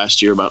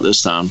year about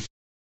this time.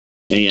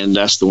 And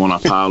that's the one I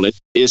pilot.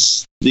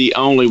 It's the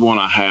only one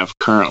I have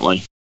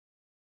currently.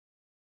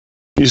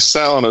 You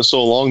sat on it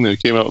so long that you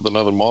came out with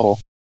another model.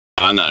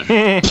 I know.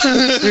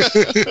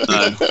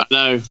 I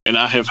know. And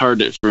I have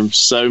heard it from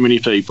so many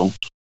people.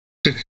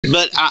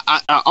 But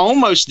I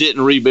almost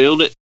didn't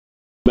rebuild it.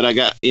 But I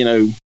got,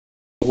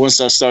 once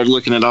I started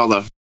looking at all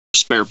the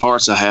spare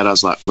parts I had, I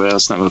was like, well,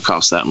 it's not going to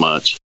cost that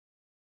much.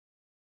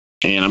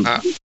 And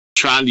I'm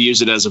trying to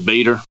use it as a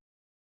beater.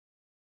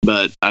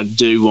 But I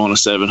do want a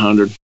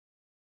 700.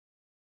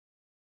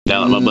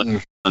 Now that my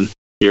buddy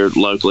here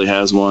locally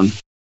has one.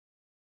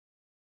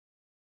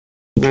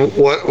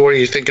 What are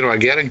you thinking about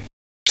getting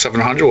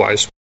 700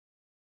 wise?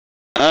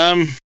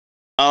 I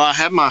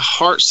have my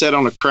heart set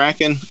on a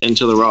Kraken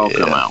until the Raw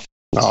come out.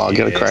 Oh, I'll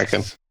get a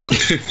Kraken.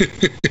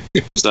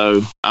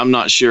 So I'm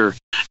not sure.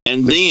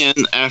 And then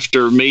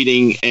after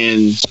meeting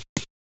and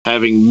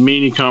having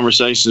many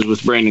conversations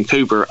with Brandon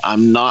Cooper,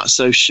 I'm not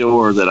so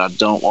sure that I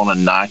don't want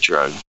a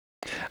nitro.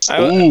 I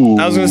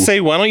was going to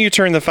say, why don't you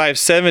turn the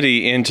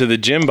 570 into the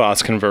Gym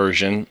Boss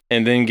conversion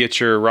and then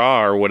get your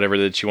Raw or whatever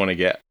that you want to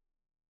get?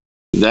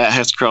 That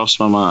has crossed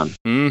my mind.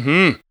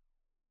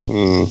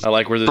 I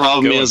like where this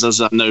problem is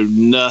I know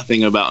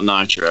nothing about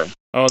nitro.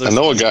 I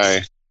know a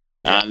guy.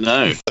 I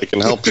know. That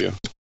can help you.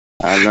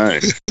 I know.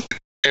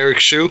 Eric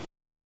Shue?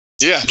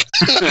 Yeah.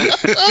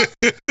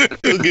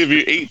 He'll give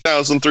you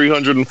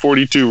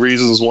 8,342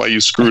 reasons why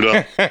you screwed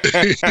up.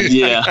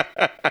 Yeah.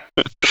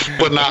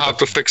 But not how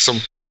to fix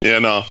them. Yeah,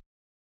 no.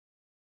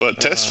 But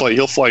test flight,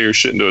 he'll fly your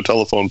shit into a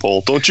telephone pole.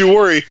 Don't you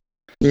worry.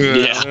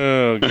 Yeah.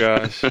 Oh,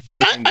 gosh.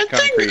 I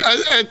think,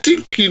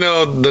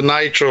 the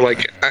nitro,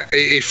 like,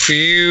 if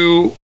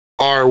you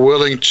are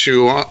willing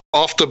to,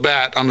 off the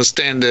bat,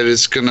 understand that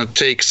it's going to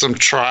take some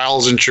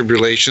trials and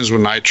tribulations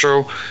with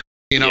nitro,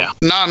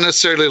 not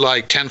necessarily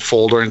like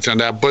tenfold or anything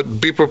like that,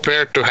 but be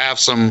prepared to have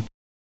some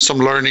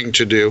learning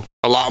to do,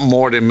 a lot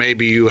more than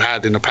maybe you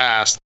had in the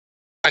past.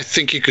 I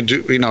think you could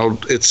do,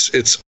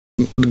 it's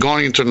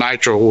going into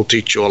nitro will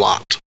teach you a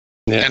lot.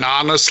 Yeah. And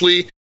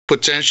honestly,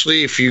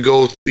 potentially, if you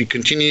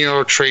continue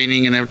your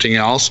training and everything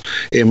else,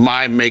 it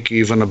might make you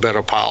even a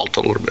better pilot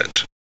a little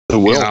bit. It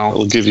will.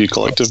 It'll give you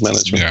collective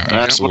management. Yeah,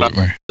 that's absolutely.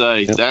 what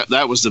I say. Yep.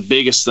 That was the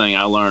biggest thing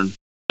I learned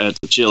at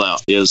the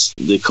Chillout is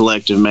the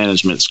collective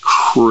management's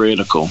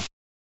critical.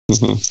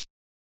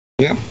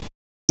 Yeah.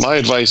 My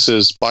advice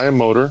is buy a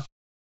motor,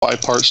 buy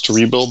parts to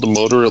rebuild the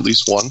motor at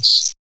least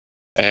once,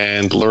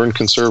 and learn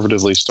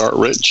conservatively. Start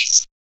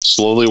rich,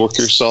 slowly work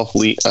yourself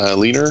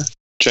leaner,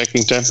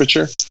 checking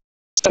temperature,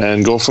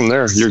 and go from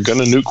there. You're going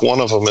to nuke one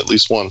of them at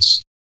least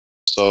once.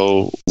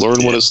 So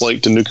learn what it's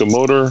like to nuke a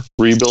motor,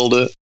 rebuild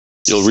it,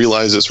 You'll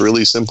realize it's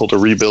really simple to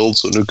rebuild,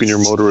 so nuking your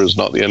motor is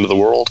not the end of the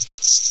world,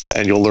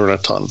 and you'll learn a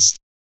ton.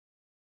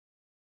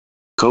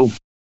 Cool.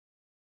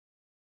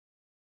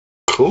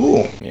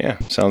 Yeah,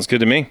 sounds good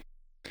to me.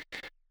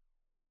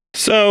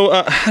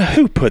 So,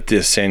 who put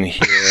this in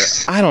here?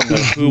 I don't know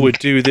who would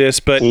do this,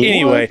 but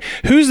anyway,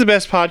 who's the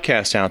best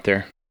podcast out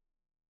there?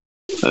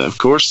 Of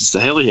course, it's the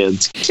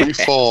Heliheads.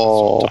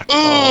 Freefall.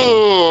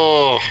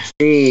 Oh,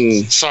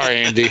 sorry,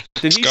 Andy.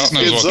 Did he Scott just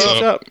knows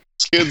what's up.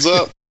 Skids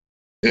up.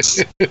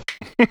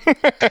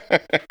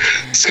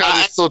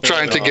 Scott is still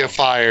trying to get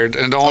fired,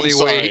 and the only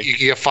way you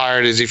can get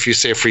fired is if you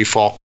say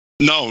Freefall.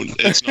 No,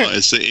 it's not.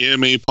 It's the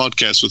AMA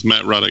podcast with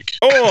Matt Ruddick.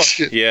 Oh,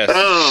 yes.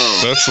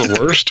 Oh. That's the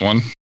worst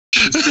one.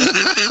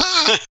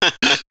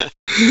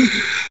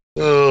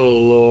 Oh,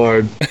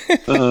 Lord.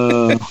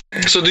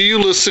 So do you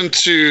listen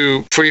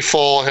to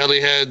Freefall,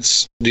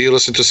 Heliheads? Do you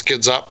listen to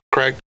Skids Up,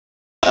 Craig?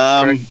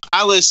 I've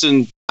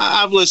listened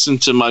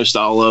to most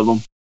all of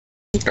them.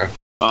 Okay.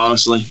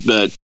 Honestly,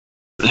 but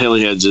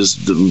Heliheads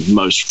is the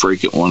most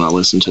frequent one I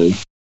listen to.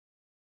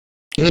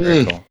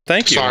 Very cool.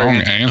 Thank you. Sorry. Wrong How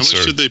much answer.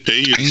 should they pay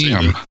you to say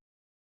Damn. that?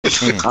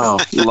 Oh,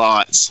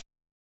 lots.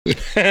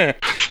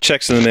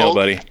 Checks in the mail,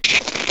 buddy.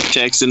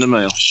 Checks in the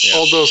mail.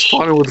 All those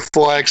Hollywood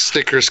flag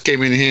stickers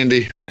came in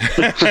handy.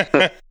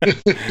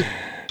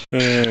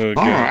 Oh,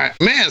 All right,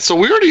 man. So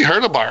we already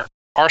heard about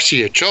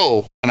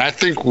RCHO, and I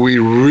think we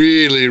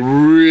really,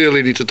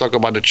 really need to talk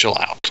about the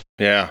Chillout.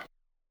 Yeah.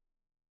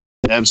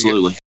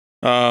 Absolutely.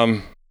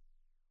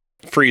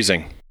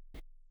 Freezing.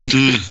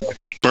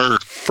 Burr.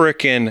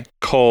 Frickin'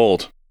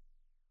 cold.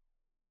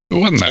 It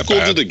wasn't How that cold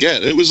bad. did it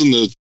get? It was in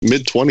the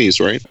mid-20s,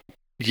 right?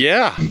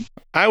 Yeah.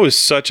 I was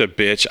such a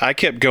bitch. I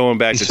kept going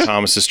back to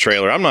Thomas's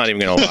trailer. I'm not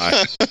even going to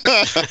lie.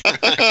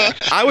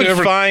 I would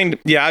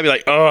I'd be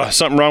like, oh,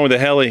 something wrong with the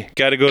heli.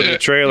 Got to go to the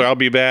trailer. I'll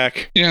be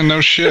back. Yeah,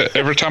 no shit.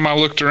 Every time I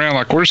looked around,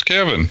 like, where's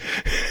Kevin?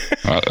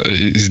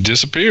 He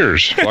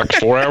disappears like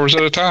 4 hours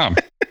at a time.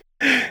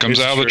 Comes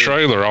It's out of the true.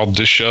 trailer all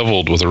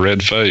disheveled with a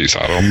red face.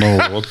 I don't know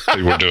what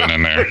they were doing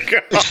in there.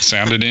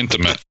 Sounded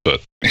intimate, but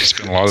he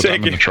spent a lot of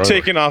time in the trailer.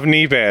 Taking off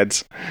knee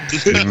pads.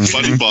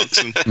 Buddy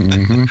boxing.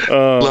 Mm-hmm.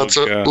 Oh,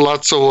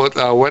 Lots of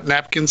wet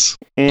napkins.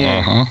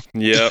 Uh-huh.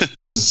 Yep.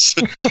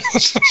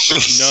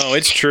 No,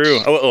 it's true.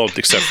 Oh,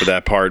 except for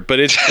that part,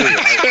 but it's true.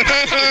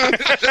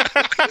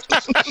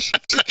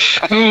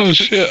 Oh,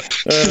 shit.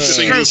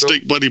 Single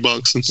stick buddy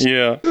boxing.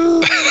 Yeah.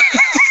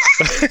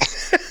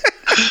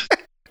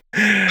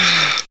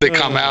 They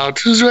come out.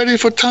 Who's ready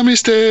for tummy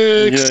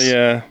sticks?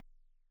 Yeah.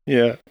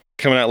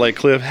 Coming out like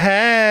Cliff.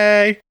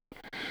 Hey.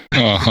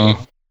 Uh-huh.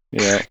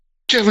 Yeah.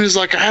 Kevin is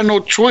like, I had no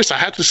choice. I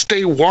had to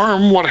stay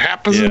warm. What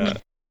happens? Yeah.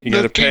 You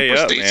got to pay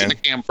up, stays in man. the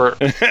camper.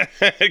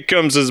 It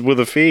comes with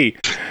a fee.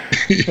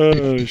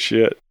 Oh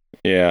shit.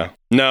 Yeah.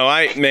 No,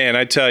 I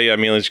tell you, I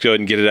mean, let's go ahead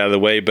and get it out of the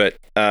way. But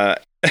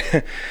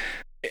had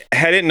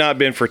it not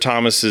been for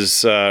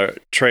Thomas's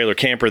trailer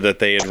camper that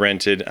they had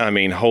rented, I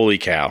mean, holy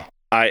cow,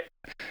 I'd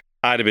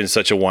have been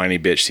such a whiny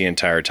bitch the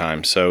entire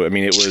time. So I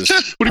mean, it was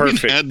What do you mean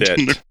perfect. had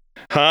been?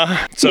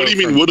 Huh? So What do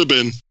you mean would have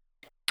been?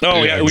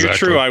 Oh Yeah, yeah, you're exactly.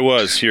 true. I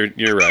was. You're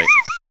right.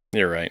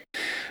 You're right.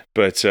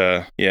 But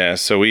yeah,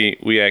 so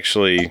we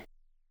actually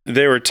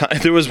there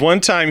was one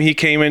time he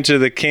came into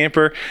the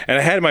camper and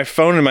I had my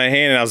phone in my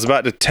hand and I was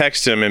about to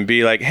text him and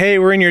be like, "Hey,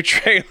 we're in your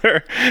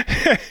trailer,"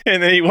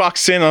 and then he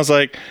walks in. And I was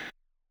like,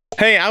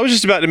 "Hey, I was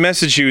just about to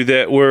message you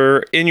that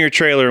we're in your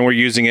trailer and we're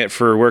using it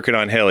for working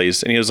on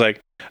helis." And he was like,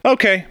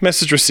 "Okay,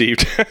 message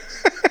received."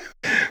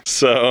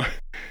 So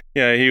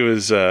yeah, he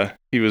was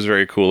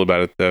very cool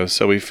about it though.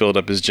 So we filled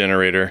up his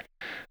generator.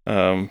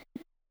 I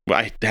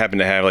happened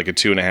to have like a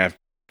 2.5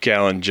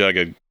 gallon jug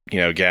of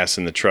gas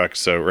in the truck,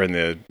 or in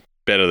the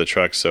bed of the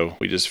truck, so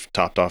we just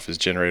topped off his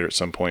generator at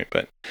some point.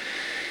 But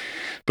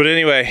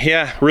anyway,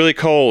 yeah, really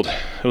cold.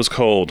 It was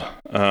cold.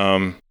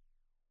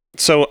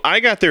 So I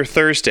got there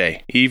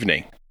Thursday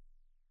evening.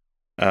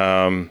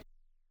 Andy,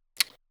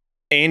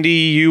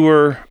 you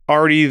were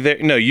already there.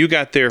 No, you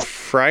got there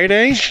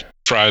Friday.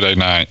 Friday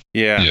night.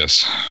 Yeah.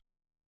 Yes.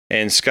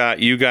 And Scott,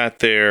 you got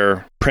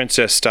there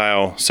princess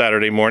style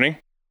Saturday morning.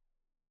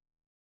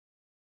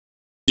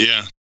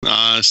 Yeah.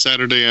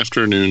 Saturday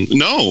afternoon.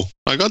 No,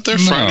 I got there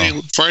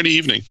No. Friday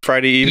evening.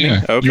 Friday evening.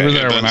 Yeah, Okay. you were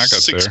there About when I got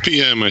 6 there.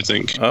 p.m. I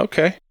think.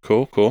 Okay,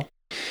 cool.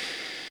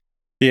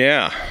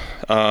 Yeah.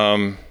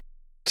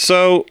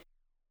 So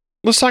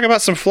let's talk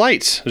about some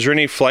flights. Was there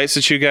any flights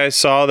that you guys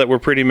saw that were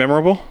pretty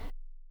memorable?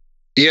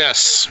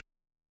 Yes.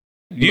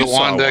 You The saw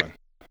one that- one.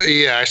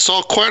 Yeah, I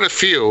saw quite a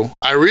few.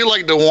 I really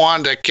like the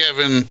one that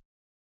Kevin,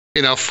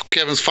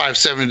 Kevin's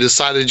 570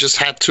 decided just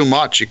had too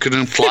much. He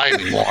couldn't fly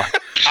anymore.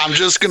 I'm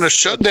just going to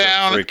shut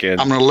down. freaking-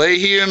 I'm going to lay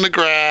here in the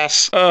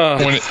grass.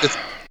 When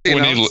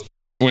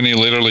he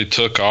literally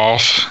took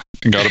off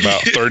and got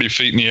about 30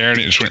 feet in the air and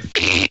it just went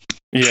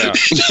Yeah.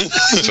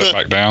 set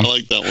back I down.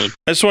 like that one.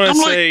 I just want I'm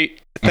to like- say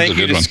That's thank a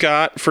you good to one.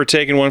 Scott for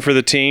taking one for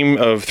the team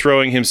of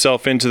throwing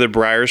himself into the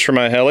briars for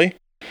my heli.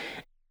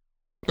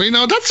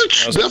 That's a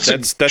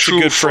That's a true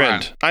good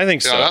friend. I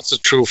think so. Yeah, that's a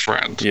true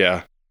friend.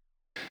 Yeah.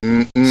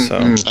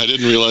 So I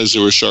didn't realize they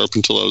were sharp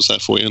until I was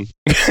halfway in.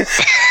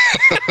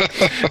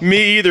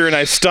 me either, and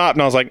I stopped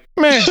and I was like,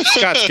 meh,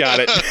 Scott's got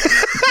it.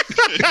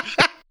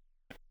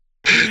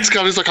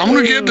 Scotty's like, I'm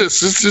gonna get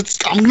this.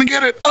 I'm gonna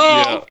get it.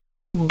 Oh,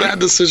 bad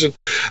decision.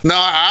 No,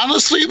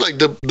 honestly, like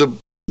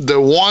the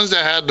ones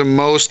that had the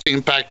most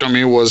impact on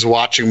me was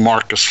watching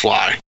Marcus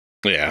fly.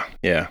 Yeah.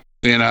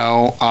 You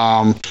know,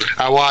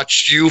 I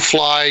watched you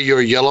fly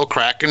your yellow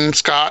Kraken,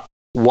 Scott.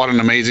 What an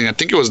amazing! I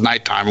think it was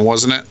nighttime,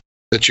 wasn't it?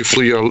 That you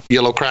flew your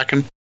yellow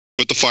Kraken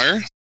With the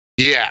fire?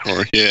 Yeah.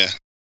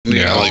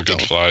 Yeah, I like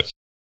good flight.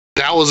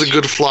 That was a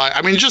good flight.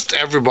 I mean, just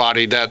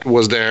everybody that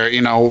was there,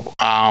 you know.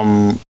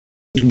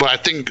 But I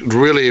think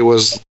really it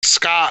was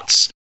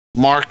Scott's,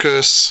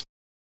 Marcus.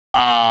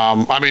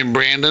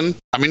 Brandon.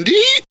 I mean,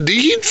 did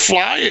he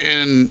fly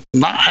and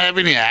not have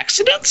any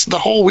accidents the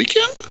whole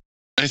weekend?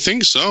 I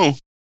think so.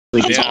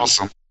 That's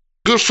awesome.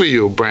 Good for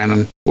you,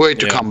 Brandon. Way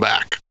to come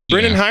back.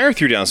 Brendan Heyer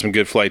threw down some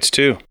good flights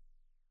too.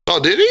 Oh,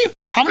 did he?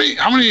 How many?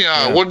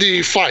 What did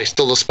he fly?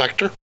 Still the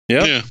Spectre?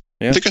 Yeah.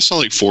 I think I saw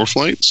like 4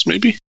 flights,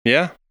 maybe.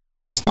 Yeah.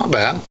 It's not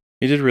bad.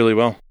 He did really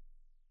well.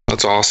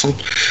 That's awesome.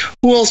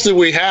 Who else did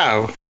we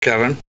have,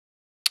 Kevin?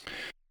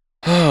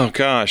 Oh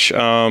gosh.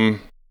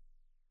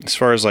 As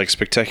far as like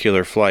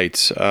spectacular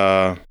flights,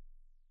 what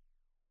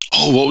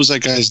was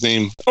that guy's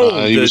name?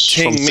 He was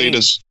from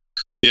Thetis.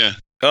 Yeah.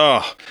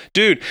 Oh,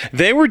 dude,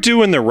 they were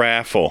doing the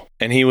raffle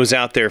and he was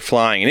out there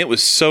flying and it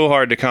was so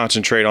hard to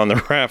concentrate on the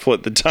raffle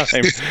at the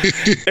time.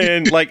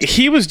 And like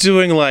he was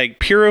doing like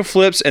pyro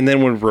flips and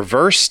then would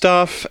reverse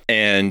stuff.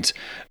 And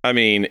I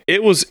mean,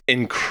 it was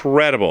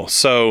incredible.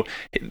 So,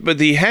 but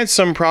he had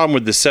some problem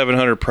with the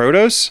 700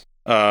 Protos.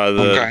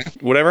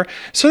 Whatever.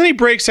 So then he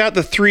breaks out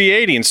the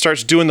 380 and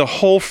starts doing the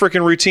whole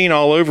freaking routine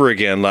all over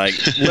again, like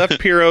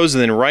left pyros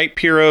and then right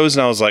pyros.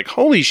 And I was like,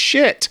 holy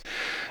shit.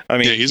 I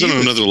mean, he's on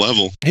another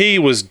level. He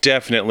was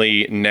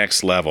definitely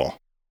next level.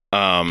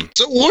 So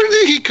where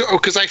did he go?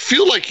 Because I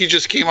feel like he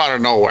just came out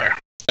of nowhere.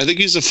 I think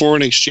he's a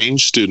foreign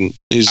exchange student.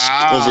 He's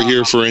over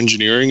here for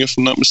engineering, if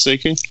I'm not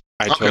mistaken.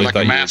 I totally like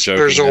a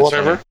master's or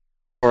whatever,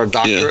 or a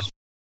doctorate.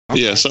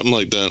 Yeah, something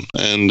like that.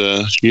 And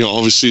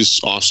obviously he's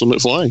awesome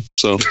at flying.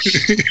 So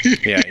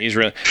yeah, he's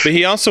really. But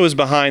he also is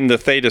behind the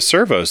Theta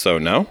servos, though.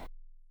 No.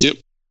 Yep.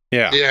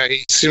 Yeah. Yeah,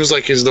 he seems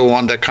like he's the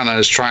one that kind of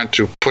is trying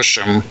to push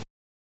him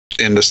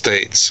in the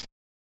States.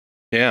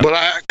 Yeah. But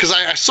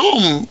I saw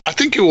him, I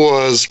think it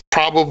was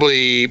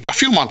probably a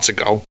few months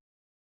ago.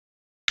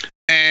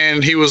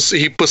 And he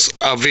puts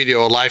a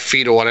video, a live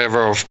feed or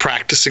whatever of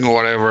practicing or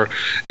whatever.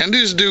 And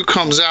this dude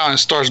comes out and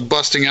starts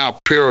busting out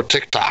pyro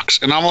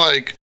TikToks. And I'm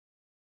like,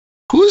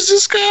 who is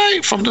this guy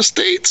from the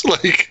States?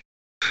 Like,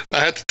 I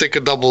had to take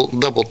a double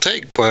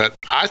take, but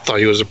I thought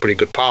he was a pretty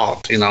good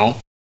pilot, you know?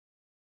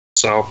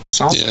 So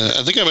yeah,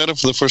 I think I met him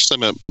for the first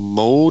time at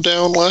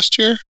Mowdown last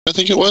year. I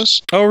think it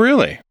was. Oh,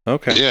 really?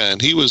 Okay. Yeah,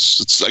 and he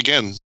was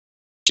again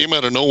came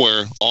out of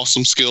nowhere,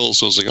 awesome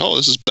skills. I was like, oh,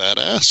 this is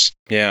badass.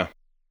 Yeah.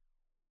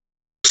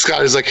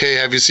 Scotty's like, hey,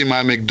 have you seen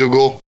my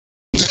McDougal?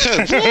 Beat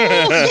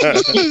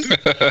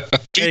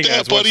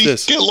that, buddy.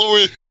 Get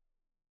lower.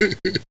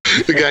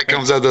 The guy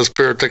comes out, does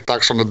pyro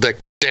TikToks from the deck.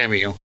 Damn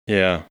you.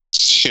 Yeah.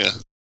 Yeah.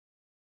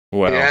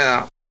 Wow.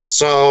 Yeah.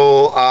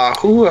 So,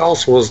 who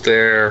else was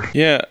there?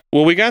 Yeah.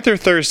 Well, we got there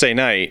Thursday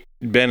night,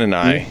 Ben and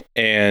I,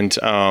 and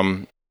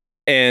I'm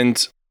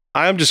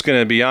just going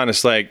to be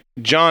honest, like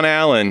John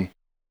Allen,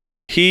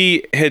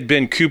 he had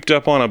been cooped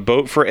up on a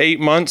boat for 8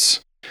 months.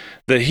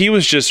 That he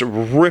was just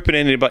ripping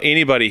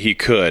anybody he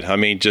could. I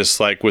mean, just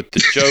like with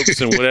the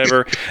jokes and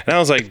whatever. And I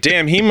was like,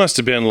 damn, he must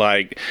have been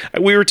like,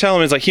 we were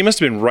telling him, it's like, he must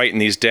have been writing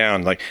these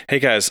down. Like, hey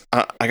guys,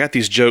 I got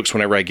these jokes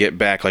whenever I get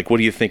back. Like, what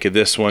do you think of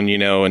this one? You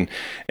know? And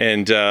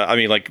I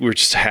mean, like we were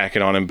just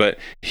hacking on him, but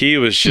he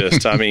was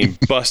just, I mean,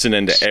 busting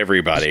into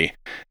everybody.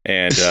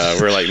 And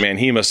we're like, man,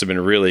 he must have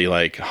been really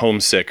like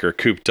homesick or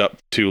cooped up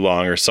too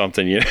long or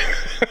something, you know?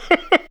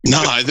 No,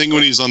 I think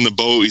when he's on the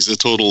boat, he's a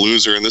total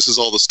loser, and this is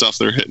all the stuff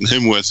they're hitting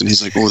him with, and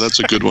he's like, "Oh, that's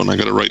a good one. I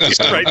got to write this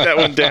down." Write that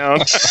one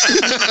down.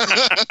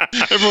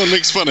 Everyone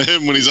makes fun of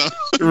him when he's on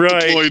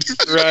deployed.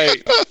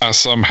 Right. I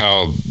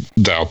somehow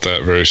doubt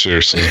that very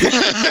seriously.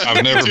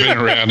 I've never been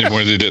around him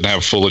where they didn't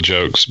have full of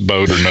jokes,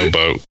 boat or no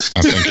boat.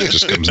 I think it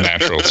just comes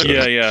natural to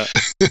him.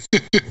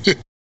 Yeah.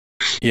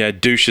 Yeah,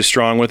 douche is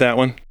strong with that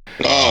one.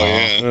 Oh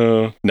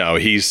yeah. No,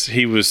 he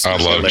was. I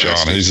love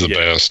John. He's the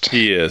best.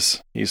 He is.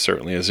 He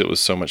certainly is. It was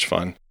so much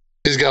fun.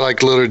 He's got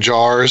like little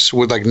jars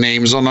with like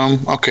names on them.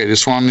 Okay,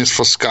 this one is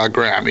for Scott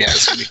Graham. Yeah,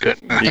 it's gonna be good.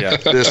 Yeah.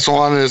 This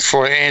one is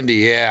for Andy.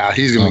 Yeah,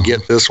 he's gonna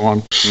get this one.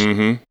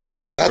 Mm-hmm.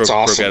 That's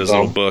awesome. Broke out his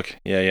little book.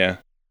 Yeah.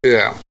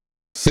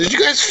 So, did you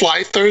guys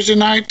fly Thursday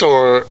night,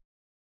 or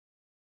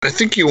I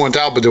think you went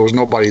out, but there was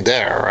nobody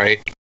there,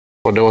 right?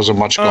 Or there wasn't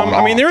much going on?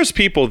 I mean, there was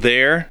people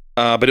there,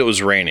 but it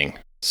was raining.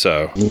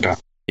 So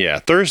yeah,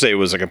 Thursday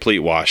was a complete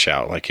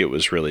washout. Like it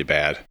was really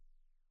bad,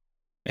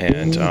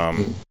 and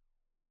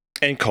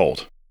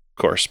cold.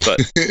 Course, but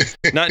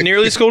not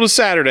nearly as cold as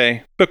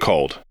Saturday, but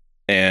cold.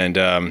 And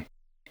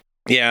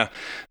Yeah,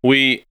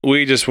 we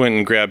just went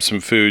and grabbed some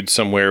food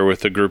somewhere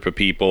with a group of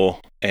people,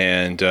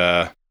 and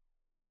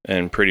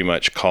pretty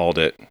much called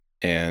it,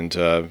 and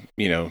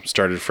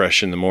started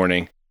fresh in the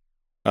morning.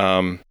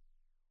 Oh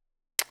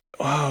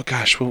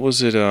gosh, what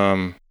was it?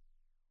 Yeah,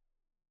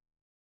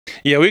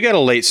 we got a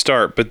late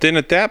start, but then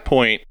at that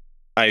point,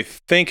 I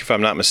think if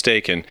I'm not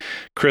mistaken,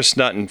 Chris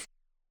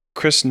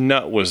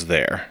Nutt was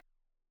there,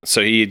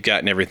 so he had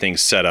gotten everything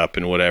set up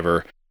and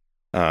whatever.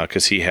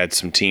 Because he had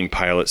some team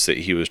pilots that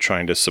he was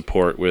trying to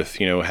support with,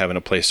 having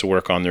a place to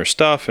work on their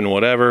stuff and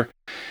whatever.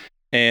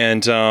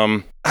 And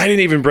I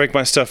didn't even break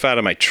my stuff out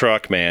of my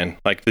truck, man.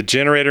 Like, the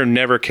generator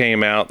never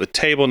came out, the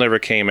table never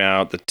came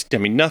out,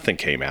 nothing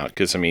came out,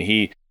 because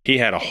he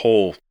had a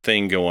whole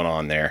thing going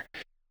on there.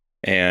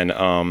 And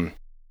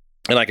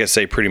like I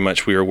say, pretty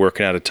much we were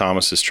working out of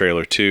Thomas's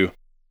trailer too.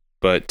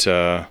 But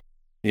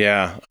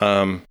yeah.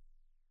 Let's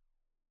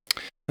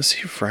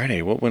see,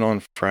 Friday. What went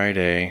on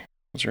Friday?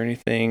 Was there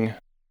anything?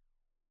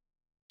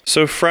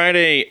 So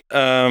Friday,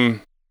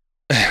 we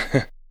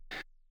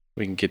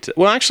can get to...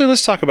 Well, actually,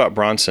 let's talk about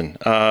Bronson.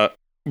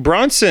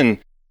 Bronson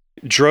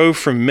drove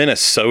from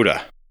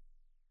Minnesota.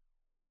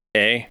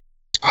 Oh,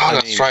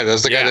 that's right.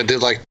 That's the guy that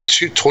did like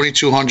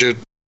 2,200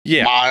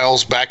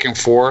 miles back and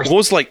forth. It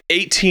was like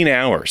 18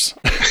 hours.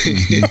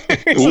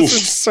 It was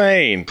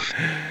insane.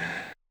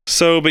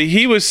 So, but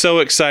he was so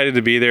excited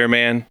to be there,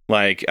 man.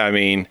 Like, I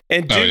mean...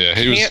 and dude,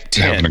 he was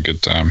having a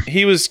good time.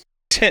 He was...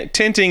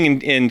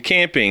 tenting and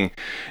camping,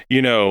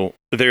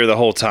 there the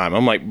whole time.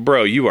 I'm like,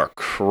 bro, you are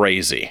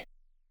crazy.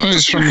 Well,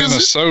 he's from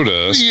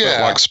Minnesota.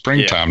 It's like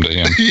springtime to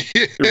him.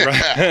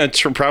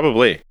 Right.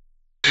 Probably.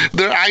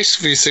 They're ice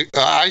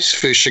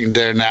fishing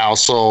there now,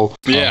 so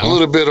a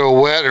little bit of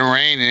wet and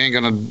rain ain't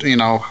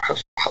gonna,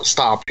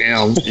 stop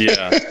him.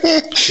 Yeah.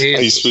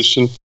 Ice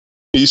fishing.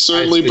 He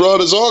certainly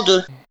brought his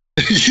auger.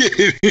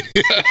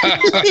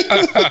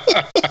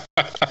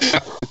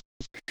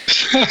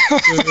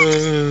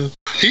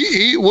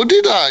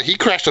 He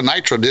crashed a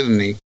nitro, didn't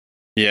he?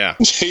 Yeah.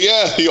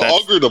 Yeah, he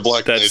augured a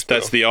black nitro.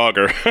 That's the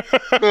auger.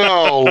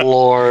 Oh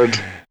Lord.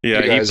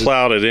 Yeah, he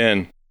plowed it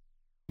in.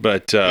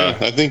 But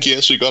I think he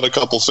actually got a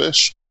couple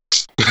fish.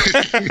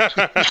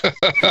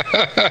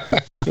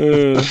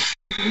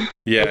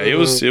 Yeah,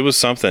 it was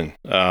something.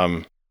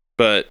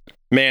 But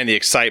man, the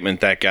excitement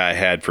that guy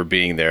had for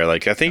being there.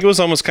 Like, I think it was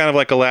almost kind of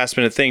like a last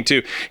minute thing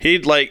too.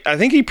 I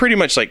think he pretty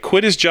much like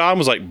quit his job and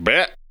was like,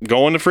 bet,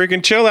 going to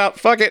freaking Chillout,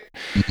 fuck it.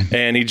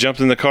 And he jumped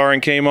in the car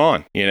and came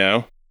on,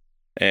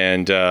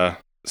 And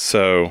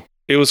so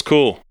it was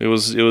cool. It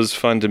was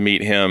fun to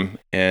meet him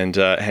and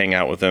hang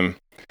out with him.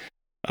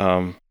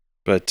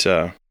 But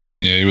yeah,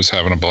 he was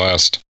having a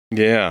blast.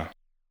 Yeah.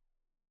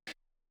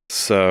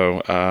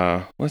 So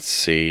let's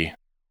see.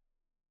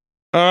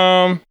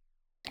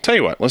 Tell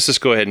you what, let's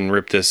just go ahead and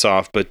rip this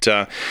off. But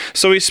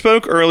so we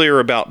spoke earlier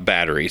about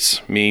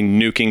batteries,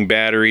 nuking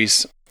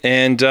batteries,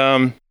 and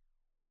I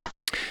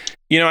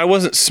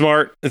wasn't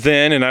smart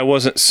then, and I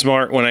wasn't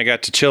smart when I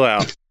got to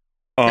Chillout.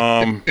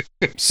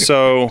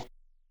 So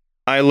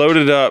I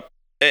loaded up.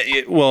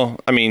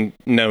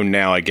 No,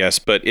 now I guess,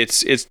 but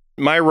it's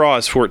my raw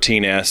is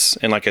 14S,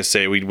 and like I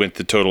say, we went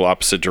the total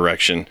opposite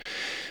direction.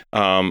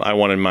 I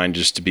wanted mine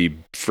just to be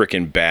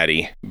freaking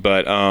batty,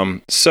 but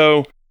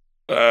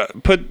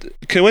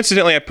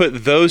coincidentally, I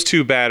put those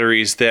two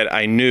batteries that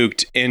I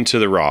nuked into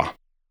the raw,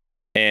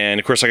 and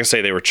of course, like I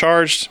say, they were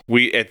charged.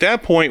 At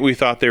that point we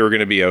thought they were going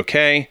to be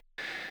okay,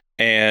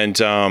 and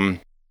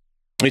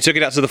we took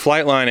it out to the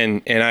flight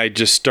line, and I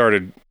just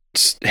started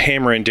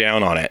hammering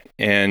down on it,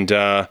 and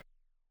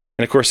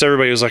of course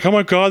everybody was like, "Oh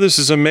my god, this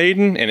is a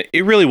maiden," and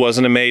it really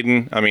wasn't a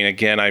maiden. I mean,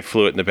 again, I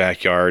flew it in the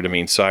backyard. I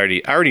mean, so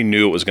I already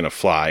knew it was going to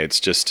fly.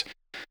 It's just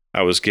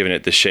I was giving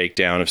it the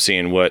shakedown of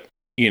seeing what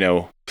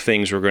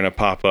things were going to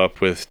pop up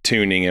with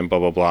tuning and blah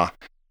blah blah.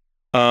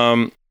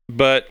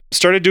 But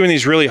started doing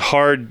these really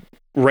hard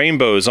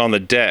rainbows on the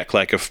deck,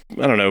 like I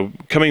don't know,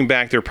 coming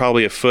back they're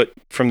probably a foot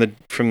from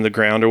the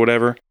ground or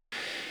whatever.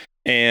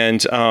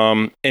 And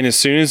as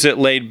soon as it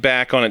laid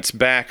back on its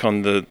back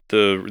on the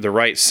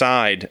right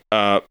side,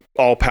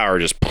 all power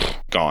just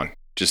gone,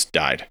 just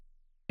died,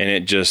 and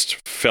it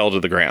just fell to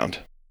the ground.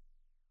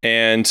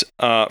 And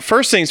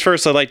first things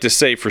first, I'd like to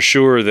say for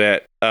sure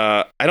that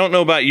I don't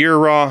know about your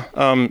raw,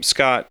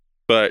 Scott,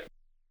 but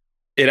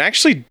it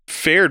actually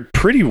fared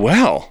pretty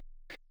well.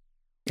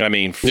 I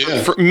mean,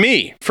 for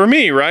me,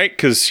 right?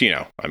 Because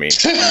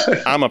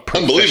I'm a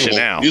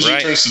professional, usually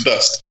right? turns to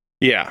dust.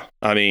 Yeah,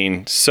 I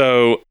mean,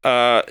 so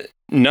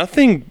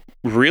nothing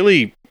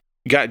really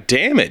got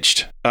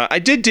damaged. I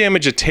did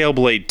damage a tail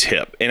blade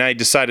tip, and I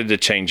decided to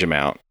change them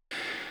out.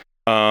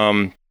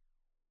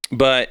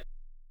 But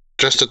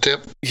just a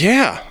tip?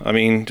 Yeah, I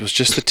mean, it was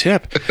just the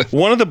tip.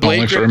 One of the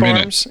blade grip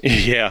arms,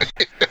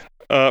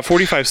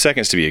 45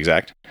 seconds to be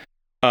exact.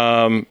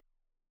 But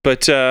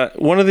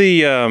one of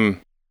the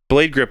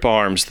blade grip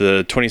arms,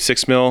 the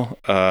 26 mil,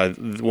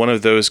 one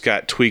of those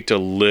got tweaked a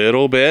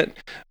little bit,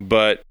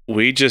 but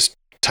we just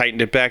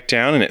tightened it back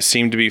down and it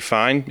seemed to be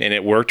fine, and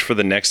it worked for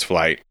the next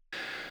flight.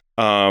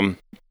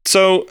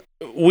 So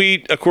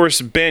of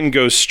course, Ben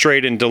goes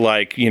straight into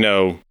like,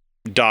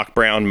 Doc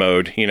Brown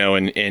mode,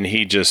 and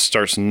he just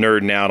starts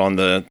nerding out on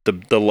the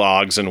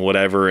logs and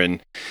whatever.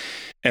 And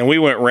we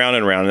went round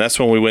and round. And that's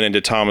when we went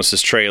into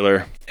Thomas's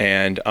trailer.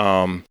 And,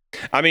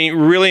 I mean,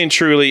 really and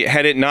truly,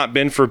 had it not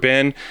been for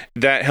Ben,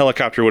 that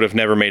helicopter would have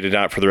never made it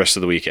out for the rest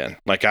of the weekend.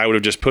 Like, I would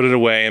have just put it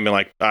away and been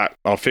like,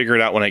 I'll figure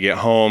it out when I get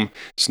home.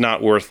 It's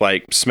not worth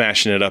like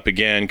smashing it up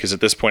again, because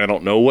at this point I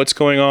don't know what's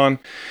going on.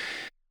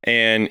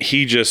 And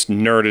he just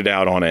nerded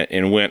out on it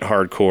and went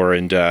hardcore.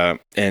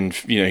 And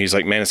he's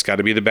like, man, it's got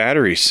to be the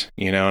batteries,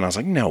 And I was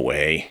like, no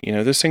way.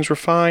 Those things were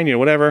fine,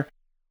 whatever.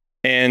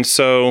 And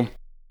so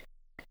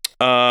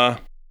that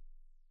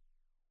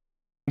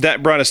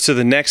brought us to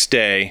the next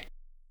day,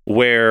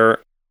 where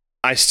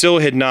I still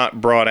had not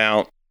brought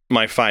out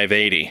my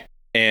 580.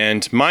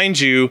 And mind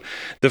you,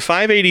 the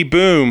 580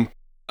 boom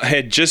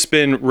had just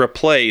been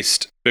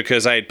replaced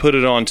because I had put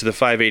it on to the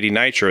 580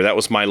 Nitro. That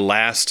was my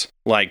last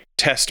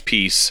test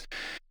piece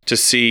to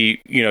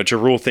see, to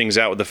rule things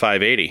out with the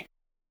 580.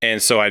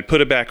 And so I'd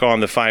put it back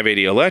on the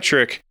 580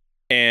 electric,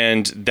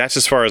 and that's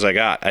as far as I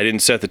got. I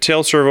didn't set the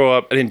tail servo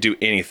up. I didn't do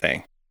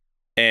anything.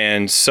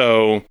 And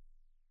so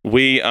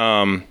we,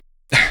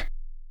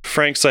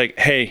 Frank's like,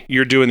 hey,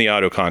 you're doing the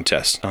auto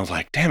contest. And I was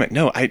like, damn it,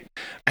 no, I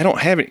don't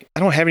have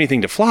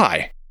anything to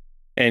fly.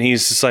 And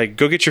he's just like,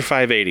 go get your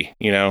 580,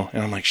 And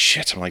I'm like,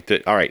 shit. I'm like,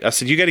 all right. I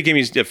said, you got to give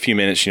me a few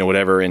minutes,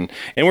 whatever. And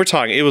we're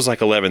talking. It was like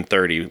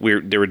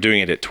 11:30. They were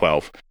doing it at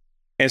 12.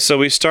 And so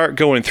we start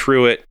going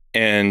through it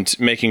and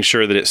making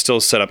sure that it's still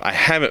set up. I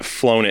haven't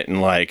flown it in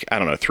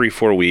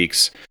 3-4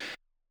 weeks,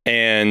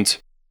 and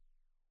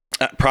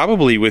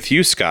probably with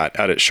you, Scott,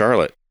 out at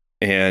Charlotte,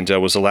 and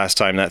was the last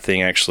time that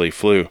thing actually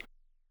flew.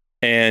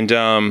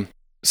 And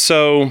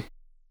so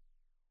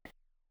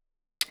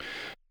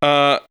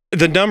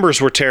the numbers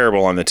were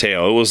terrible on the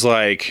tail. It was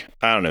like,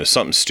 I don't know,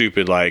 something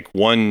stupid like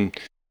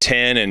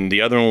 110, and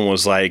the other one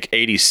was like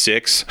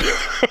 86.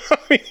 I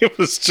mean, it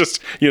was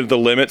just, the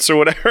limits or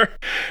whatever.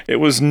 It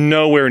was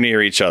nowhere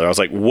near each other. I was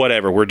like,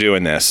 whatever, we're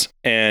doing this.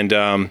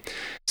 And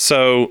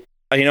so,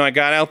 I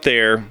got out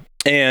there,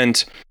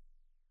 and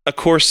of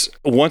course,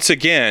 once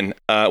again,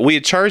 we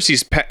had charged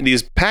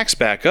these packs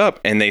back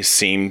up, and they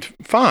seemed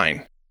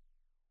fine.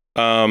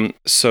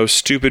 So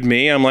stupid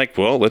me, I'm like,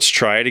 well, let's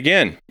try it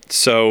again.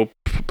 So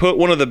put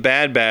one of the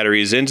bad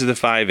batteries into the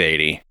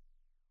 580,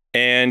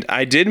 and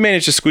I did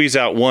manage to squeeze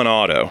out one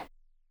auto.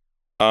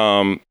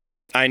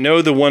 I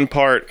know the one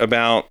part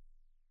about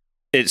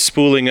it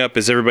spooling up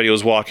as everybody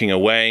was walking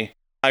away.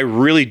 I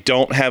really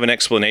don't have an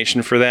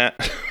explanation for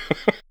that.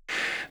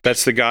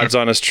 That's the God's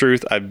honest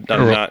truth. I'm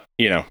not,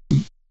 There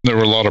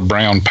were a lot of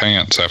brown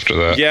pants after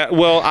that. Yeah,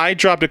 well, I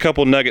dropped a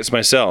couple nuggets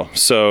myself,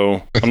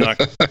 so I'm not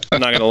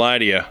going to lie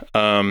to you.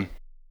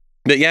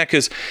 But yeah,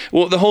 because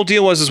the whole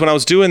deal was when I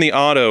was doing the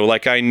auto,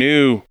 I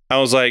knew, I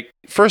was like,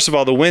 first of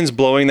all, the wind's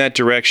blowing that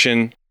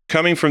direction,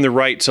 coming from the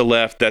right to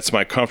left. That's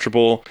my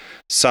comfortable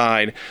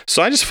side.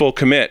 So I just full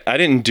commit. I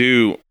didn't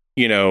do,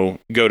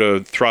 go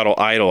to throttle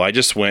idle. I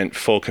just went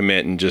full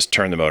commit and just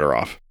turned the motor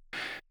off.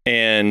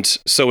 And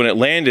so when it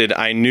landed,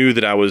 I knew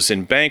that I was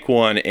in bank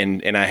one,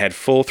 and I had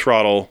full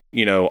throttle,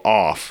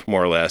 off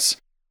more or less.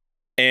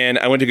 And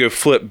I went to go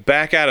flip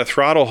back out of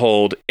throttle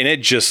hold, and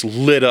it just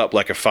lit up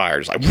like a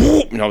fire. Just like,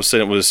 whoop, and all of a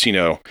sudden it was,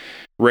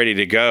 ready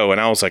to go. And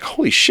I was like,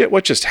 holy shit,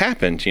 what just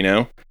happened,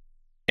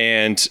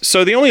 And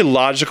so the only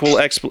logical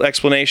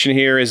explanation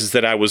here is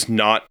that I was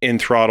not in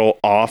throttle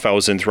off. I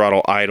was in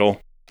throttle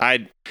idle.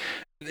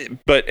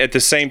 But at the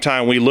same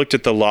time, we looked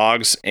at the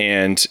logs,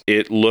 and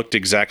it looked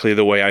exactly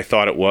the way I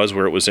thought it was,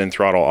 where it was in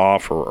throttle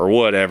off or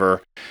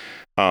whatever.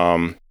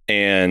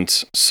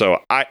 And so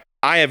I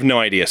have no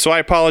idea. So I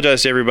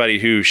apologize to everybody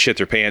who shit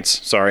their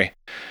pants. Sorry.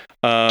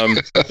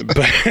 But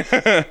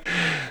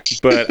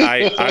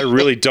I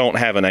really don't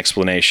have an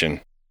explanation.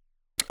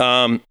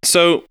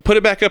 So put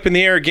it back up in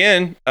the air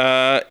again,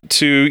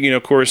 to,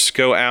 of course,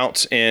 go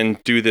out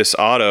and do this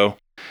auto.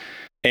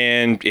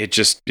 And it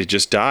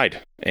just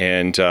died.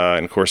 And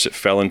of course it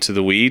fell into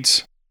the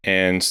weeds.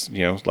 And,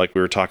 like we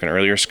were talking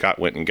earlier, Scott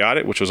went and got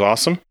it, which was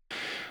awesome.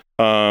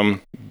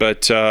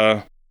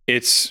 But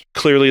it's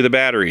clearly the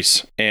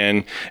batteries.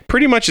 And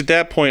pretty much at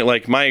that point,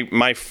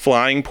 my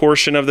flying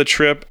portion of the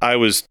trip, I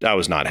was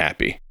not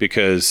happy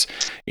because,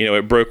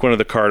 it broke one of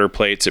the Carter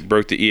plates. It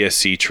broke the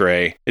ESC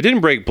tray. It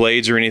didn't break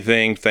blades or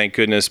anything, thank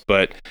goodness.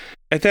 But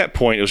at that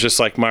point, it was just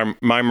like my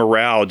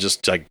morale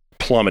just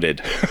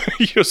plummeted.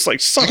 Just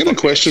like, I got a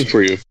question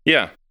for you.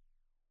 Yeah.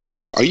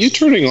 Are you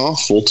turning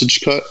off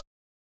voltage cut?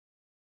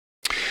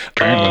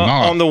 Apparently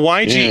not. On the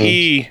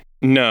YGE,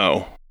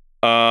 no.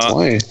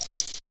 Why?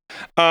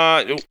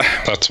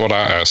 That's what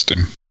I asked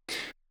him.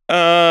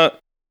 Good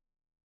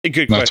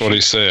question. That's what he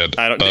said.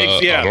 I don't know.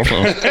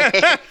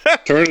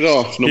 Turn it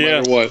off, no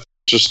matter what.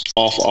 Just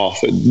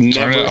off.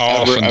 Turn it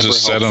off and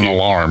just set an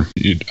alarm.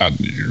 I'd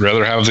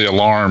rather have the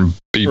alarm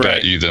beep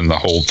at you than the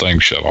whole thing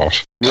shut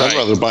off. I'd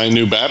rather buy a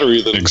new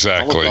battery than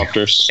exactly.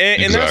 helicopters.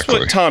 And that's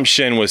what Tom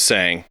Shen was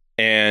saying.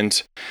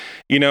 And,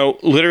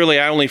 literally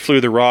I only flew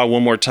the raw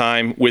one more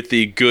time with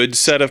the good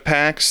set of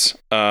packs,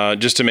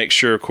 just to make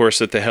sure, of course,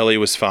 that the heli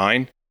was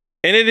fine.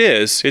 And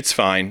it's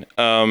fine.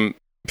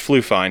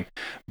 Flew fine.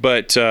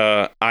 But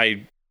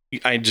I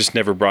just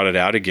never brought it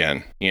out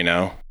again,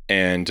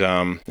 And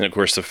of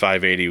course the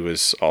 580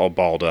 was all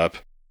balled up.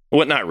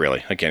 Well, not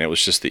really. Again, it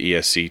was just the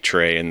ESC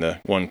tray and the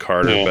one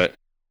Carter, but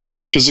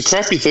because the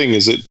crappy thing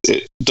is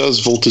it does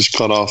voltage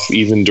cut off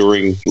even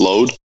during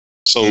load.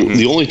 So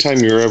the only time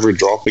you're ever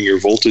dropping your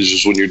voltage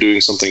is when you're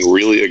doing something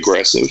really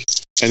aggressive.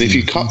 And if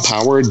you cut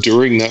power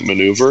during that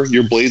maneuver,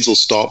 your blades will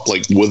stop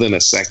like within a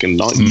second,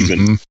 not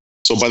even.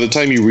 So by the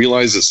time you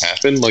realize it's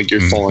happened, like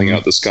you're falling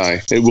out the sky.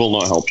 It will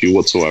not help you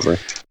whatsoever.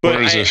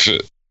 Whereas if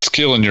it's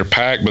killing your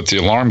pack, but the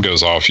alarm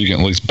goes off, you can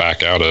at least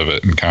back out of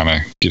it and kind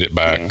of get it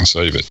back and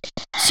save it.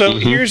 So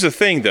here's the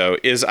thing, though,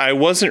 is I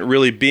wasn't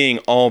really being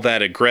all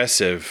that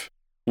aggressive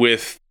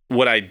with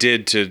what I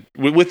did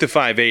with the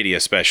 580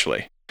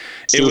 especially.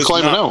 It was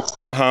climbing out.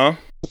 Huh?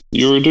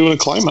 You were doing a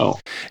climb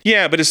out.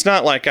 Yeah, but it's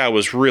not like I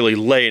was really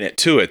laying it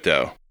to it,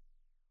 though.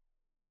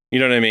 You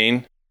know what I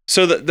mean?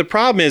 So the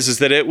problem is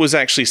that it was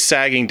actually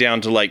sagging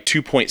down to like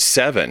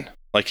 2.7.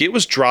 Like it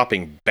was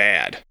dropping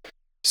bad.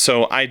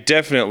 So I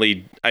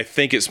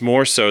think it's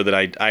more so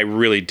that I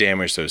really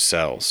damaged those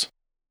cells.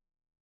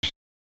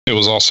 It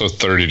was also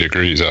 30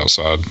 degrees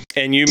outside.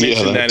 And you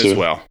mentioned that as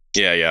well.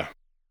 Yeah.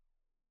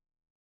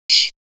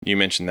 You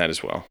mentioned that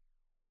as well.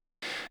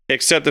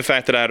 Except the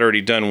fact that I'd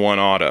already done one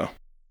auto.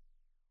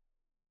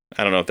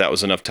 I don't know if that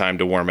was enough time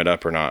to warm it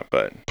up or not,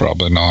 but...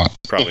 Probably not.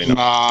 Cooled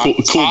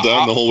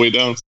down the whole way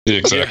down. Yeah,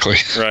 exactly.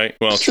 Right.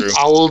 Well, true.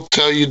 I will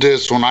tell you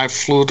this. When I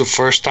flew the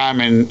first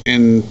time in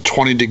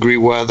 20-degree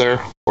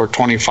weather or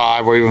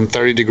 25 or even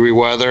 30-degree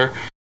weather,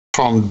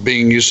 from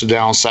being used to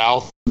down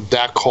south,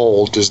 that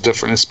cold is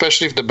different,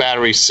 especially if the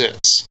battery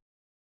sits.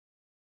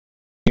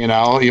 You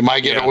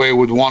might get away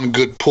with one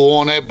good pull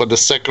on it, but the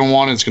second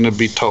one is going to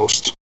be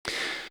toast.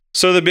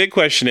 So the big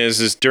question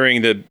is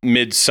during the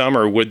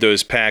midsummer, would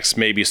those packs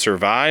maybe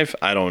survive?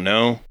 I don't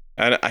know.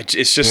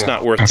 It's just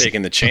not worth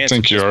taking the chance. I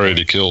think you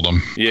already killed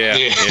them. Yeah.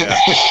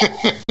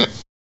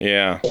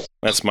 Yeah,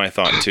 that's my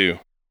thought too.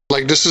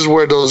 Like, this is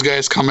where those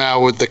guys come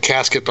out with the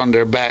casket on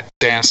their back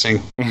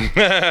dancing.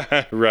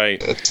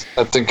 Right.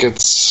 I think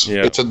it's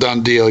a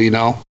done deal,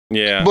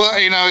 Yeah. But,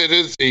 it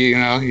is,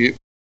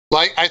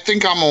 I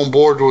think I'm on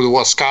board with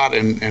what Scott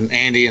and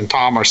Andy and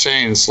Tom are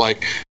saying. It's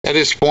like, at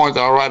this point,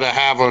 I'd rather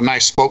have a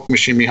nice smoke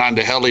machine behind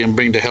the heli and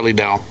bring the heli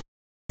down.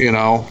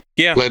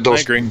 Yeah, let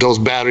those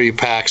battery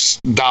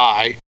packs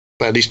die,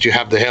 but at least you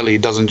have the heli.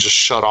 It doesn't just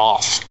shut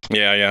off.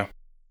 Yeah.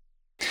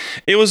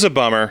 It was a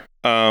bummer.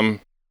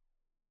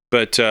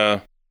 But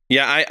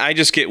I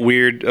just get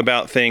weird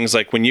about things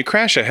like when you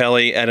crash a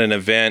heli at an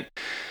event.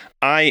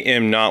 I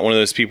am not one of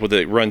those people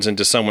that runs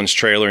into someone's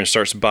trailer and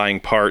starts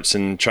buying parts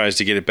and tries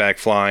to get it back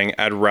flying.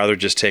 I'd rather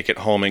just take it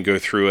home and go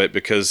through it,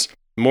 because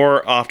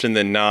more often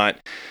than not,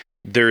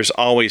 there's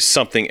always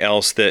something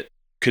else that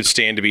could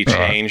stand to be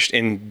changed,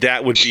 and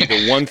that would be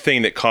the one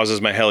thing that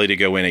causes my heli to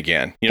go in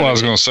again. I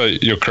was going to say,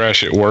 you'll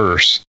crash it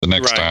worse the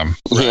next time.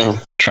 Yeah.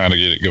 Trying to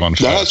get it going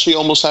fast. That actually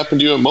almost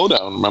happened to you at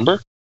Modown,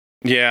 remember?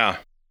 Yeah.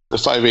 The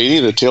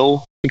 580, the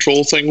tail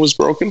control thing was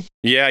broken?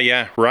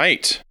 Yeah,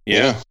 right.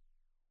 Yeah.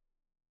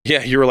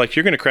 Yeah, you were like,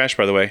 you're going to crash,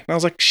 by the way. And I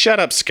was like, shut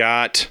up,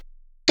 Scott.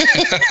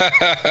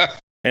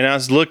 And I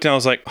was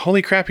like,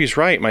 holy crap, he's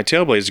right. My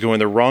tailblade is going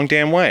the wrong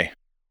damn way.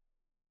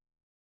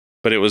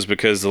 But it was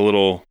because the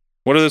little,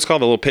 what are those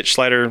called? The little pitch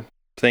slider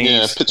things?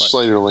 Yeah, pitch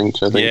slider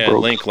link, I think,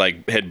 broke.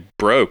 Link had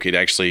broke.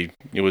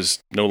 It was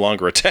no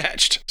longer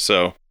attached.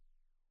 So,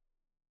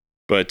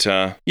 but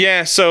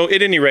so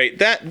at any rate,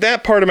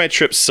 that part of my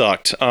trip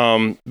sucked.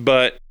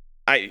 But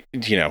I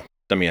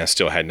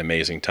still had an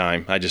amazing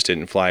time. I just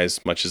didn't fly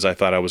as much as I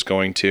thought I was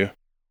going to.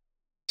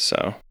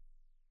 So,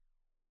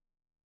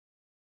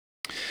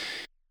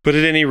 but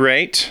at any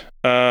rate,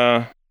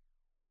 what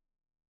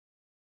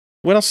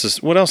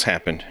else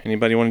happened?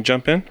 Anybody want to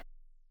jump in?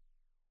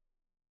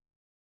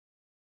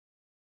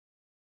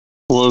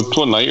 Well,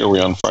 what night are we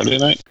on? Friday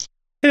night?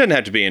 It doesn't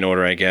have to be in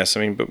order, I guess.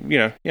 I mean, but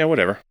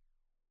whatever.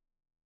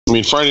 I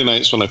mean, Friday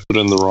night's when I put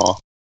in the raw.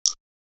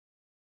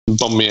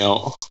 Bummed me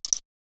out.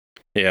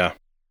 Yeah.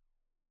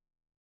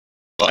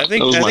 But I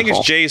think it's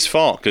Jay's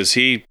fault, because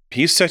he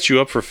set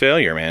you up for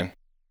failure, man.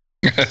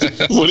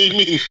 What do you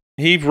mean?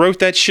 He wrote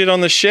that shit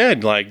on the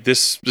shed, like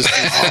this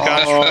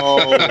Scotch.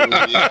 Oh,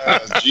 yeah.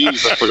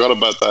 Jeez, I forgot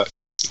about that.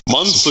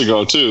 Months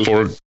ago, too.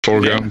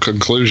 Foregone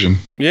conclusion.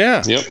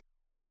 Yeah. Yep.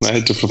 I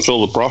had to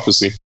fulfill the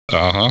prophecy.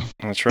 Uh-huh.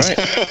 That's right.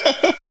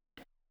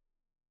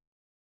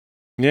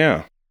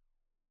 Yeah.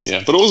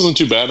 Yeah, but it wasn't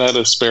too bad. I had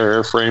a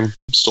spare airframe,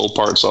 stole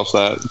parts off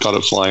that, got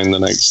it flying the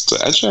next...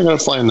 Actually, I got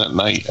it flying that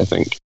night, I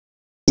think.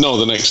 No,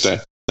 the next day.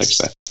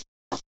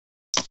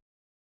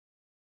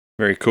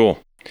 Very cool.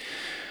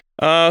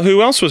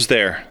 Who else was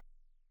there?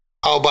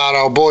 How about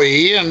our boy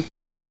Ian?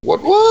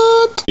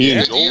 What?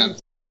 Ian Joel.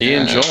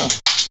 Ian Joel.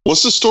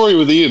 What's the story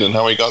with Ian and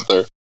how he got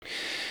there?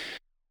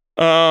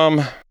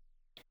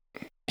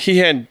 he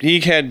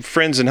had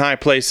friends in high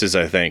places,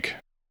 I think.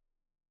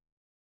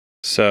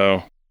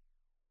 So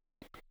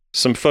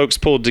some folks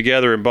pulled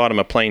together and bought him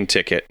a plane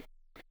ticket.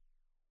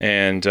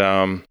 And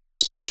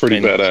pretty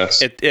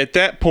badass. At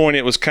that point,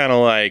 it was kind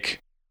of like,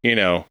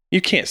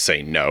 you can't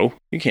say no.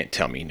 You can't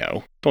tell me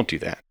no. Don't do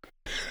that.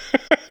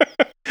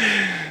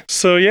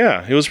 So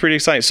yeah, it was pretty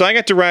exciting. So I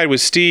got to ride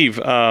with Steve.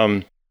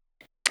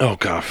 Oh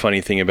God,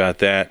 funny thing about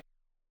that.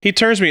 He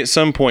turns to me at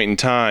some point in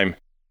time,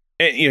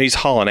 and he's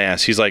hauling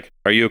ass. He's like,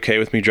 "Are you okay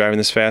with me driving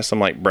this fast?" I'm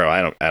like, "Bro,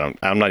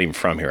 I'm not even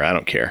from here. I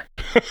don't care."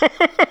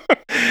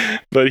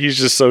 But he's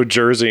just so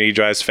Jersey, and he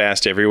drives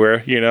fast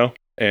everywhere,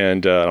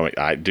 And I'm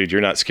like, "Dude,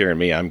 you're not scaring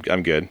me. I'm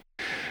good."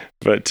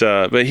 But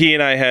he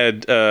and I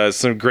had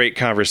some great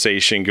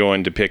conversation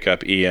going to pick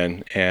up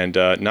Ian, and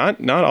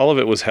not all of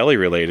it was heli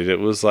related. It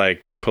was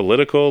like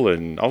political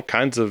and all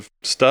kinds of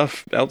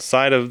stuff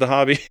outside of the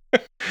hobby.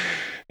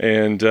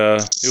 And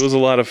it was a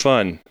lot of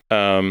fun.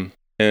 And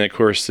of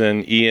course,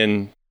 then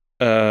Ian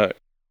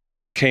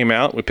came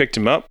out. We picked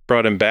him up,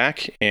 brought him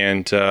back,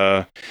 and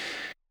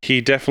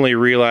he definitely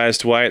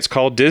realized why it's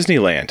called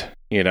Disneyland,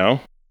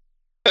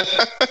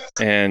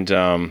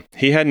 And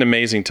he had an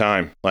amazing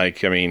time.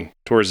 Like, I mean,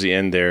 towards the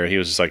end there, he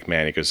was just like,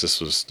 man, he goes, this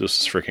was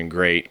freaking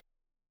great.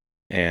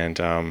 And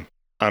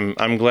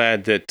I'm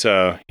glad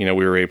that we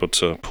were able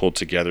to pull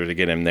together to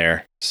get him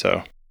there.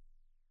 So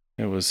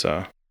it was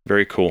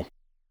very cool.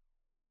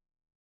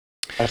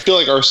 I feel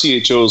like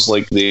RCHO is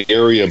like the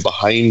area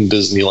behind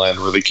Disneyland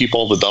where they keep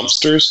all the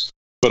dumpsters,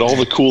 but all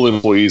the cool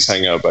employees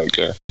hang out back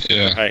there.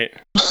 Yeah. Right.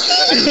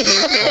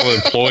 All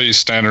the employees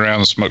stand around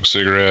and smoke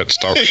cigarettes,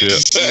 talk shit.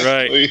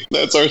 Exactly. Right.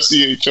 That's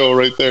RCHO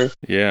right there.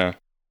 Yeah.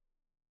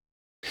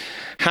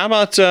 How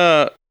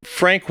about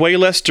Frank Way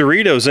Less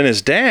Doritos and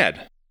his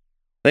dad?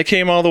 They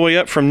came all the way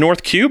up from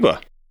North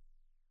Cuba.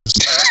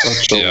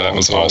 Yeah, that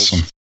was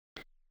awesome.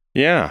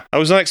 Yeah, I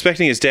was not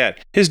expecting his dad.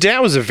 His dad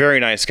was a very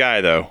nice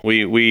guy, though.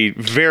 We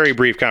very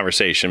brief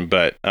conversation,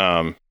 but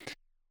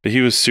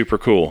he was super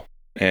cool.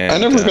 And I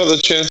never got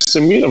the chance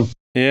to meet him.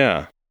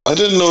 Yeah. I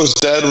didn't know his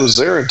dad was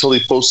there until he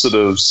posted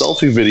a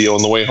selfie video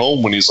on the way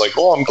home when he's like,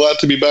 "Oh, I'm glad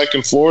to be back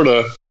in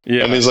Florida."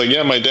 Yeah. And he's like,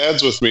 "Yeah, my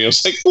dad's with me." I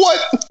was like,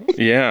 "What?"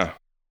 Yeah.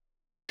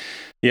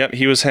 Yep,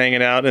 he was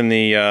hanging out in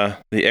the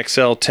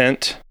XL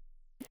tent,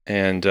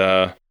 and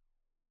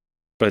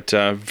but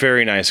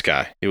very nice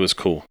guy. It was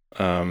cool.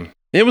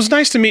 It was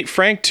nice to meet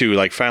Frank too,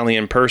 like finally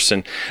in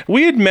person.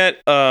 We had met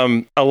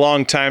a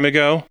long time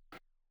ago,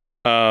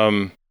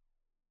 but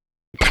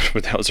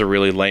that was a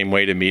really lame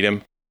way to meet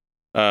him.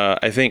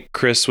 I think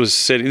Chris was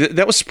sitting.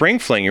 That was Spring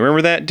Fling. You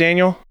remember that,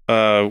 Daniel?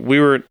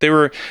 They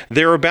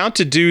were about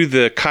to do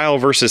the Kyle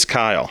versus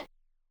Kyle.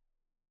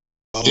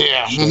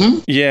 Yeah. Mm-hmm.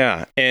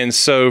 Yeah, and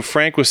so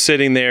Frank was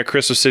sitting there.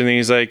 Chris was sitting there.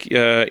 He's like,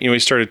 we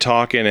started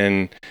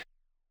talking,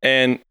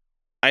 and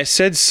I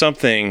said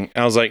something.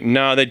 I was like,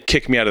 no, they'd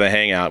kick me out of the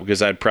hangout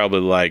because I'd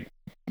probably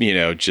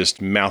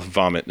just mouth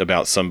vomit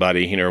about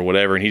somebody, or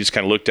whatever. And he just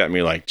kind of looked at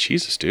me like,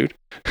 Jesus, dude.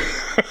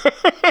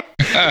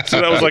 So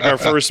that was like our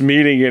first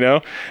meeting,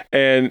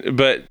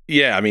 but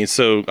yeah, I mean,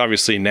 so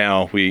obviously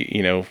now we,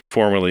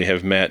 formally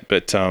have met,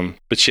 but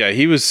yeah,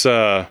 he was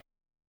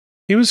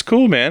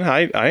cool, man.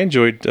 I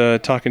enjoyed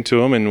talking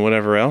to him and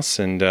whatever else.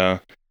 And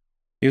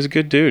he was a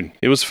good dude.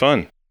 It was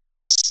fun.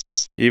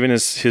 Even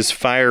his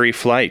fiery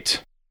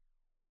flight.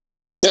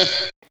 Yeah.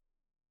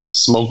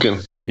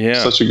 Smoking.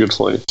 Yeah. Such a good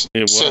flight.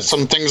 It was. Set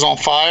some things on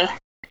fire.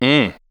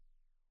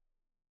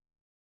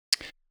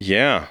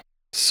 Yeah.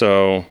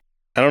 So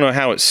I don't know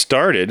how it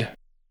started.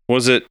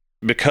 Was it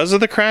because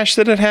of the crash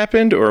that had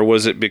happened, or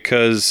was it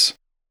because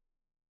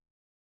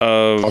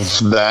of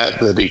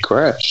that he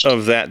crashed?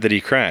 Of that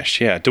he crashed.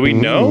 Yeah. Do we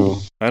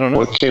know? I don't know.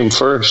 What came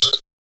first?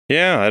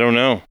 Yeah, I don't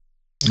know.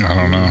 I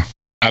don't know.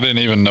 I didn't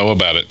even know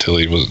about it till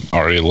he was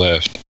already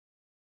left.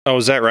 Oh,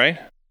 is that right?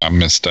 I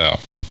missed out.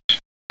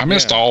 I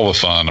missed all the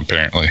fun,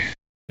 apparently.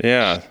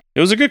 Yeah,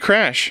 it was a good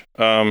crash.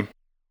 But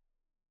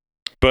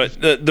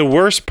the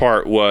worst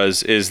part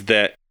is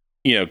that,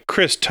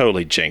 Chris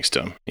totally jinxed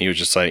him. He was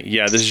just like,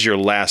 yeah, this is your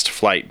last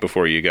flight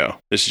before you go.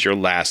 This is your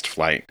last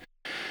flight.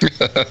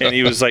 And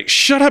he was like,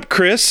 shut up,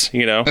 Chris,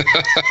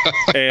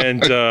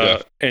 And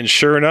and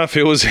sure enough,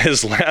 it was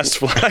his last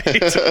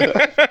flight.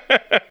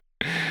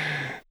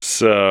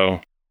 So,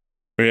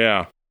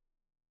 yeah.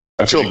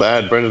 I feel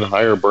bad. Brendan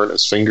Heyer burnt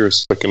his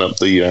fingers picking up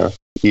the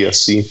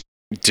ESC.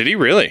 Did he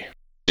really?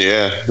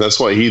 Yeah, that's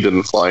why he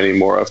didn't fly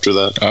anymore after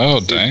that. Oh,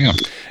 damn.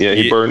 Yeah,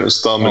 he burned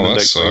his thumb and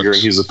index finger, and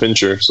he's a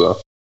pincher,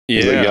 so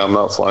he's like, yeah, I'm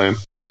not flying.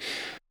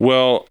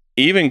 Well,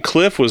 even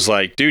Cliff was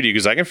like, dude, he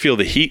goes, I can feel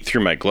the heat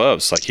through my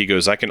gloves. Like, he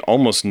goes, I can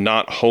almost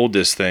not hold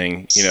this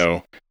thing,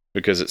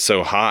 because it's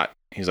so hot.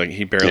 He's like,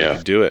 he barely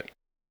could do it.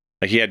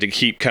 Like, he had to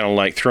keep kind of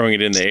like throwing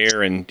it in the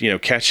air and,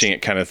 catching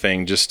it kind of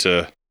thing just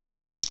to,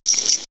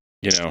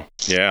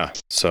 yeah.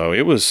 So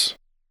it was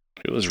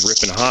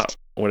ripping hot,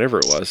 whatever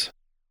it was.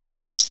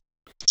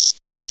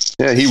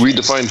 Yeah, he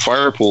redefined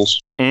fire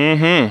pools.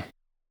 Mm-hmm.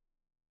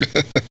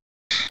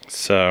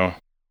 So,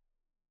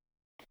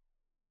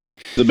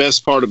 The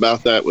best part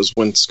about that was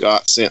when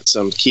Scott sent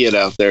some kid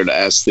out there to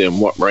ask them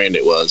what brand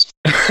it was.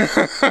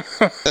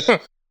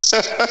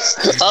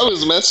 I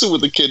was messing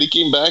with the kid. He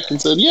came back and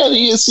said, "Yeah, the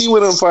ESC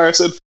went on fire." I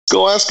said,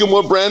 "Go ask him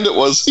what brand it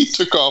was." He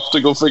took off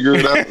to go figure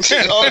it out.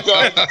 Said, "Oh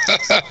God!"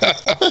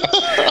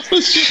 I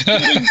was just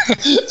kidding.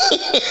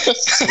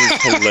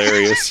 It's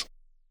hilarious.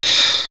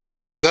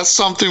 That's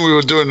something we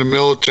would do in the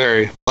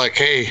military. Like,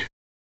 hey,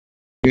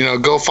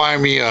 go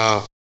find me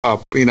a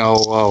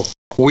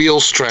wheel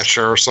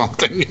stretcher or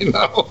something.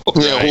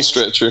 Yeah, wheel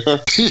stretcher.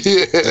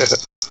 Yeah.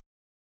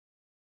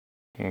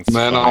 That's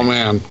Man, funny. oh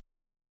man.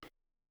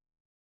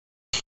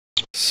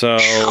 So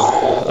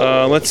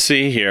let's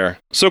see here.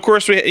 So of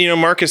course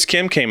Marcus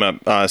Kim came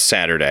up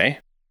Saturday,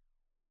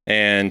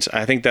 and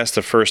I think that's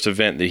the first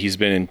event that he's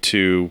been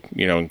into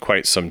in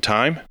quite some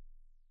time.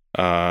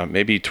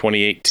 Maybe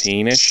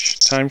 2018-ish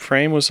time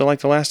frame was like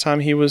the last time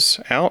he was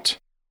out.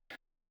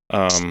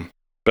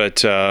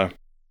 But I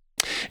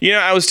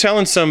was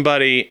telling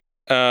somebody,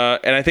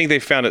 and I think they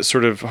found it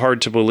sort of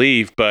hard to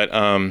believe, but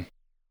I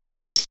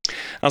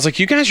was like,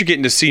 you guys are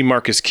getting to see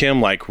Marcus Kim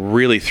like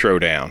really throw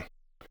down.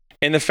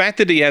 And the fact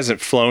that he hasn't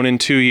flown in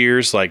 2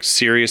 years, like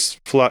serious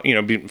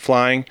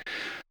flying,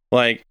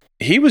 like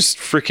he was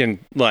freaking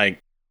like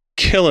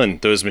killing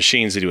those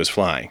machines that he was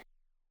flying.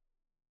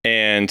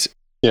 And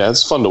yeah,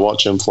 it's fun to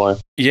watch him fly.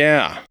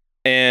 Yeah.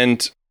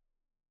 And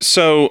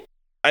so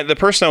the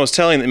person I was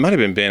telling, it might have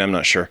been Ben, I'm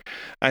not sure.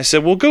 I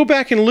said, well, go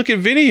back and look at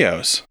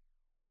videos.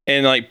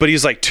 And but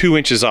he's like 2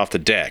 inches off the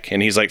deck,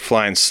 and he's like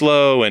flying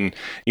slow and,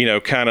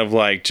 kind of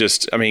like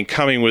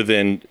coming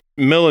within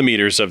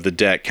millimeters of the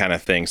deck kind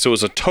of thing. So it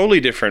was a totally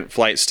different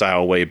flight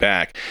style way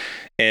back.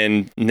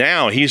 And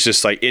now he's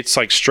just like, it's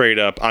like straight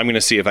up, I'm going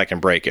to see if I can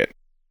break it.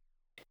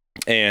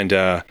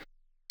 And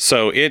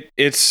so it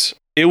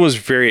was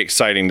very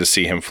exciting to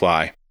see him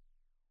fly.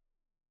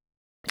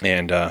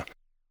 And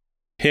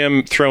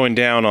him throwing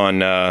down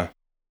on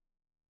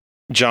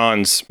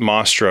John's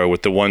Mastro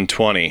with the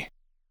 120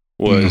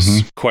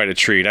 was quite a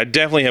treat. I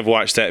definitely have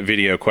watched that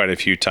video quite a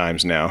few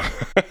times now.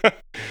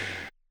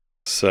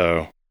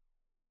 So,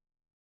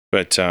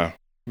 but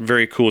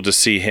very cool to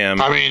see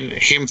him. I mean,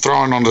 him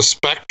throwing on the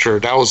Spectre,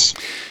 that was,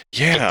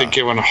 I think,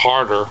 even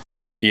harder.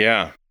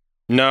 Yeah.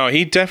 No,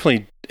 he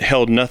definitely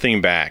held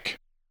nothing back.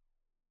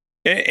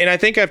 And I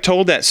think I've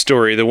told that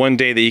story the one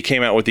day that he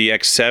came out with the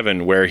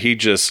X7, where he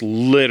just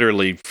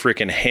literally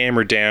freaking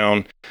hammered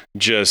down,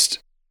 just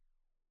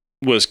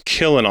was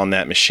killing on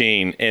that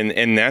machine.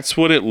 And that's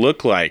what it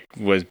looked like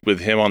with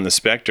him on the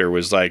Spectre,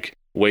 was like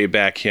way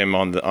back him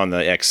on the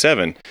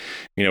X7,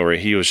 where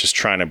he was just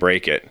trying to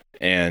break it.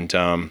 And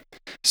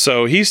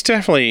so he's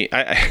definitely,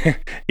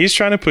 he's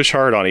trying to push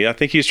hard on it. I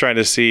think he's trying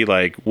to see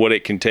like what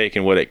it can take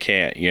and what it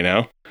can't,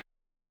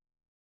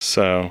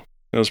 So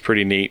it was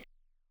pretty neat.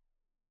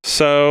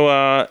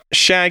 So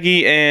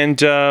Shaggy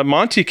and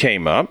Monty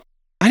came up.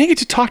 I didn't get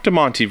to talk to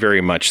Monty very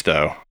much,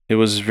 though. It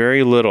was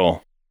very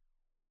little.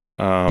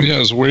 Yeah, it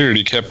was weird.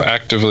 He kept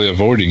actively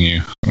avoiding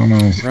you. I don't know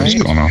what's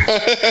going on.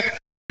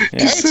 I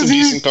had some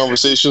decent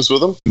conversations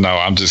with him. No,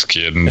 I'm just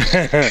kidding.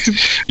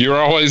 You were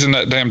always in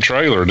that damn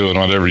trailer doing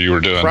whatever you were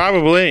doing.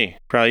 Probably.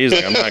 He's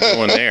like, I'm not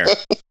going there.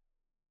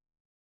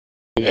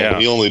 Yeah,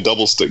 he only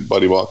double stick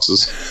buddy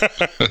boxes.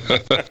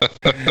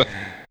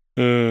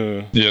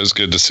 Yeah, it's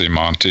good to see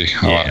Monty.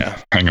 I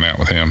like hanging out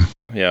with him.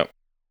 Yep.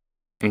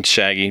 And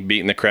Shaggy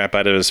beating the crap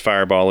out of his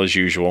Fireball as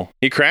usual.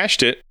 He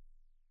crashed it.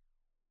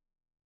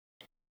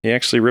 He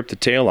actually ripped the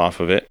tail off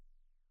of it.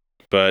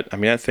 But,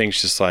 that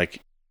thing's just like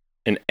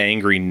an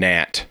angry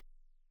gnat.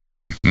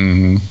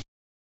 Mm-hmm.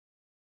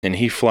 And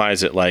he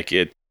flies it like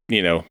it,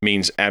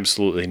 means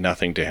absolutely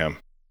nothing to him.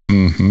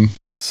 Mm-hmm.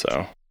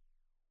 So,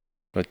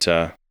 but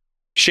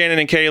Shannon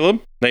and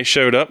Caleb, they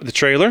showed up at the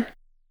trailer.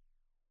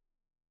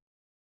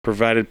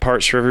 Provided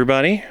parts for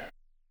everybody.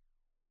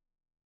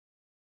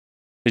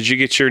 Did you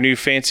get your new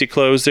fancy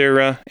clothes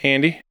there,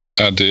 Andy?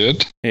 I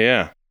did.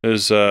 Yeah. It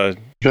was, you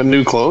got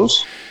new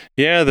clothes?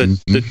 Yeah,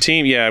 the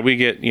team, we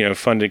get,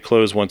 funded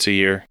clothes once a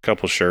year, a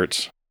couple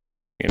shirts.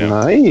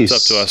 Nice. It's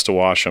up to us to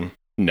wash them.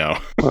 No.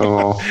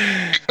 Oh.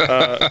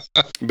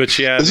 But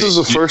yeah. This is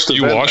the first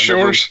event. You wash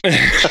yours?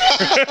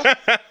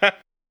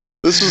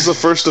 This was the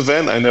first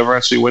event I never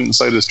actually went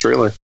inside his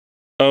trailer.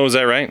 Oh, is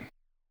that right?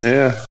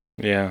 Yeah.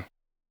 Yeah.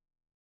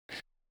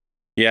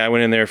 Yeah, I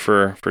went in there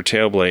for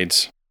tail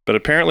blades. But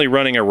apparently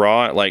running a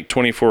raw at like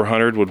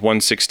 2400 with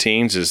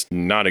 116s is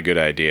not a good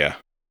idea.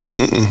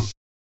 Mm-mm.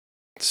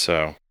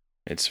 So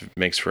it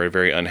makes for a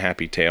very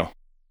unhappy tail.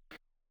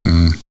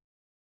 Mm.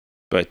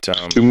 But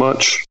too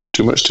much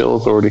tail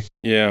authority.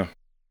 Yeah.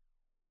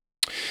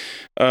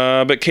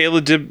 But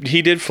Caleb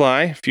did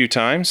fly a few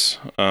times.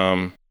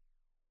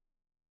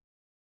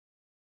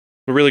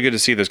 Really good to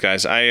see those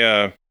guys.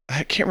 I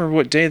can't remember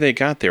what day they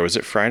got there. Was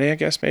it Friday, I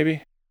guess,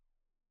 maybe?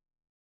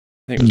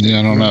 I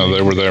don't know.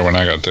 They were there when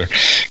I got there.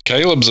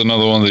 Caleb's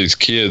another one of these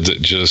kids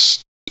that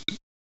just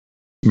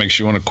makes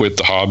you want to quit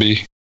the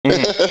hobby.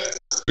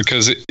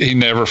 Because he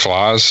never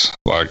flies,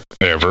 like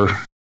ever,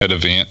 at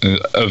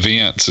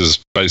events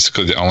is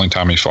basically the only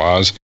time he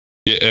flies.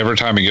 Yeah, every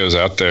time he goes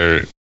out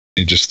there,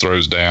 he just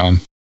throws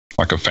down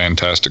like a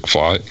fantastic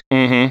flight.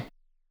 Mm-hmm.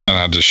 And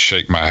I just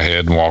shake my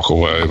head and walk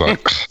away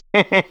like,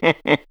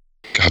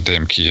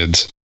 goddamn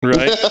kids.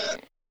 Right?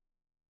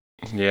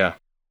 Yeah,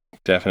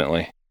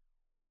 definitely.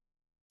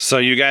 So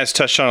you guys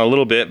touched on it a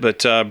little bit,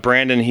 but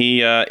Brandon,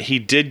 he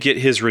did get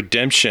his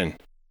redemption.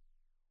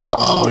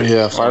 Oh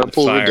yeah,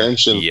 Firepool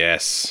Redemption.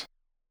 Yes.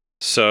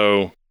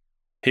 So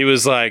he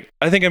was like,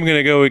 I think I'm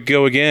gonna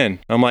go again.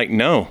 I'm like,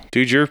 no,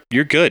 dude, you're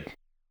good.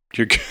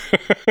 You're good.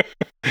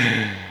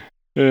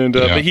 And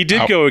but he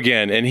did go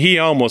again, and he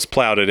almost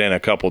plowed it in a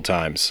couple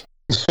times.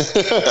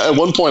 At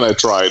one point, I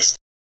tried.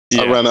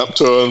 Yeah. I ran up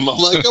to him. I'm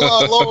like, "Come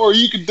on, Lower,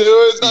 you can do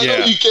it. I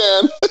know you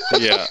can."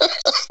 Yeah.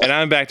 And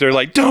I'm back there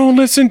like, "Don't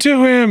listen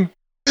to him."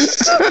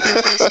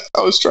 I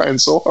was trying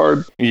so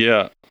hard.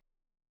 Yeah.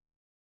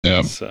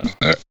 Yeah. So.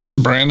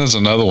 Brandon's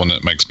another one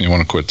that makes me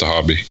want to quit the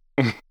hobby.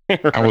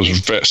 Right. I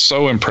was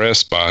so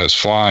impressed by his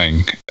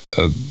flying.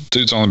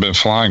 Dude's only been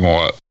flying,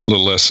 what, a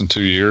little less than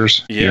 2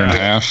 years, year and a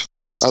half.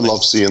 I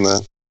love seeing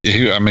that.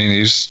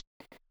 He's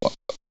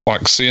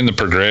like seeing the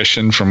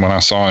progression from when I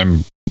saw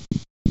him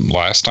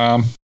last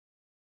time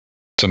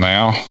to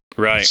now.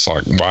 Right. It's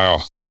like,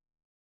 wow.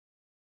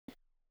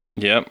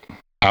 Yep.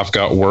 I've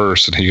got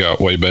worse and he got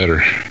way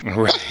better.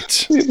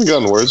 Right. You've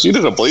gotten worse. You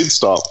did a blade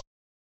stop.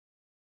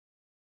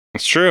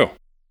 It's true.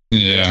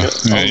 Yeah.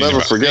 I'll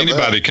never forget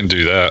anybody that. Can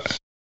do that.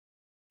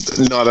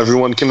 Not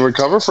everyone can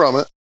recover from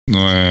it.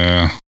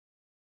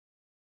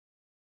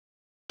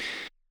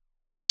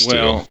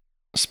 Well,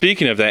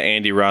 speaking of that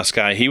Andy Ross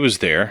guy, he was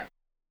there.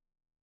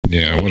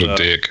 Yeah, what a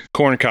dick.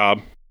 Corn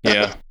cob.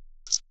 Yeah.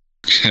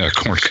 Yeah,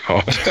 corn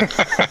cob.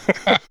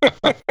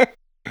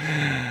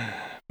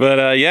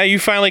 But yeah, you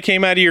finally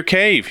came out of your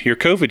cave, your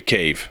COVID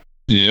cave.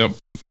 Yep.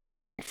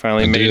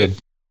 Finally made it.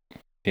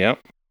 Yep.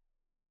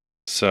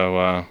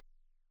 So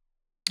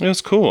it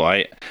was cool.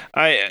 I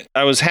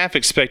was half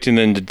expecting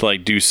them to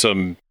like do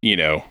some,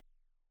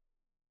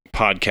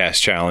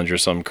 podcast challenge or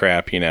some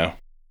crap,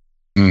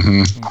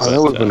 Mm-hmm.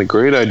 That would have been a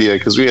great idea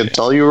because we had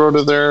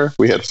Tellurota there,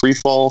 we had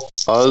Freefall,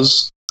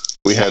 Us,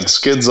 we had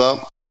Skids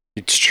Up.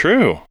 It's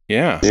true.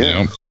 Yeah.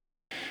 Yeah.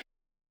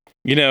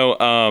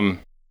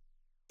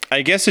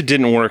 I guess it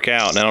didn't work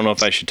out, and I don't know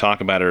if I should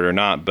talk about it or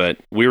not, but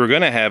we were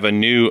going to have a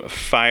new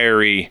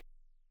fiery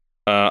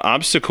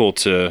obstacle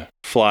to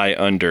fly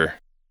under,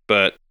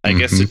 but I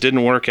guess it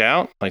didn't work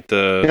out. Like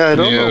I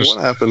don't know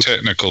what happened.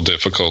 Technical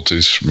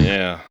difficulties.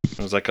 Yeah. It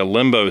was like a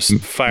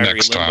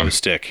fiery limbo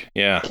stick.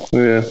 Yeah.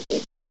 Yeah.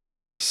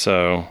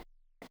 So.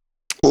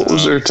 What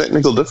was their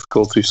technical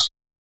difficulties?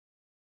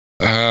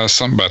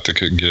 Something about they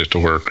couldn't get it to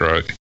work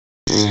right.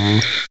 Mm-hmm.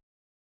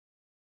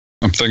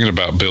 I'm thinking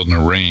about building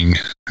a ring.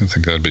 I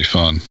think that'd be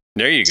fun.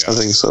 There you go. I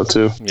think so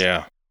too.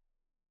 Yeah.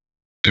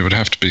 It would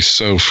have to be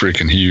so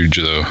freaking huge,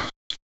 though.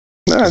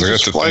 Nah, I got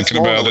to thinking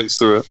about it.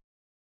 Through it.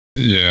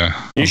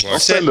 Yeah. You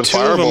should set 2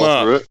 of them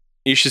up.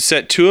 You should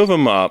set 2 of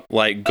them up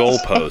like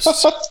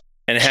goalposts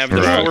and have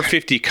the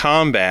 450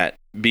 combat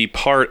be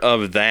part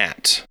of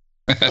that.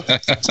 I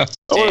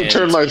want to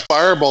turn my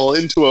fireball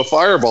into a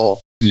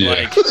fireball.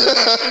 Yeah.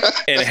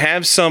 And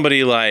have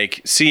somebody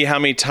see how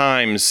many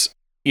times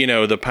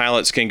the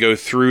pilots can go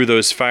through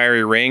those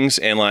fiery rings,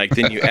 and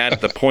then you add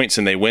up the points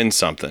and they win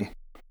something.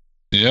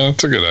 Yeah,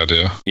 that's a good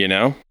idea.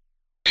 Yeah,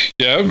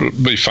 it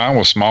would be fine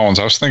with small ones.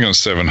 I was thinking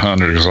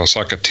 700 because I was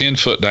like a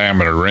 10-foot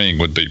diameter ring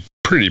would be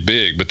pretty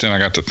big. But then I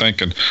got to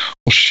thinking,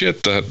 well,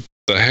 shit, the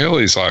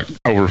heli's like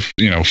over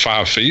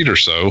 5 feet or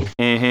so.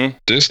 Mm-hmm.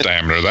 This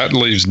diameter, that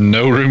leaves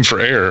no room for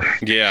error.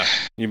 Yeah,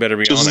 you better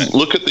be on it.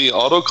 Look at the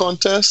auto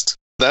contest.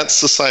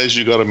 That's the size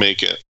you got to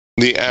make it.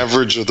 The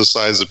average of the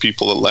size of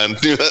people that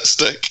land near that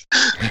stick.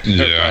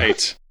 Yeah.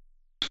 Right.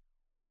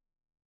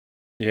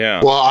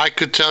 Yeah. Well, I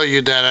could tell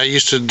you that I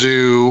used to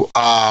do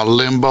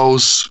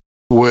limbos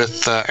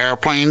with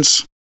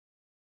airplanes.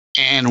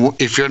 And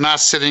if you're not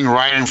sitting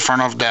right in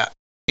front of that,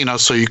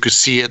 so you could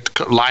see it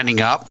lining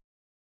up,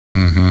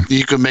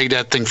 you could make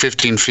that thing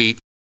 15 feet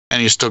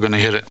and you're still going to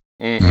hit it.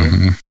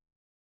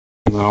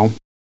 Mm-hmm.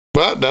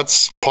 But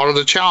that's part of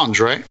the challenge,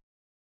 right?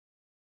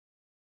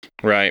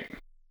 Right.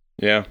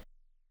 Yeah.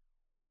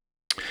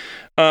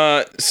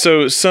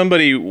 So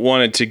somebody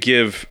wanted to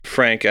give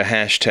Frank a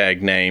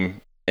hashtag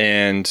name,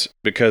 and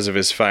because of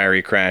his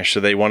fiery crash, so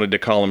they wanted to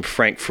call him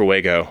Frank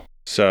Fuego.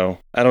 So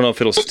I don't know if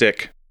it'll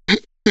stick.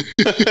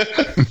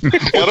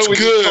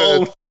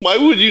 Why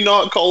would you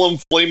not call him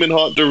Flamin'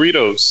 Hot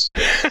Doritos?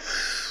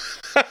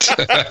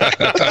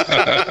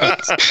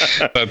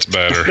 That's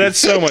better. That's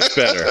so much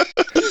better.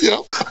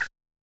 Yep.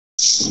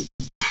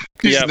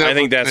 Yeah, I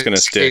think that's going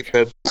to stick.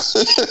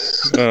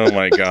 Oh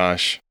my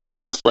gosh.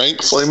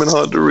 Frank Flamin'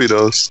 Hot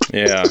Doritos.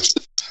 Yeah.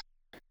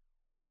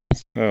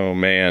 Oh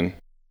man.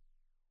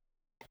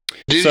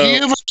 Did he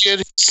ever get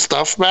his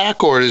stuff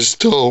back, or is it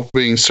still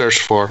being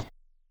searched for?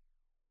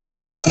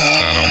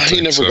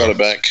 He never got it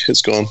back.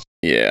 It's gone.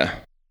 Yeah.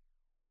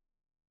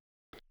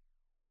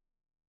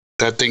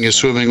 That thing is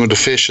swimming with the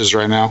fishes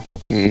right now.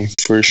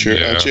 For sure.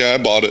 Yeah. Actually, I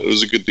bought it. It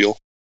was a good deal.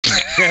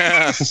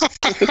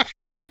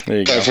 There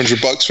you go.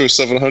 $500 for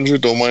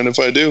 700. Don't mind if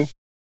I do.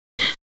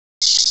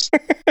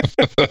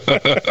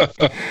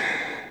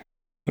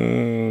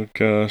 Oh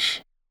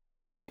gosh.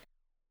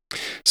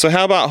 So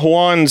how about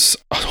Juan's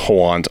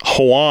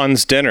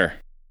dinner?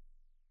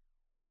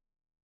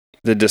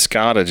 The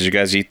discada. Did you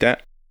guys eat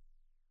that?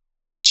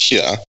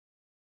 Yeah.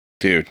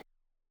 Dude.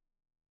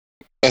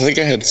 I think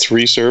I had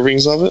 3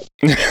 servings of it.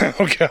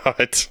 Oh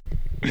god.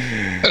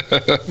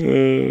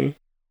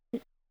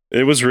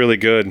 It was really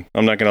good.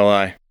 I'm not gonna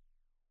lie.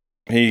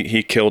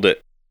 He killed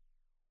it.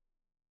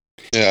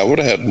 Yeah, I would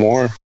have had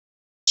more.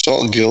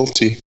 Felt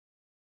guilty.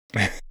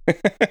 And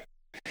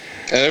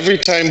every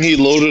time he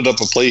loaded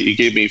up a plate, he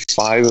gave me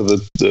 5 of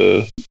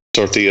the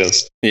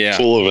tortillas. Yeah.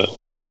 Full of it.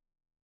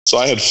 So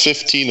I had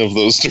 15 of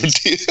those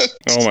tortillas.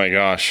 Oh my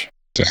gosh.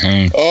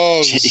 Dang.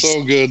 Oh, it was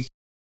so good.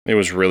 It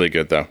was really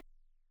good though.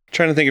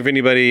 Trying to think of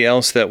anybody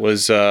else that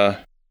was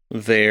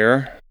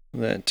there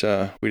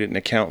that we didn't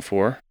account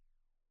for.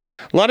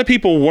 A lot of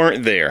people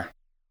weren't there.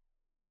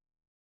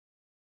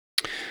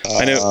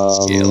 I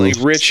know, yeah, like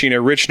Rich.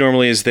 Rich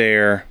normally is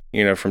there.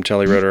 From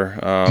Telly Rotor.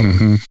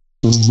 Of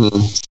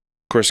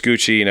course,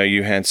 Gucci.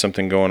 You had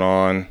something going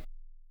on,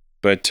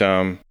 but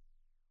yeah.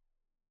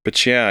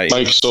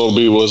 Mike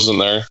Stolby wasn't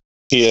there.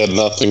 He had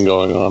nothing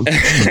going on.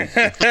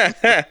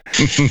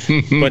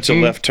 Bunch of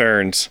left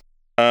turns.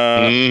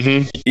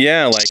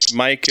 Yeah, like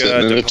Mike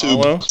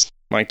DiPaolo.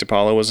 Mike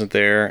DiPaolo wasn't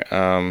there.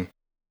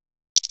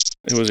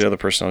 Who was the other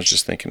person I was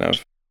just thinking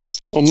of?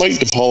 Well, Mike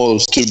DiPaolo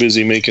was too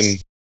busy making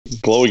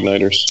glow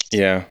igniters.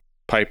 Yeah,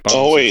 pipe bombs.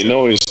 Oh wait,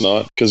 no, he's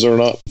not, because they're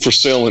not for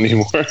sale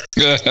anymore.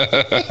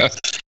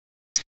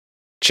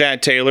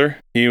 Chad Taylor,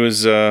 he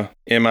was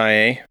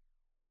MIA.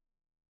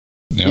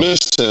 Yep.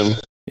 Missed him.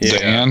 Yeah.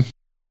 Dan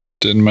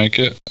didn't make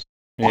it.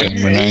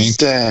 Yeah.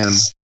 Dan.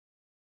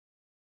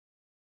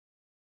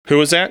 Who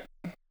was that?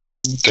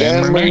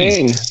 Dan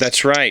Renane.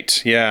 That's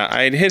right. Yeah,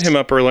 I had hit him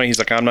up earlier. He's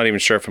like, I'm not even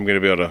sure if I'm going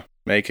to be able to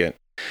make it.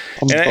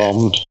 I'm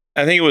bummed.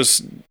 I think it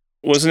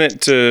wasn't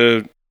it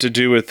to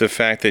do with the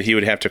fact that he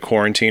would have to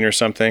quarantine or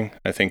something?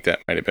 I think that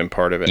might have been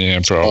part of it. Yeah,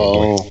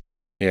 probably. Oh,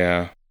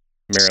 Yeah,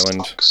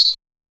 Maryland.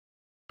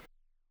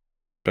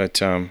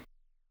 But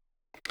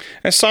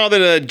I saw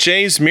that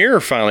Jay's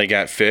mirror finally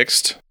got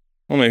fixed.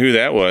 I don't know who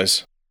that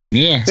was.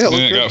 Yeah, Yeah, then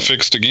it look got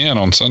fixed again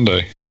on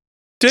Sunday.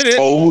 Did it?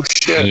 oh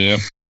shit. Yeah.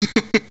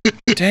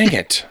 Dang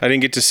it. I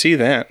didn't get to see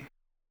that.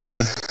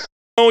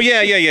 Oh,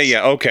 yeah.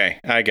 Okay,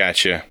 I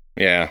got you.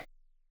 Yeah.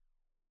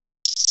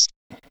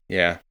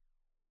 Yeah.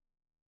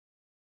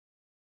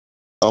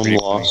 I'm Pretty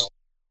lost.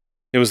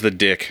 It was the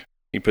dick.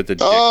 He put the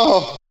dick.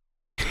 Oh,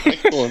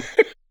 excellent.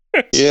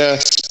 Yeah,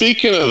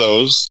 speaking of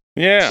those,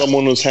 Yeah.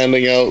 someone was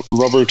handing out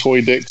rubber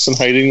toy dicks and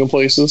hiding them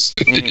places.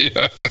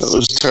 Yeah. It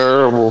was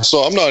terrible.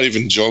 So I'm not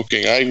even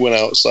joking. I went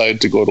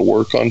outside to go to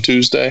work on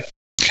Tuesday.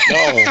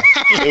 No,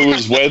 it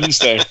was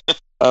Wednesday. And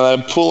I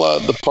pull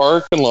out the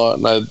parking lot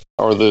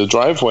or the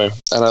driveway,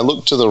 and I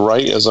look to the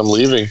right as I'm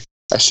leaving.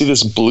 I see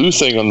this blue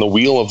thing on the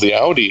wheel of the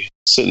Audi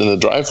sitting in the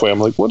driveway. I'm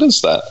like, what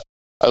is that?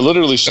 I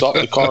literally stop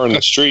the car in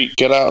the street,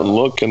 get out and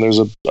look, and there's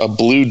a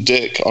blue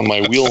dick on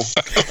my wheel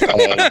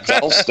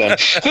valve stem.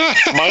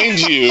 Mind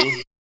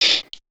you,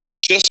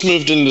 just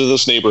moved into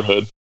this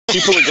neighborhood.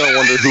 People are going to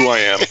wonder who I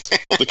am.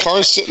 The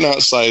car's sitting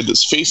outside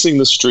that's facing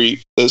the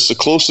street. That's the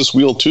closest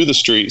wheel to the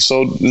street.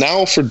 So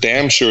now for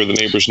damn sure the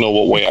neighbors know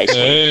what way I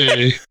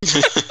swing.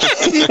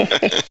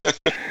 Hey.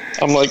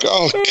 I'm like,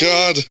 oh,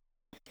 God.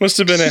 Must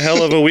have been a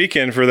hell of a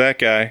weekend for that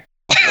guy.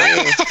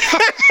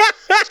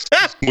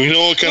 We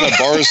know what kind of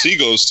bars he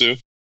goes to.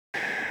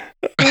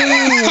 Oh,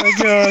 my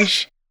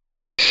gosh.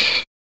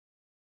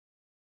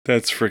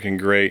 That's freaking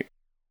great.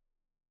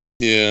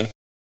 Yeah.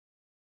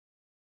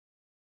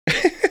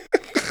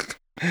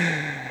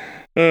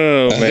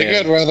 Oh, I think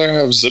I'd rather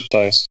have zip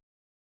ties.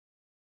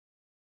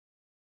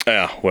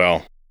 Yeah,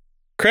 well.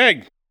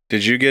 Craig,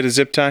 did you get a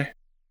zip tie?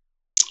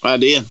 I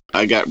did.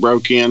 I got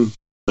broke in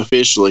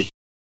officially.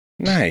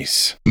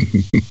 Nice.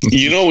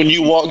 You know, when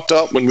you walked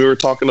up when we were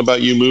talking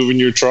about you moving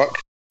your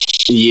truck,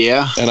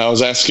 Yeah. and I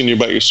was asking you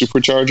about your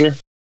supercharger?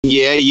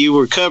 Yeah, you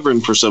were covering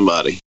for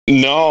somebody.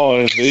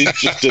 No, they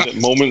just did it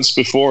moments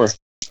before.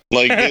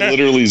 Like, they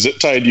literally zip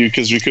tied you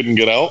because we couldn't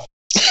get out.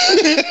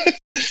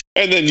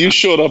 And then you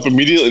showed up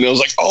immediately, and I was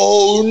like,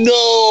 oh,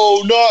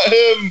 no, not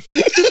him.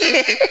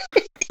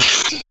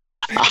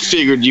 I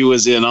figured you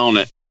was in on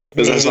it.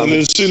 And as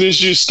soon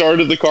as you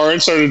started the car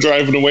and started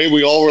driving away,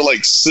 we all were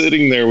like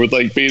sitting there with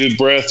like bated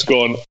breath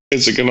going,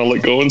 is it going to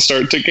let go and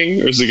start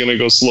ticking? Or is it going to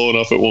go slow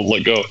enough it won't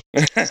let go?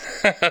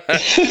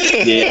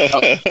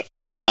 Yeah.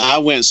 I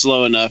went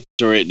slow enough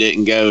to it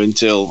didn't go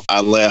until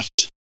I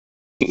left.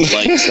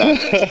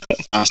 Lakeside.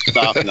 I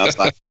stopped and I was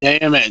like,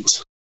 damn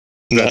it.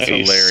 That's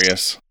Nice.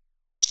 hilarious.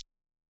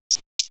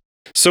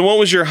 So what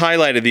was your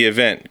highlight of the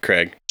event,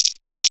 Craig?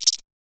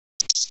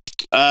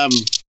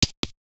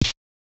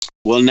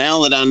 Well,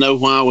 now that I know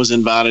why I was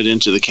invited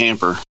into the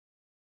camper,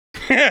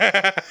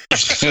 it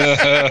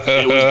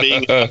was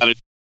being invited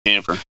to the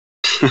camper.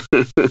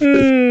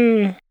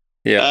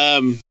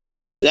 Yeah.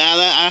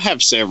 I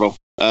have several.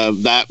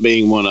 That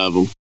being one of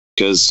them.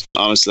 because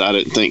honestly, I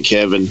didn't think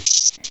Kevin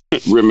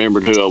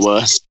remembered who I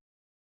was.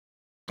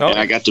 Oh. And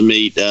I got to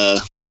meet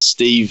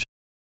Steve.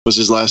 What's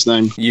his last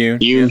name?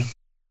 Yoon.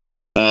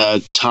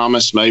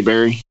 Thomas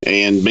Mayberry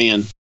and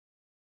Ben.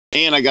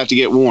 And I got to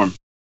get warm.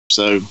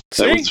 So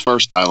that was the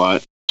first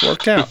highlight.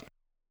 Worked out.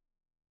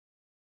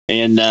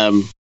 And I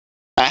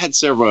had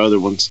several other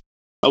ones.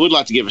 I would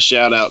like to give a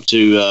shout out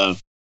to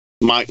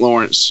Mike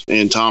Lawrence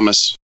and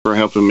Thomas for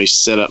helping me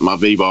set up my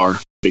V-bar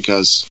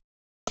because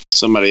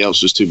somebody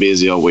else was too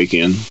busy all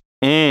weekend.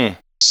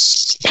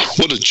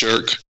 What a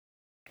jerk.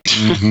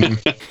 Mm-hmm.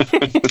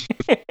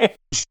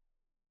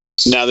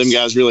 Now, them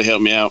guys really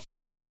helped me out.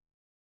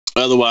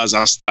 Otherwise,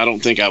 I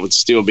don't think I would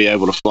still be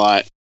able to fly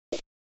it.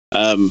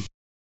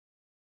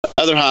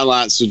 Other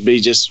highlights would be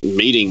just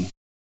meeting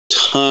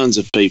tons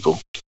of people,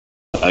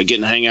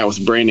 getting to hang out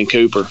with Brandon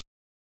Cooper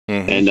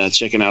and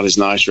checking out his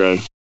nitro.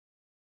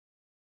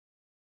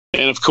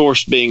 And, of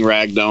course, being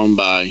ragged on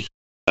by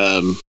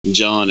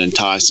John and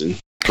Tyson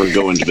for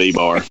going to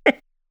V-Bar.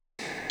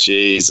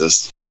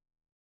 Jesus.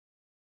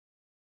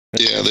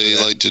 Yeah, they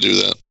like to do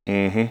that.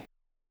 Mm-hmm.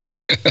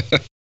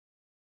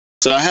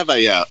 So I have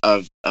a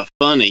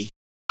funny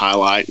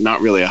highlight,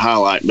 not really a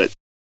highlight, but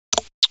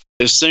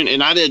as soon,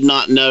 and I did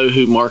not know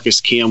who Marcus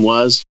Kim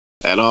was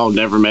at all,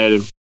 never met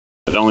him,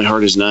 I'd only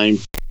heard his name.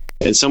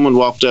 And someone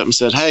walked up and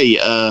said, "Hey,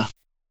 I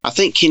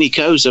think Kenny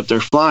Coe's up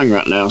there flying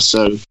right now."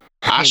 So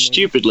I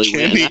stupidly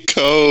Kenny went.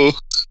 Coe.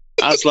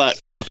 I was like,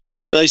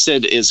 they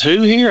said, "Is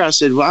who here?" I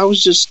said, "Well, I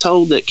was just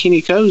told that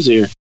Kenny Coe's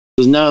here."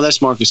 He goes, "No,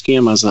 that's Marcus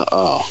Kim." I was like,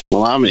 "Oh,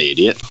 well, I'm an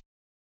idiot."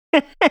 I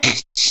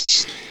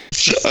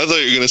thought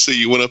you were going to say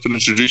you went up and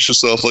introduced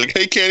yourself like,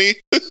 "Hey, Kenny."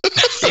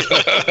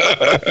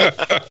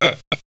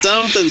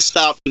 Something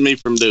stopped me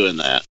from doing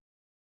that.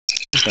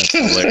 That's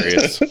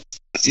hilarious.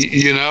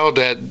 You know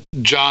that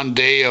John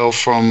Dale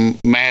from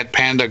Mad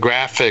Panda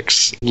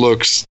Graphics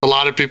looks. A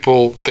lot of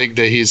people think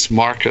that he's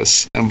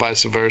Marcus and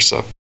vice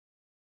versa.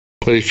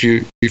 But if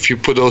you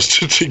put those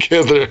two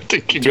together, I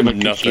think you're gonna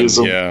confuse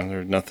them. Yeah,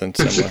 there's nothing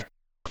similar.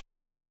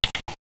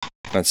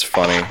 That's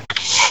funny.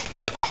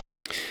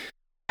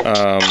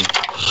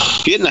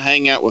 Getting to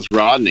hang out with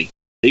Rodney,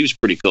 he was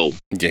pretty cool.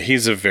 Yeah,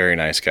 he's a very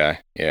nice guy.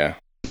 Yeah.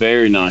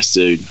 Very nice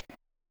dude.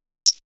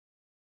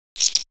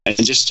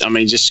 And just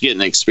getting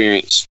the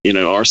experience,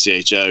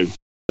 RCHO,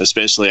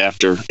 especially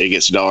after it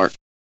gets dark.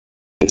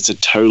 It's a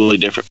totally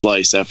different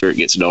place after it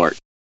gets dark.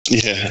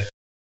 Yeah.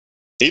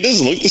 He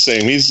doesn't look the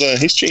same. He's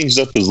changed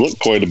up his look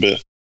quite a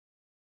bit.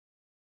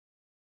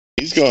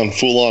 He's gone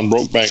full on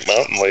Brokeback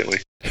Mountain lately.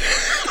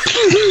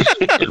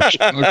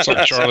 Looks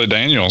like Charlie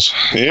Daniels.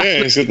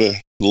 Yeah, he's got the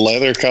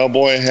leather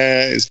cowboy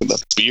hat. He's got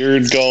the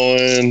beard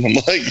going. I'm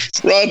like,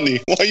 Rodney,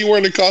 why are you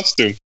wearing a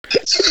costume?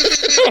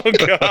 Oh,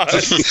 God.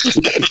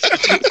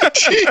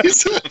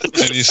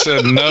 And he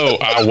said, "No,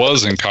 I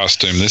was in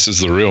costume. This is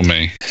the real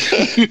me."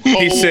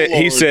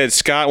 He said,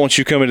 "Scott, why don't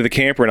you come into the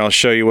camper and I'll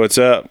show you what's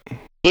up."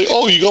 Like,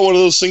 oh, you got one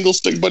of those single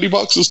stick buddy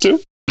boxes too?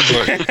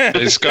 Look,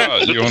 hey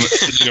Scott, you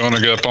want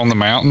to go up on the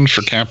mountain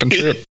for camping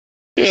trip?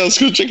 Yeah, let's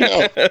go check it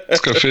out.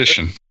 Let's go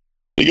fishing.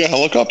 You got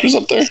helicopters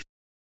up there?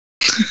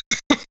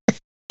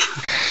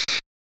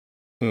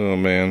 Oh,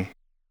 man.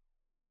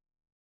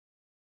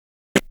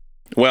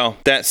 Well,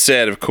 that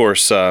said, of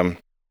course,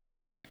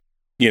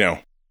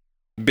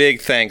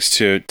 big thanks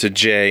to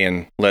Jay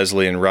and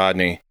Leslie and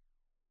Rodney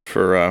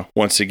for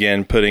once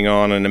again putting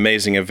on an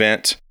amazing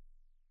event.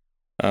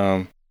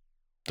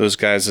 Those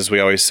guys, as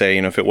we always say,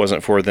 if it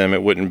wasn't for them,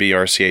 it wouldn't be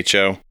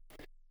RCHO.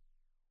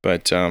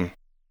 But a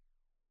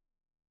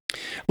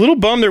little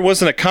bummed there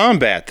wasn't a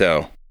combat,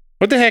 though.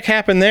 What the heck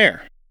happened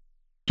there?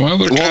 Well,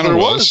 there kind of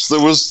was.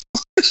 There was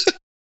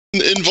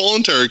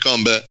involuntary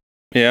combat.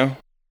 Yeah.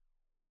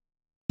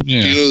 Do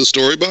you know the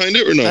story behind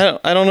it or no?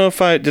 I don't know if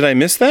did I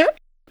miss that?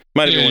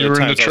 Might have been one you of were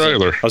the in the times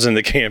trailer. I was in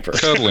the camper.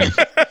 Cuddling.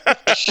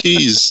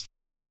 Jeez.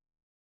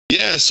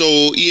 Yeah, so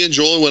Ian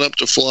Joel went up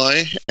to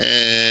fly,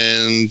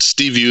 and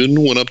Steve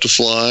Yoon went up to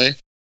fly,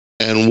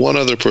 and one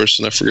other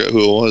person, I forget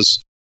who it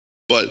was.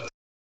 But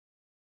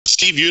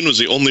Steve Yoon was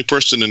the only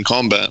person in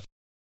combat.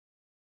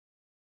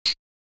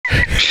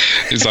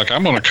 He's like,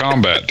 "I'm on a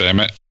combat, damn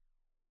it."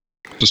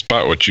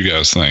 Despite what you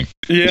guys think.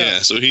 Yeah,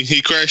 so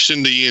he crashed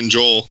into Ian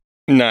Joel.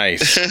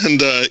 Nice.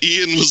 And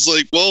Ian was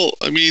like, "Well,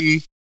 I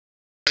mean,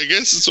 I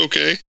guess it's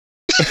okay."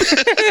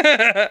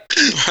 I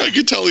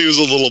could tell he was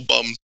a little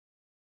bummed.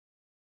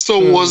 So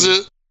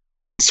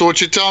So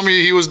what you tell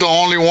me, he was the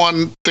only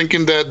one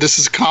thinking that this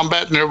is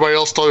combat and everybody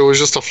else thought it was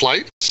just a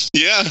flight?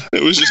 Yeah,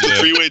 it was just a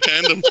three-way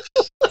tandem.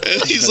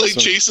 And he's like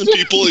chasing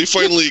people. He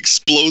finally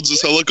explodes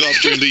his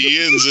helicopter into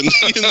Ian's, and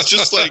Ian's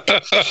just like,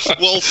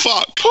 well,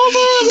 fuck.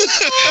 Hold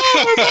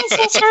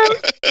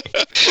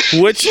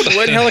on.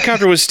 What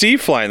helicopter was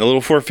Steve flying? The little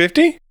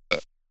 450?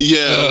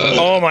 Yeah.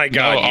 Oh my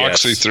God. No,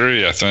 yes. Oxy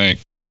 3, I think.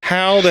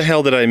 How the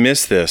hell did I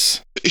miss this?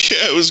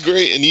 Yeah, it was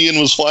great. And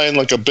Ian was flying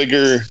like a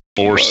bigger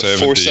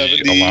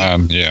 470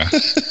 Align, yeah.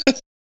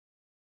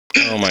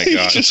 Oh my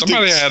God.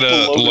 Somebody had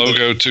a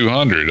Logo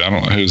 200. I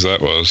don't know whose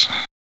that was.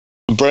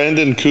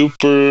 Brandon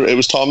Cooper. It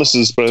was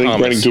Thomas's, but I think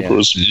Brandon Cooper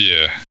was.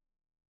 Yeah.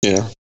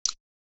 Yeah.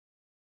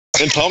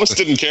 And Thomas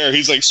didn't care.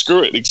 He's like,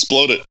 screw it,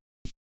 explode it.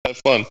 Have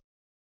fun.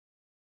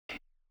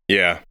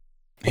 Yeah.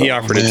 He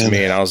offered it to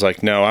me, and I was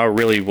like, no, I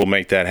really will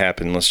make that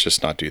happen. Let's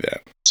just not do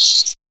that.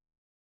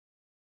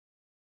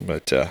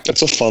 But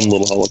that's a fun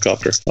little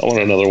helicopter. I want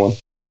another one.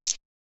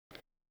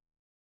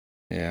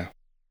 Yeah.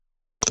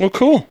 Well,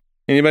 cool.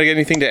 Anybody got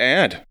anything to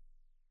add?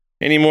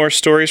 Any more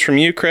stories from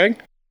you, Craig?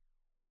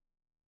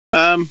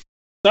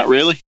 Not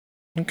really.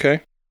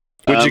 Okay.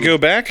 Would you go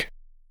back?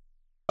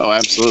 Oh,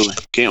 absolutely.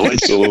 Can't wait.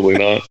 Absolutely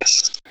not.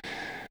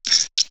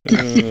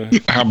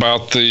 How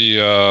about the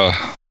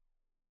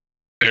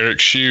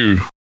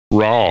RCHO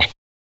Raw?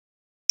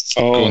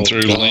 Going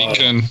through God.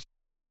 Lincoln,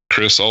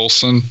 Chris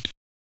Olson,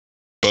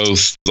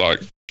 both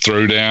like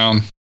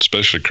throwdown,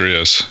 especially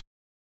Chris.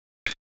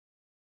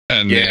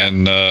 And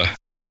then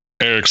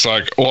Eric's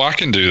like, well, I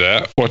can do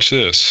that. Watch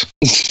this.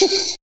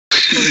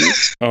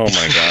 Oh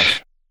my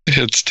gosh.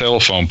 It's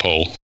telephone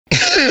pole.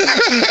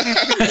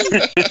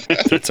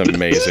 That's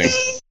amazing.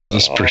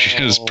 That's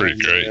pretty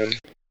great. Man.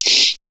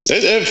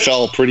 It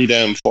fell pretty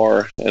damn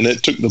far, and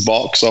it took the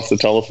box off the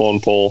telephone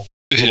pole.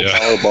 Yeah.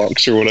 Power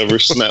box or whatever,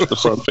 snapped the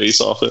front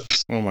face off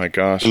it. Oh my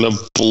gosh. And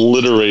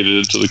obliterated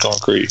it to the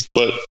concrete.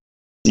 But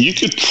you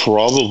could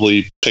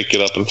probably pick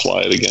it up and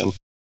fly it again.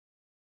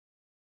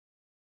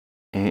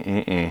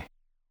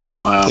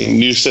 Wow.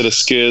 New set of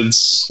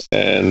skids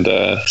and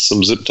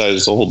some zip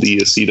ties to hold the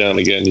ESC down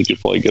again. You could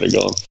probably get it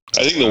going.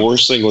 I think the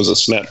worst thing was it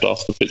snapped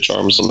off the pitch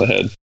arms on the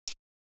head.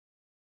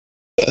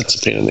 That's a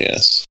pain in the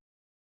ass.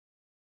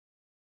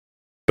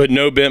 But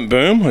no bent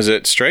boom? Was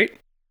it straight?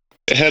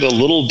 It had a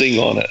little ding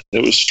on it.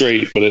 It was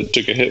straight, but it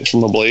took a hit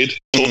from a blade.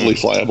 Totally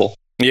flyable.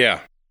 Yeah.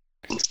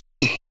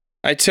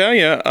 I tell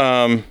you,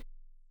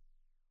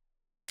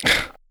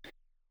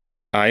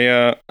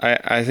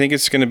 I think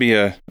it's going to be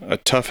a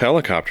tough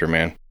helicopter,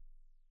 man.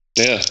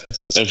 Yeah.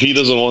 If he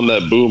doesn't want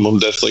that boom, I'm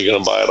definitely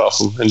going to buy it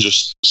off him and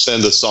just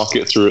send a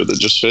socket through it that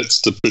just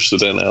fits to push the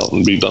dent out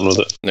and be done with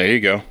it. There you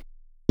go.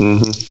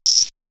 Mm-hmm.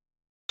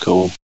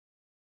 Cool.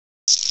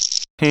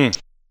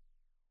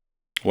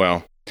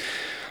 Well,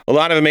 a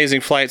lot of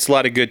amazing flights, a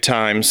lot of good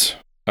times,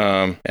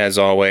 as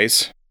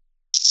always.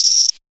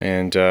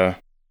 And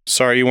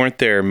sorry you weren't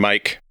there,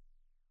 Mike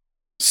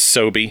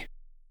Sobey.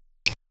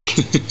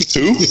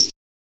 Who?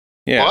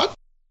 Yeah. What?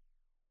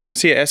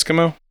 Is he an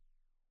Eskimo?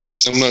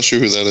 I'm not sure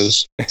who that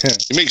is.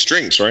 He makes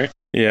drinks, right?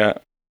 Yeah.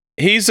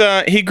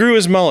 He grew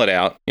his mullet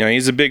out. You know,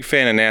 he's a big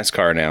fan of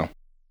NASCAR now.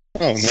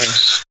 Oh,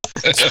 nice.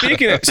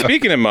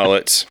 Speaking of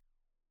mullets,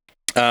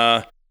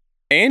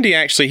 Andy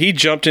actually he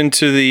jumped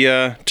into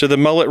the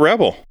mullet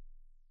rebel.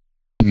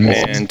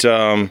 And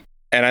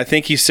I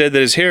think he said that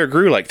his hair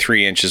grew like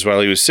 3 inches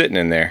while he was sitting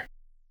in there.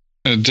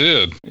 It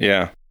did.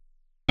 Yeah.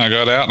 I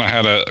got out and I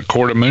had a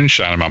quart of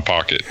moonshine in my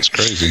pocket. It's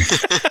crazy.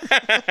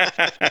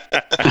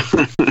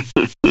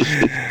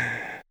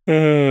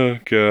 Oh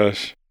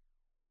gosh.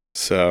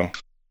 So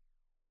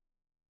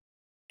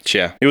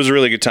yeah, it was a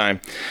really good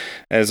time,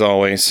 as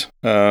always. Is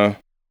there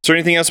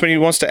anything else anybody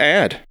wants to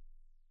add?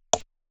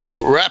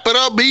 Wrap it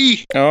up,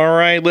 B. All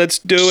right, let's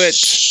do it.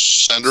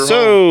 Send her home.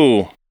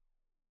 So,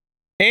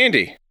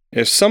 Andy,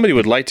 if somebody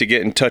would like to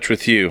get in touch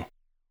with you.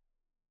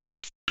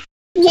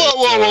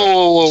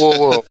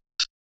 Whoa.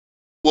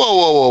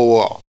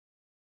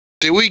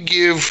 Did we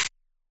give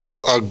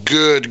a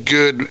good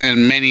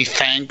and many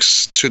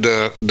thanks to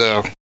the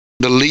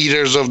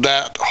leaders of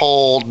that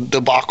whole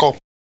debacle?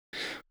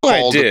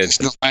 I did.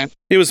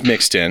 It was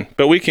mixed in,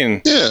 but we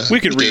can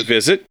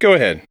revisit. Go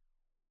ahead.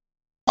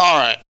 All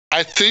right.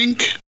 I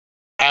think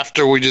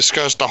after we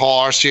discussed the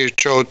whole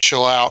RCHO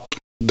Chillout,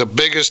 the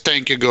biggest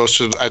thank you goes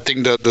to, I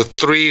think, the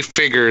three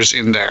figures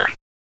in there.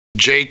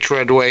 Jay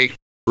Treadway,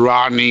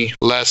 Rodney,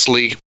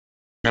 Leslie.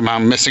 Am I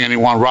missing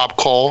anyone? Rob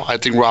Cole. I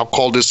think Rob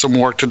Cole did some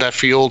work to that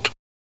field.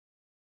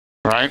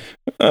 Right?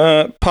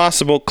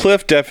 Possible.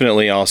 Cliff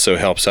definitely also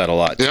helps out a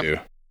lot, too.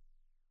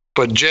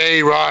 But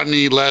Jay,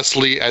 Rodney,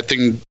 Leslie, I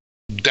think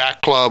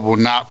that club will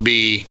not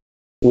be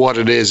what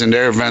it is, and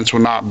their events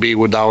will not be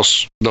without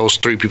those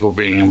three people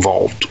being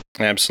involved.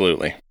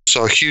 Absolutely.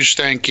 So a huge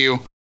thank you.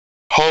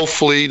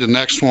 Hopefully the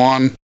next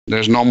one,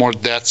 there's no more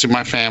deaths in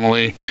my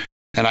family,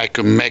 and I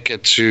can make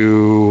it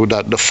to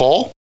the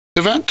fall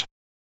event.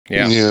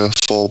 Yeah,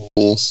 fall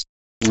pool.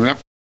 Yep.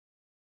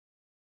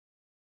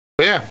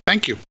 But yeah,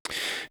 thank you.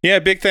 Yeah,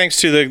 big thanks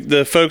to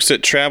the folks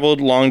that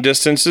traveled long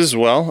distance as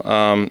well.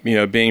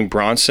 Being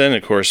Bronson,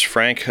 of course,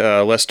 Frank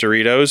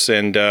Lesteritos,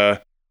 and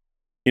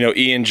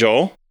Ian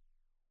Joel.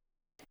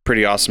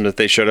 Pretty awesome that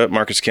they showed up.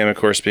 Marcus Kim, of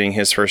course, being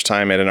his first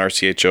time at an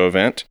RCHO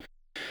event.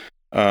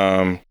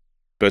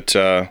 But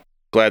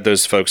glad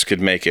those folks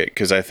could make it,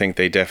 because I think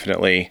they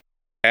definitely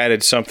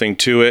added something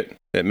to it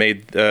that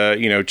made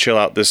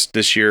Chillout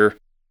this year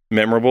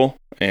memorable.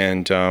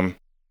 And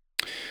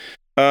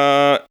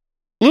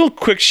little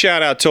quick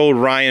shout out to old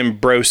Ryan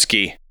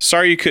Broski.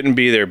 Sorry you couldn't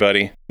be there,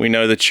 buddy. We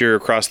know that you're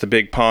across the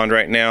big pond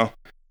right now,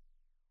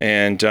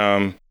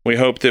 and we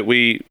hope that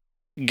we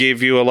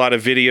gave you a lot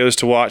of videos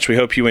to watch. We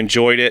hope you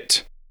enjoyed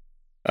it.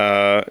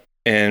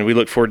 and we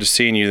look forward to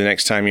seeing you the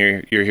next time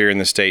you're here in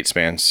the States,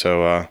 man.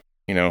 So,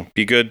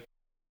 be good.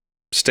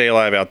 Stay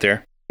alive out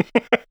there.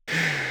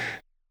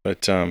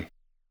 But,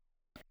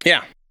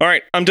 yeah. All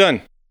right, I'm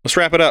done. Let's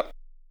wrap it up.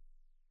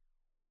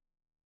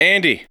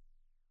 Andy.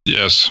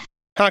 Yes.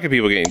 How can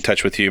people get in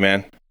touch with you,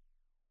 man?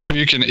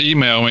 You can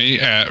email me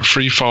at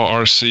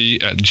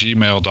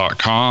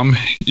freefallrc@gmail.com.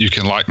 You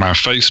can like my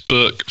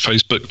Facebook,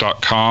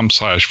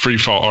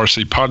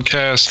 facebook.com/freefallrc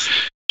podcast.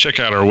 Check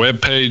out our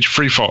webpage,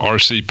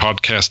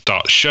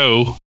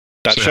 freefallrcpodcast.show.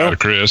 Say hi to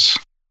Chris.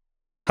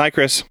 Hi,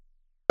 Chris.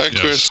 Hi,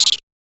 Chris.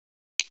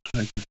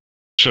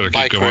 Should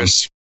I keep going?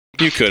 Chris.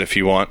 You could if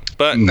you want,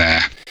 but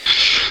nah.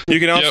 You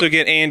can also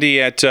get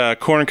Andy at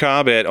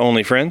Corncob at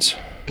OnlyFans.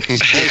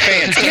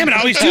 OnlyFans. Damn it, I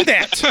always do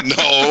that.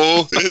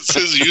 No, it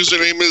says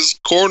username is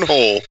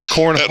cornhole.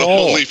 Cornhole. At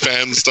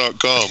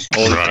onlyfans.com.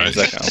 Right.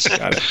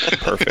 Got it.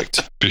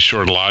 Perfect. Be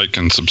sure to like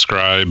and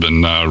subscribe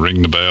and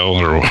ring the bell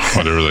or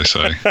whatever they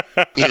say.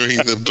 Ring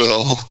the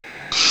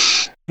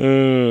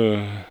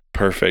bell.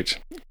 Perfect.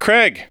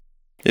 Craig,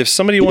 if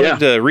somebody wanted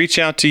to reach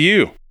out to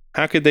you,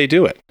 how could they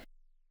do it?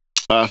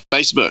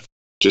 Facebook.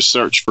 Just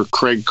search for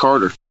Craig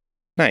Carter.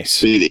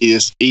 Nice. The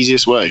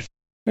easiest way.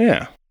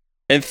 Yeah.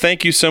 And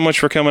thank you so much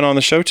for coming on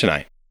the show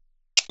tonight.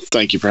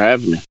 Thank you for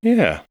having me.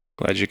 Yeah.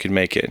 Glad you could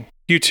make it.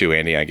 You too,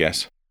 Andy, I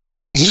guess.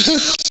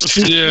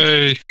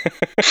 Yay.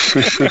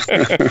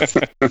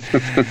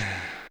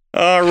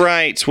 All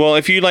right. Well,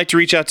 if you'd like to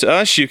reach out to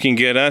us, you can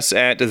get us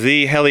at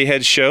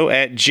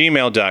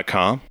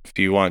theheliheadshow@gmail.com. If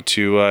you want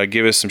to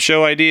give us some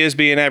show ideas,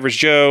 be an average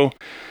Joe,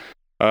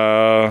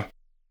 tell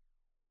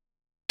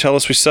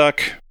us we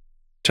suck,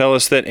 tell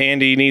us that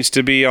Andy needs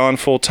to be on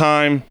full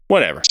time,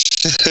 whatever.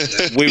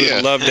 We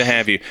would love to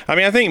have you. I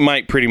mean, I think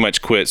Mike pretty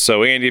much quit.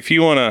 So, Andy, if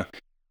you want to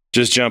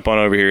just jump on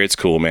over here, it's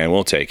cool, man.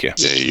 We'll take you.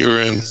 Yeah,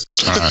 you're in.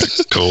 All right,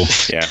 cool.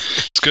 Yeah.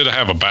 It's good to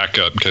have a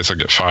backup in case I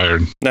get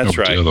fired. That's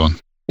right. The other one.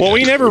 Well,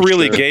 we never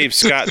really gave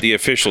Scott the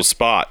official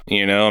spot,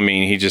 I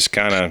mean, he just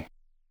kind of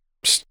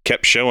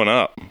kept showing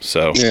up.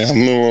 So yeah,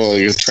 I'm more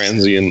like a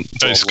transient.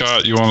 Hey,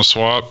 Scott, you want to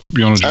swap?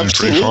 You want to join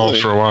Freefall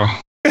for a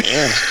while?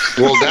 Yeah.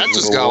 Well, that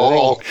just got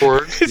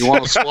awkward. You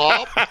want to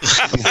swap?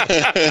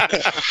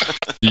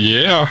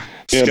 Yeah.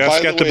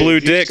 Scott's got the blue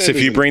dicks if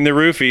you bring the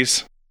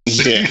roofies.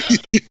 Yeah.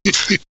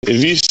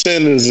 If you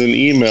send us an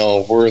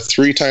email, we're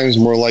 3 times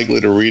more likely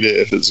to read it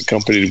if it's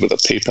accompanied with a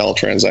PayPal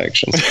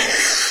transaction.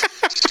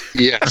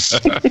 Yes.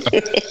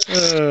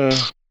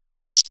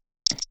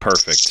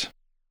 Perfect.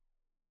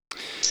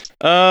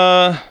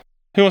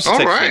 Who wants to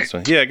take the next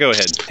one? Yeah, go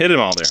ahead. Hit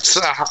them all there.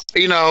 So,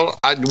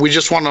 we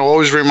just want to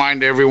always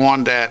remind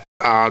everyone that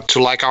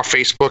to like our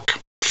Facebook,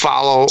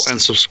 follow,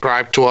 and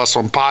subscribe to us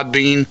on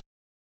Podbean.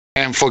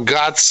 And for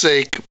God's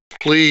sake,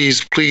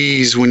 please,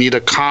 we need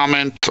a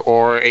comment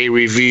or a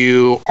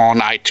review on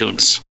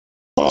iTunes.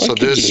 So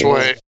this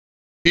way,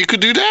 you could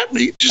do that?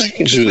 I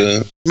can do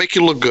that. Make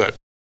you look good.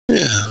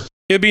 Yeah.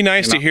 It'd be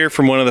nice to hear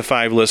from one of the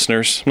 5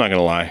 listeners. I'm not going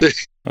to lie.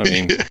 I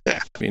mean,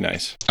 it'd be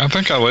nice. I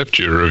think I left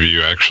you a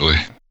review, actually.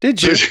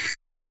 Did you?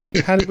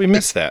 How did we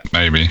miss that?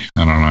 Maybe.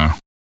 I don't know.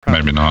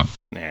 Probably. Maybe not.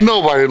 Nah.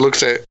 Nobody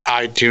looks at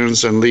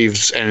iTunes and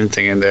leaves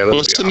anything in there.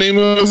 What's the name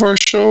of our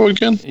show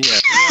again? Yeah.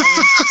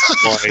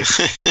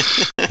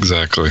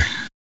 Exactly.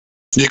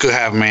 You could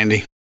have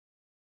Mandy.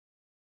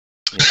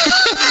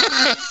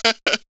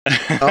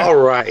 All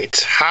right.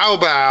 How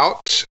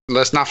about,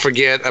 let's not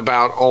forget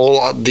about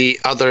all the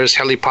others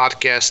Heli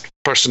Podcast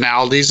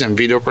personalities and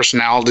video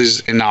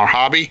personalities in our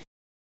hobby.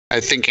 I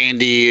think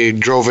Andy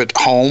drove it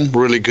home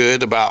really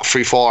good about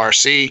Freefall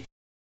RC,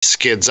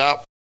 Skids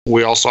Up.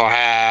 We also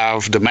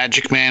have the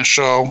Magic Man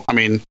show. I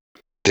mean,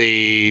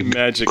 the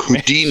Magic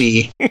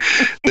Houdini,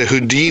 the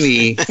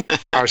Houdini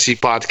RC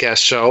podcast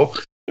show.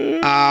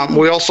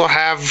 We also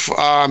have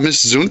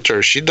Miss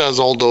Zunter. She does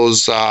all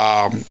those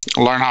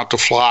learn how to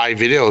fly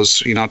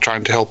videos,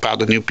 trying to help out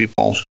the new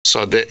people.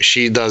 So that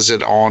she does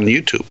it on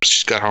YouTube.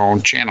 She's got her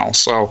own channel.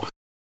 So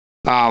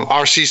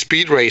RC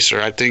Speed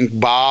Racer. I think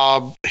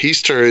Bob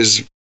Heaster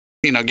is,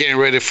 getting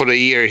ready for the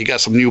year. He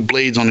got some new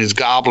blades on his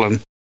Goblin,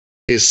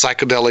 his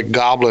psychedelic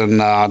Goblin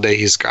that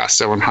he's got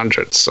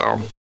 700. So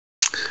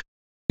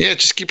yeah,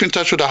 just keep in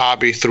touch with the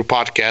hobby through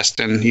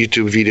podcast and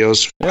YouTube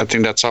videos. Yep. I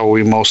think that's how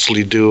we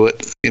mostly do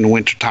it in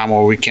wintertime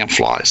where we can't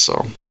fly.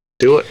 So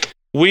do it.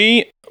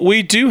 We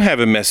do have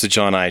a message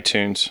on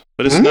iTunes,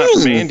 but it's not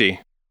from Andy.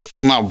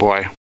 No,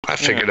 boy. I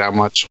figured that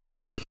much.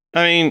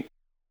 I mean,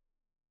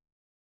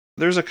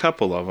 there's a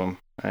couple of them,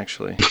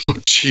 actually.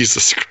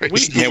 Jesus Christ.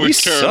 We terrible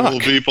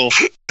suck. People.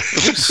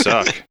 We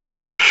suck.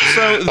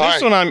 So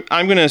this one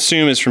I'm going to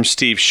assume is from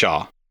Steve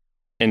Shaw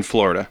in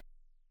Florida.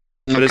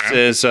 But it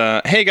says,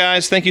 hey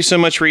guys, thank you so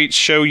much for each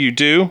show you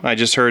do. I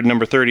just heard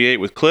number 38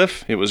 with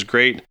Cliff. It was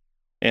great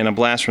and a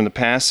blast from the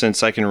past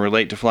since I can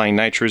relate to flying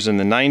nitros in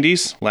the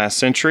 90s, last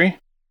century.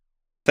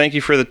 Thank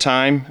you for the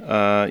time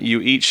you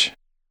each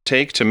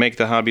take to make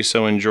the hobby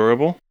so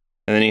enjoyable.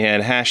 And then he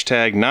had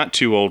hashtag not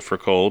too old for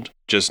cold,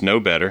 just know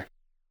better.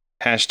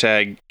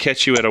 Hashtag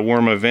catch you at a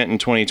warm event in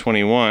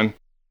 2021.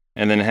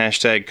 And then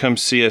hashtag come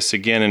see us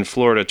again in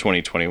Florida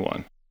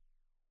 2021.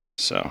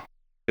 So,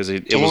 because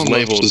it was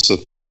labeled,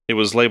 it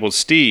was labeled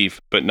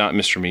Steve, but not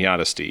Mr.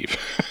 Miata Steve.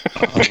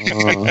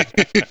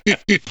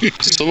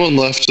 Someone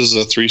left as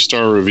a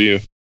 3-star review.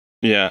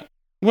 Yeah.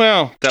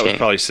 Well, that was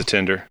probably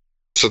Satinder.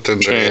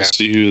 Trying to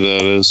see who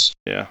that is.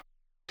 Yeah.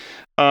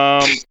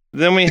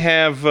 Then we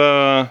have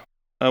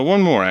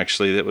one more,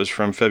 actually, that was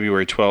from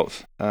February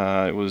 12th.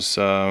 It was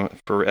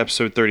for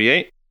episode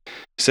 38. It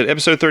said,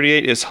 episode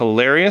 38 is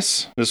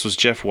hilarious. This was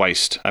Jeff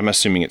Weist. I'm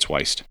assuming it's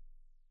Weist.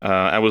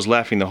 I was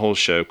laughing the whole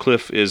show.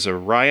 Cliff is a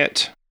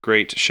riot.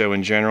 Great show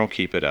in general.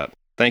 Keep it up.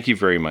 Thank you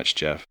very much,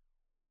 Jeff.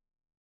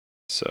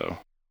 So,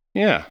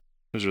 yeah.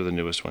 Those are the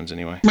newest ones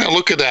anyway. Man,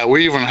 look at that.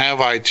 We even have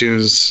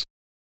iTunes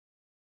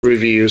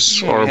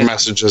reviews or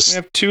messages. We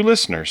have 2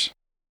 listeners.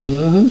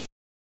 Mm-hmm.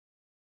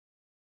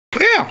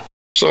 Yeah.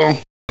 So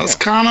that's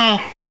kind of.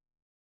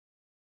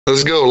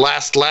 Let's go.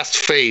 Last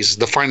phase.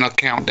 The final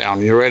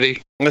countdown. You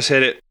ready? Let's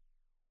hit it.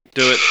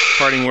 Do it.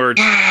 Parting words.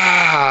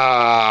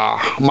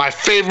 My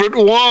favorite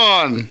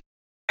one.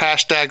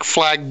 Hashtag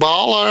flag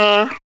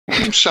baller.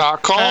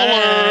 Shot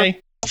caller.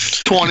 Hey.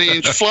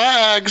 20-inch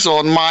flags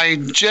on my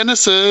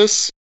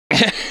Genesis.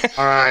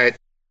 All right.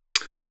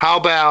 How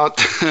about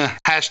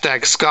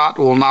hashtag Scott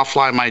will not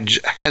fly my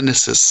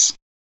Genesis?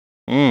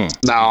 No,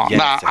 I'm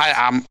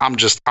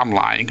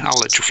lying. I'll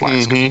let you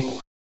fly.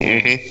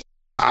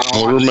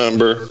 I'll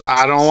remember.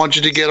 I don't want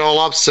you to get all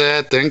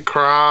upset, then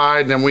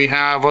cry, then we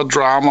have a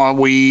drama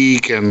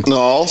week, and no,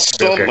 I'll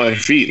stomp my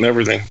feet and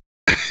everything.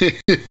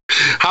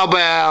 How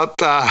about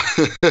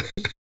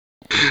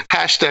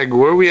hashtag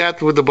where are we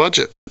at with the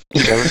budget?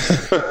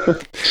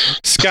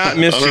 Scott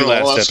missed you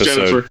last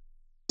episode.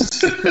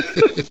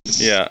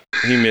 Yeah,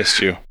 he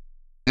missed you.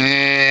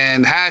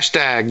 And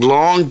hashtag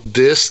long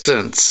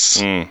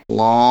distance.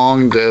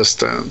 Long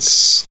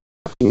distance.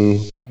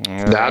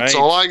 That's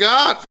all I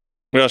got.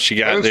 What else you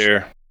got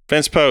there?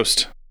 Fence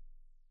post.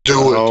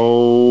 Do it.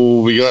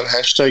 Oh, we got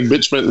hashtag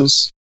bitch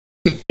mittens.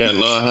 Can't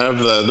not have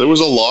that. There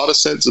was a lot of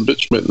sets of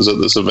bitch mittens at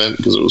this event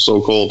because it was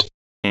so cold.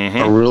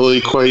 I'm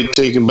really quite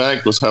taken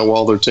back with how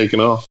well they're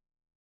taking off.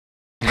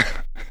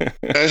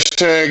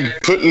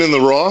 Hashtag putting in the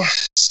raw,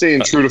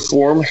 staying true to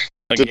form.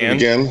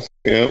 Again.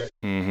 Yeah.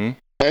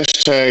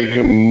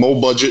 Hashtag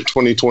Mo Budget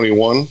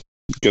 2021.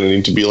 Gonna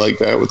need to be like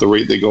that with the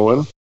rate they go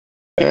in.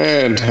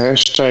 And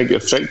hashtag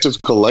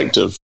Effective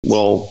Collective.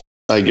 Well,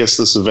 I guess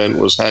this event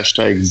was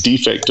hashtag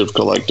Defective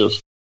Collective.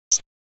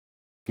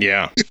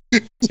 Yeah.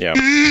 Yeah.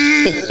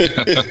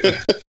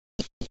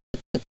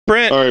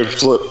 Brent. All right,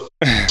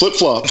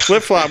 flip-flop.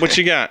 Flip-flop, what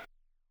you got?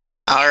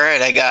 All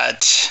right, I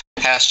got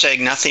hashtag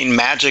nothing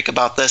magic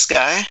about this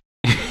guy.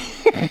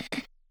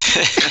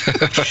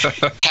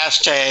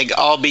 Hashtag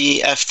I'll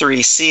be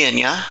F3 seeing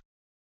ya.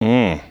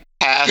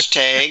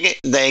 Hashtag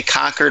they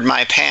conquered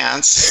my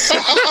pants.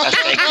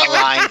 Hashtag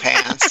align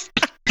pants.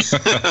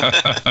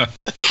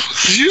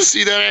 Did you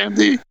see that,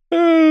 Andy?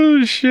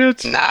 Oh,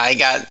 shit. Nah,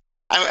 I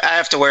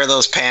have to wear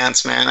those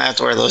pants, man. I have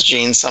to wear those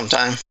jeans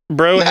sometime.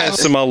 Bro has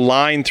some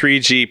Align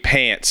 3G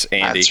pants,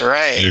 Andy. That's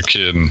right. You're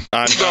kidding.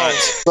 I'm not.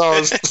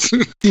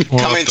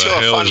 Coming to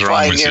a fun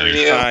fight near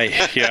you.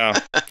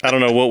 I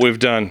don't know what we've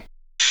done.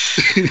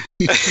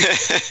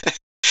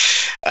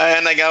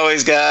 And I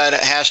always got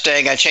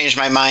hashtag I changed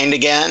my mind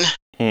again.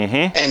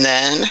 And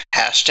then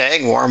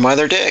hashtag warm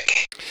weather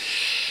dick.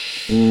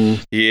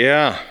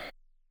 Yeah.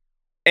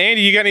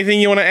 Andy, you got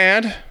anything you want to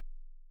add?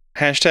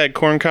 Hashtag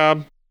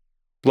corncob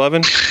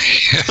lovin'?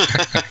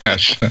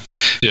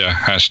 Yeah,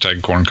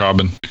 hashtag corn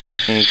cobbin.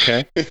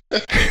 Okay.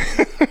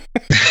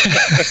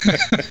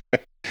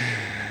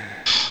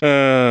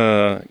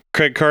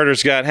 Craig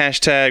Carter's got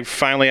hashtag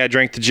finally I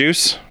drank the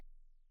juice.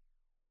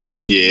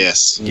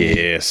 Yes.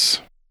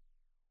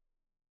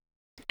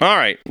 All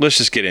right, let's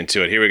just get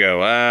into it. Here we go.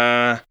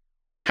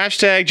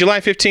 Hashtag July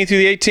 15th through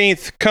the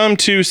 18th. Come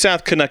to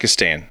South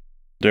Canuckistan.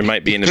 There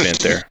might be an event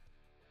there.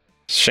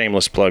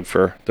 Shameless plug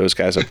for those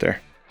guys up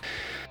there.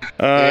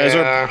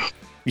 Hashtag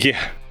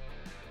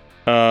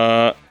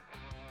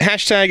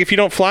if you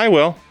don't fly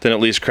well, then at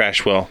least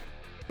crash well.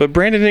 But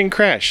Brandon didn't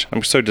crash.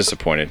 I'm so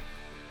disappointed.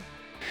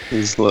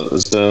 He's let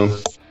us down.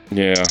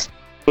 Yeah.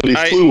 But he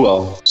flew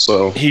well,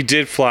 so. He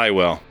did fly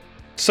well.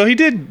 So he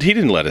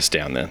didn't let us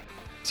down then.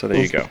 So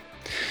there you go.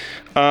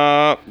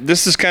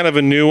 This is kind of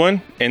a new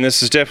one, and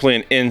this is definitely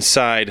an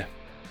inside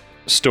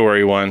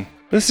story one.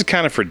 This is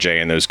kind of for Jay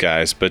and those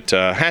guys, but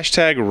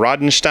hashtag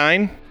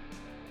Rodenstein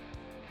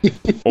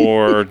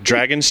or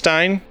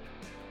Dragonstein.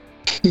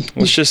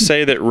 Let's just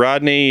say that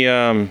Rodney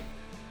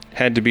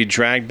had to be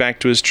dragged back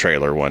to his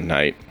trailer one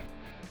night,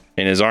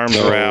 and his arms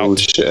were out. Oh,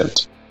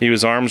 shit.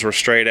 His arms were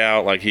straight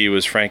out like he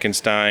was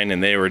Frankenstein,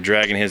 and they were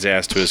dragging his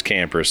ass to his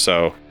camper.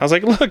 So I was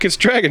like, look, it's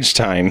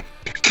Dragonstein.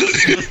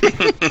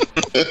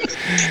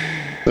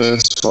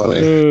 That's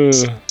funny.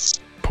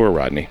 Poor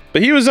Rodney.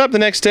 But he was up the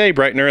next day,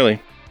 bright and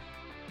early.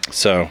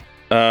 So,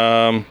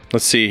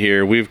 let's see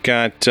here. We've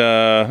got,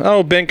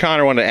 Ben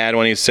Connor wanted to add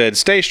one. He said,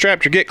 stay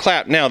strapped or get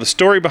clapped. Now, the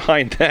story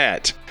behind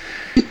that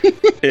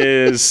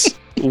is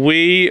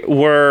we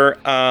were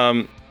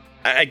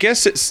I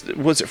guess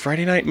was it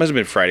Friday night? It must have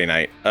been Friday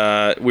night.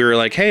 We were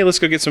like, hey, let's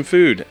go get some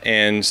food.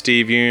 And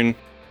Steve, Yoon,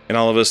 and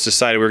all of us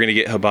decided we were going to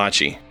get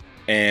hibachi.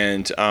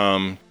 And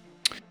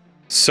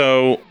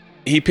so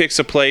he picks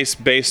a place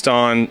based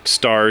on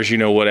stars,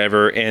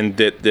 whatever, and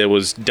that there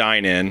was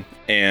dine-in.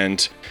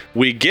 And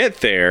we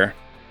get there,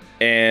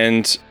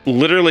 and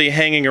literally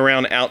hanging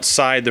around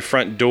outside the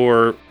front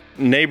door,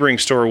 neighboring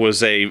store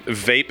was a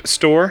vape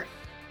store.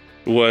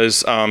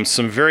 Was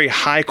some very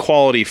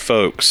high-quality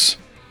folks.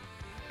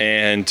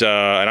 And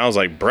I was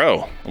like,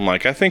 bro,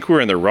 I think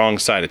we're in the wrong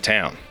side of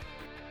town.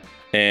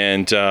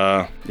 And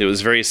it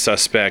was very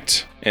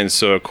suspect. And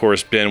so, of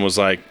course, Ben was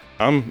like,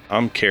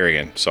 I'm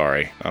carrying.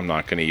 Sorry, I'm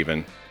not going to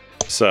even.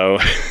 So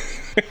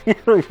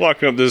we're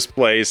walking up this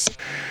place.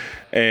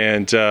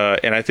 And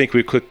I think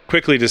we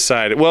quickly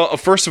decided, well,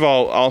 first of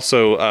all,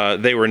 also,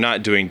 they were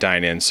not doing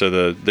dine-in. So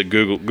the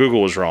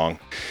Google was wrong.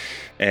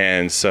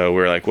 And so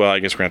we're like, well, I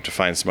guess we're going to have to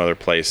find some other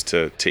place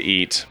to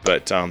eat.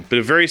 But a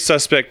very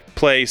suspect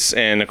place.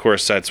 And, of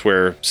course, that's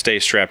where Stay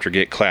Strapped or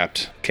Get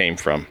Clapped came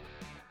from.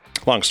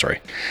 Long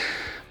story.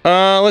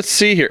 Let's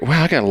see here.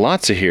 Wow, I got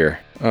lots of here.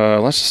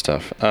 Lots of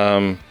stuff.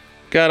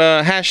 Got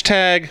a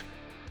hashtag.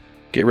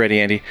 Get ready,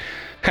 Andy.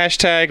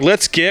 Hashtag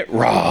Let's Get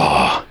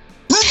Raw.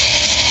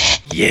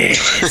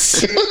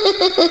 Yes.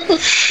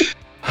 It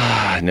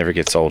never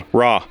gets old.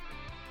 Raw.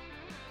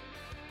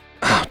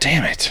 Oh,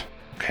 damn it.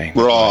 Okay.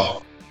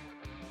 Raw.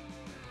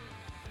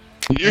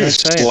 You're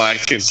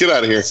slacking. Get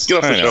out of here.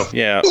 Get off the show.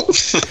 Yeah.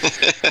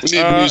 We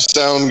need a new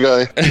sound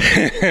guy.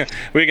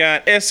 We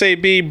got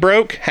SAB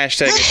broke.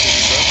 Hashtag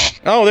SAB broke.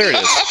 Oh, there it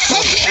is.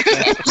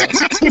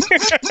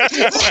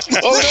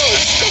 Oh no,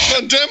 it's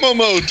on demo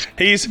mode.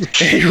 He's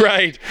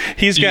right.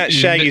 He's got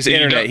Shaggy's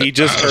internet. He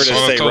just heard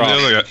us say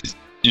raw.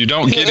 You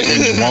don't get it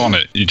when you want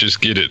it. You just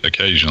get it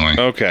occasionally.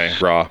 Okay,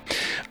 raw.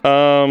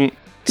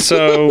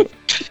 So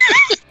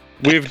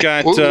we've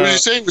got. What did you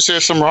say? Was there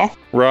some raw?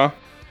 Raw.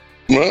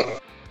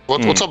 What?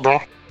 What's up, bro?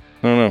 I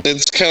don't know.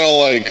 It's kind of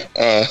like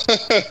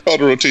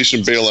auto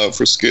rotation bailout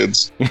for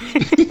skids.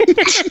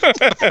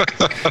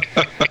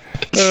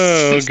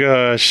 Oh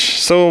gosh.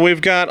 So we've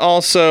got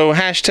also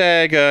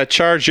hashtag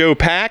ChargeO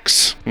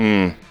packs.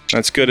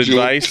 That's good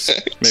advice.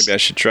 Maybe I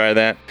should try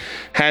that.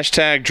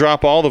 Hashtag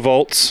drop all the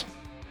volts.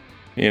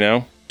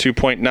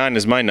 2.9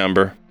 is my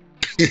number.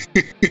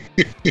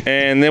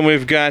 And then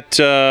we've got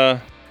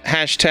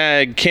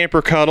hashtag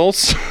camper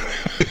cuddles.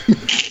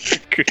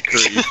 Good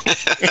grief.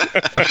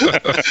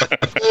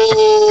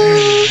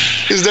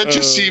 Is that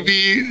your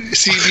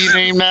CB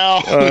name now?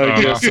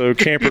 I guess so.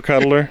 Camper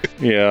cuddler.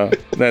 Yeah,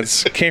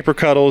 that's camper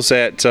cuddles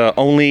at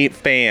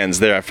OnlyFans.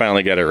 There, I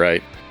finally got it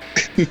right.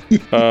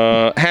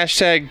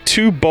 Hashtag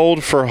too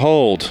bold for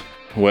hold.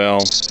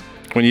 Well,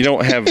 when you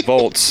don't have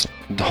volts,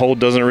 the hold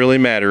doesn't really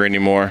matter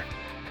anymore.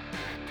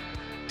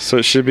 So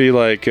it should be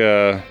like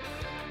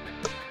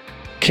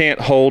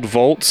can't hold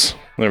volts.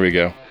 There we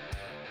go.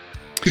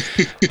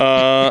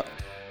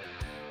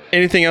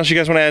 Anything else you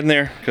guys want to add in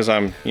there? Because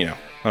I'm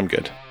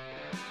good.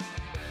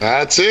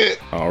 That's it.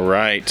 All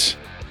right.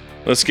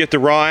 Let's get the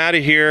raw out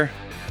of here.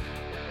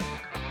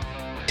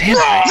 Damn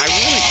it.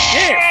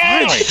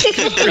 I really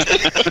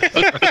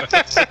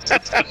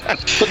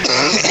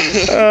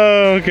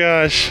Oh,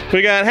 gosh.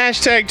 We got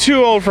hashtag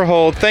too old for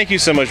hold. Thank you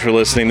so much for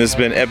listening. This has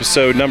been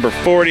episode number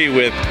 40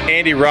 with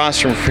Andy Ross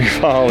from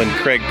Freefall and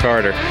Craig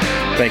Carter.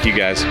 Thank you,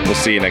 guys. We'll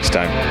see you next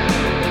time.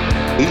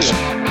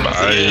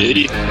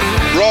 Bye.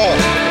 Raw.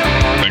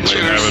 Thanks for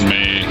having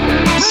me.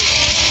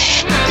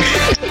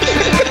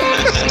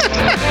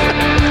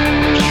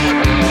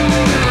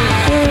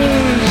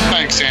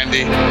 Thanks,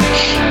 Andy.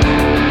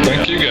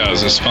 Thank you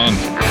guys. It's fun.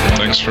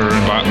 Thanks for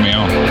inviting me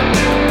on.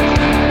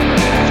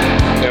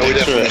 Yeah, we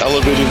definitely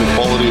elevating the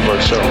quality of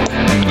our show.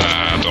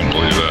 Nah, I don't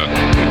believe that.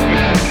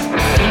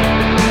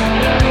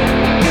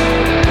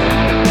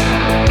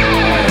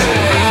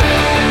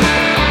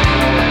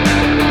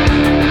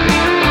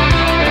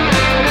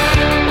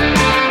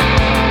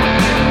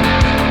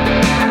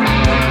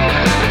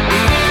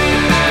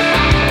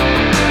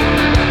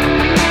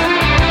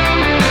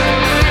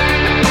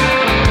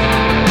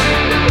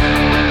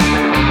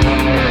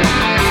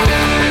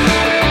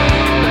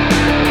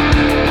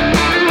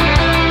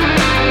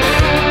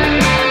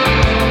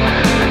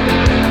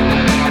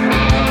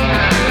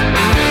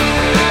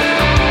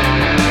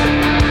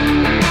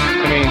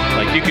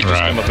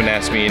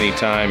 Ask me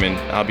anytime and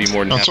I'll be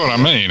more than That's happy. what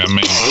I mean.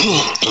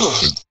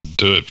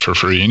 Do it for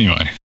free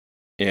anyway.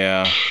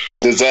 Yeah.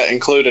 Does that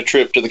include a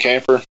trip to the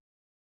camper?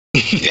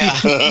 Yeah.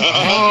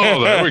 Oh,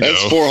 there we go.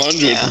 That's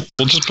 400. Yeah.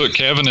 We'll just put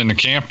Kevin in the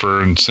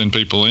camper and send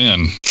people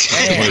in.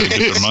 That way we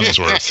get their money's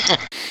worth.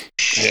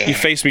 Yeah. You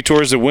face me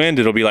towards the wind,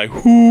 it'll be like,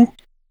 whoo.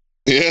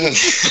 Yeah.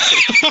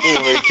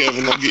 Don't worry,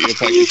 Kevin. I'll get you a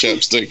pack of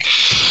chapstick.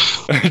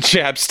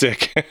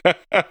 Chapstick.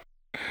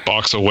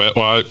 Box of wet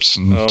wipes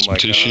and some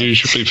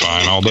tissues. You'll be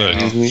fine all day.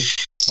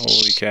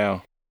 Holy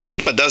cow.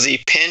 But does he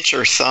pinch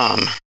or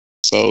thumb?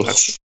 So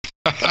That's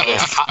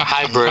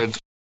Hybrid.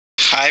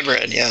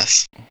 hybrid,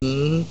 yes.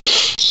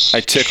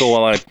 I tickle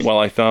while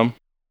I thumb.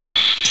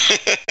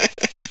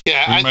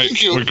 Yeah,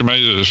 we can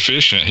make it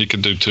efficient. He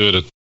could do 2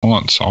 at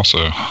once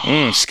also.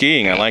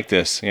 Skiing, I like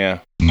this. Yeah.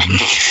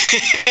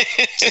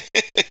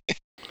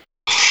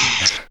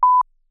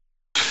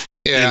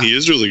 Yeah. And he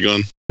is really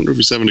gone. I wonder if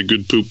he's having a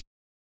good poop.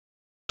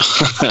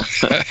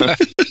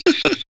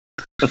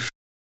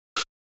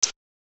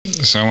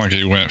 It sounded like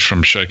he went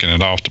from shaking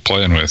it off to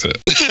playing with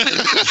it.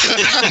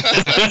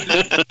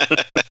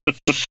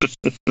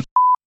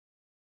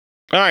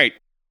 All right.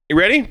 You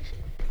ready?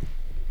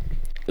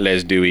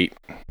 Let's do it.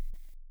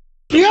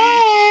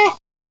 Yeah.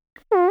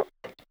 All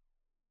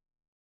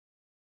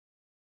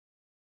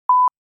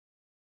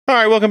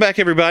right, welcome back,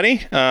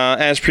 everybody.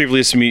 As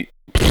previously...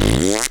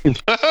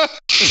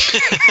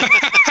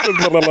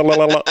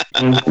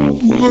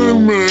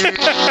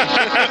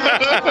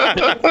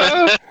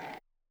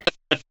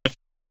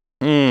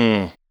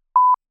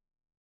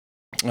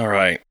 All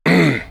right.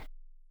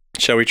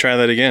 Shall we try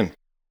that again?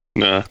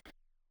 Nah.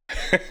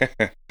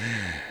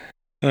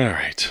 All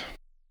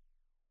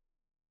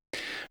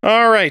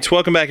right.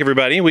 Welcome back,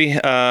 everybody.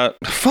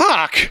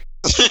 Fuck!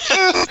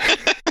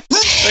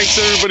 Thanks,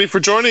 everybody, for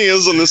joining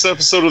us on this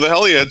episode of the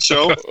Heliad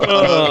Show.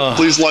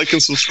 Please like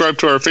and subscribe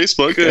to our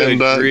Facebook. Good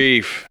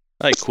grief.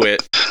 I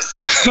quit.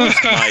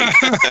 Mike.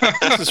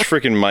 This is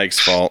freaking Mike's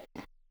fault.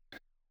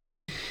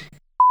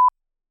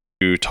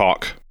 You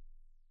talk.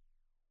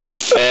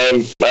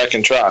 I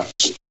can try.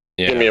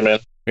 Yeah. Give me a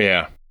minute.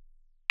 Yeah.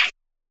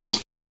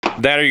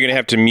 That or you're going to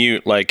have to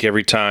mute like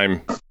every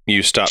time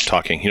you stop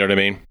talking. You know what I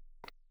mean?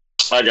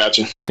 I got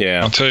you.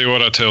 Yeah. I'll tell you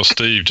what I tell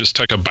Steve. Just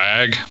take a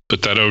bag,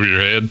 put that over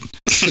your head.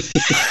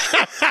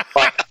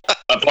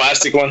 A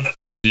plastic one?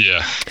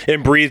 Yeah.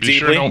 And breathe Be deeply.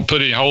 sure don't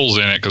put any holes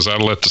in it because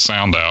that'll let the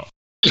sound out.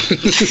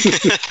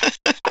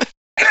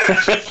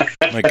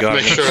 My God.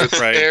 Make sure it's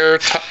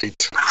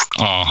airtight.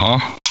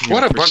 Uh-huh.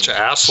 What a bunch of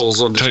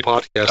assholes on this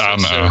podcast. I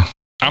know.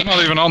 I'm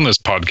not even on this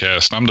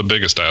podcast. I'm the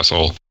biggest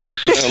asshole.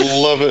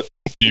 I love it.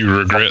 You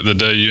regret the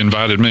day you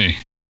invited me.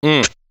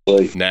 Nah.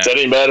 Is that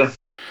any better?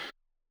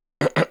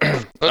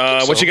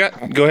 What you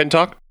got? Go ahead and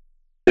talk.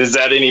 Is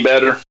that any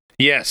better?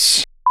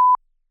 Yes.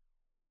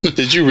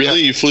 Did you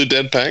really? You flew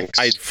dead packs?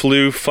 I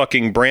flew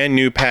fucking brand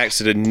new packs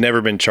that had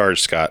never been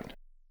charged, Scott.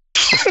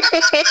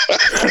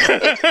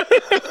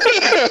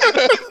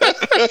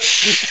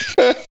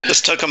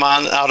 Just took them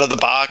out of the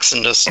box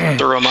and just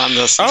threw them on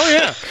this. Oh,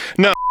 yeah.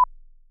 No.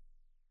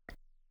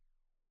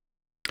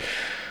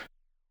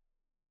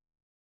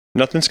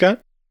 Nothing,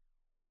 Scott?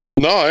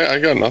 No, I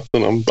got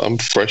nothing. I'm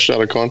fresh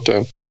out of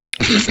content.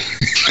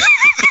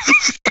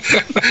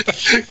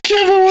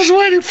 Kevin was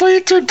waiting for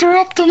you to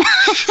interrupt him.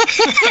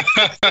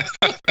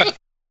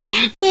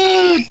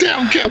 Oh,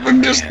 damn,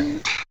 Kevin. Just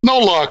no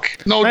luck.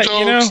 No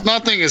jokes.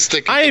 Nothing is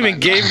sticking. I even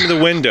gave him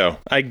the window.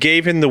 I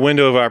gave him the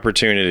window of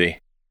opportunity.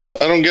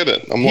 I don't get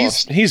it. I'm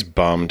lost. He's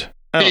bummed.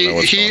 I don't know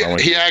what's going on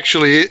with he him.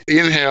 actually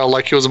inhaled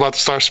like he was about to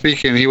start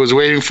speaking. He was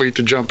waiting for you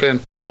to jump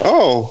in.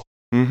 Oh.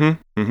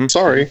 Mm-hmm. Mm-hmm.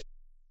 Sorry.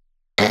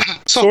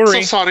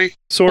 Sorry. Sorry.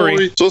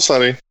 So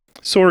sorry.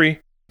 Sorry.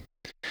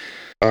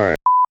 All right.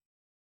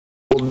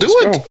 Well, do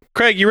Let's it. go.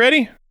 Craig, you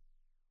ready?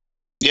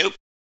 Yep.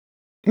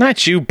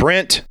 Not you,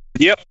 Brent.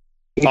 Yep.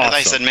 Awesome.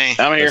 I said me.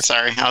 I'm here.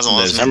 Sorry, I wasn't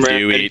Let's listening.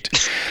 do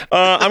it.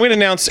 I'm going to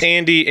announce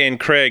Andy and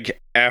Craig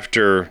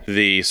after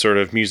the sort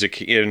of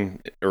music in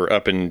or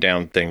up and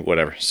down thing,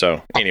 whatever.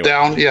 So anyway,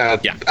 Down, yeah.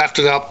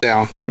 After the up,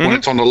 down. When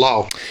it's on the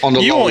low. On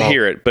the you low. won't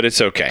hear it, but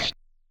it's okay.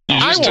 You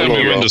just tell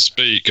me when to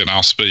speak, and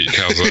I'll speak.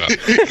 How's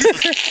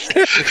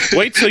that?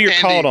 Wait till you're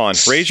Andy. called on.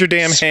 Raise your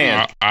damn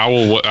hand. I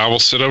will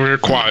sit over here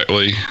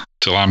quietly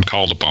till I'm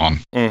called upon.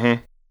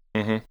 Mm-hmm.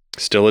 Mm-hmm.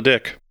 Still a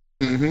dick.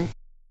 Mm-hmm.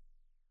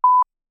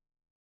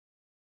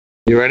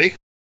 You ready?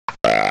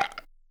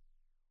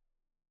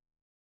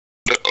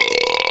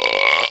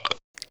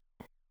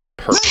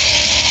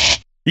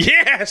 Perfect.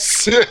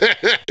 Yes!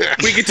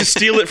 We get to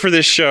steal it for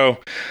this show.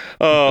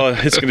 Oh,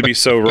 it's going to be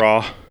so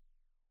raw.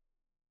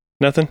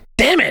 Nothing?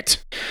 Damn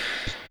it!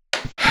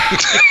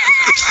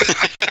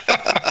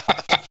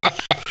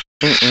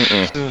 Wait,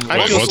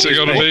 what's it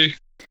going to be?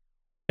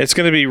 It's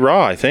going to be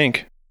raw, I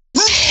think.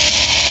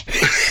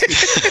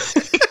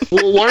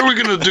 Well, what are we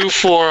going to do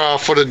for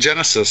the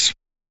Genesis?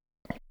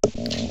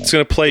 It's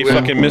going to play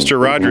fucking Mr.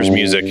 Rogers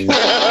music.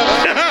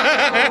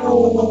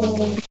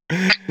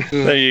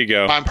 There you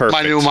go. Perfect.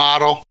 My new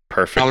model.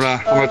 Perfect. I'm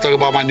gonna talk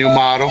about my new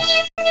model.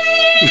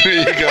 There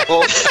you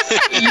go.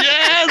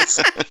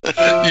 Yes.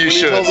 You He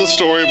should. tells a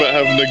story about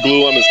having to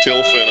glue on his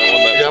tail fin. I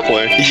want that to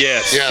play.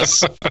 Yes.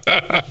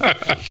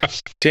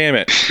 Yes. Damn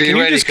it. Be Can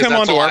you ready, just 'cause come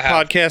that's on to all our I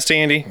have. podcast,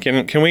 Andy?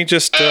 Can we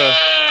just... So,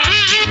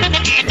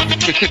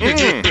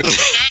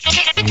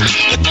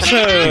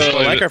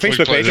 like our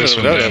Facebook play page. this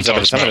one, Dan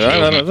talks about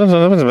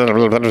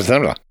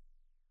building.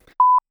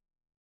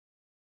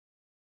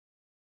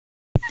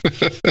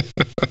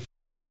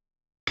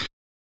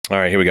 All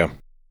right, here we go.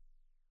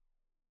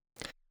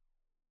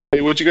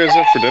 Hey, what'd you guys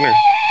have for dinner?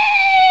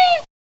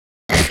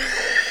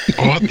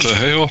 What the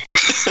hell?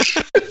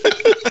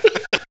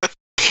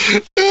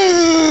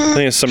 I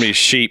think it's somebody's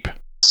sheep.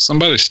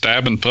 Somebody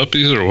stabbing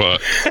puppies or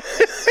what?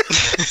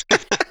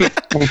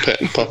 I'm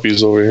petting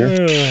puppies over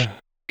here.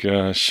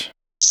 Gosh.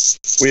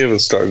 We haven't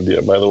started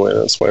yet, by the way.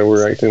 That's why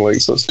we're acting like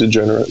such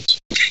degenerates.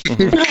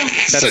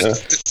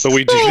 But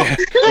we do that.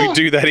 We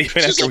do that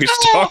even after we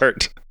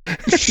start.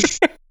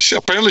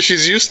 Apparently,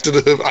 she's used to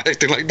the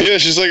acting like that. Yeah,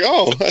 she's like,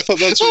 oh, I thought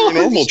that's what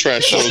your normal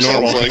trash show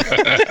sounds like.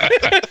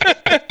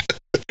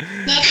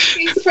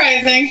 Nothing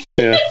surprising.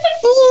 Yeah.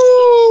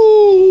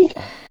 Oh,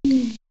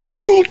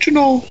 don't you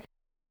know?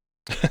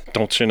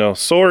 Don't you know?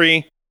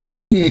 Sorry.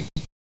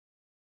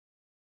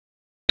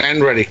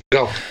 And ready.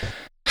 Go.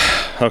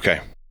 Okay.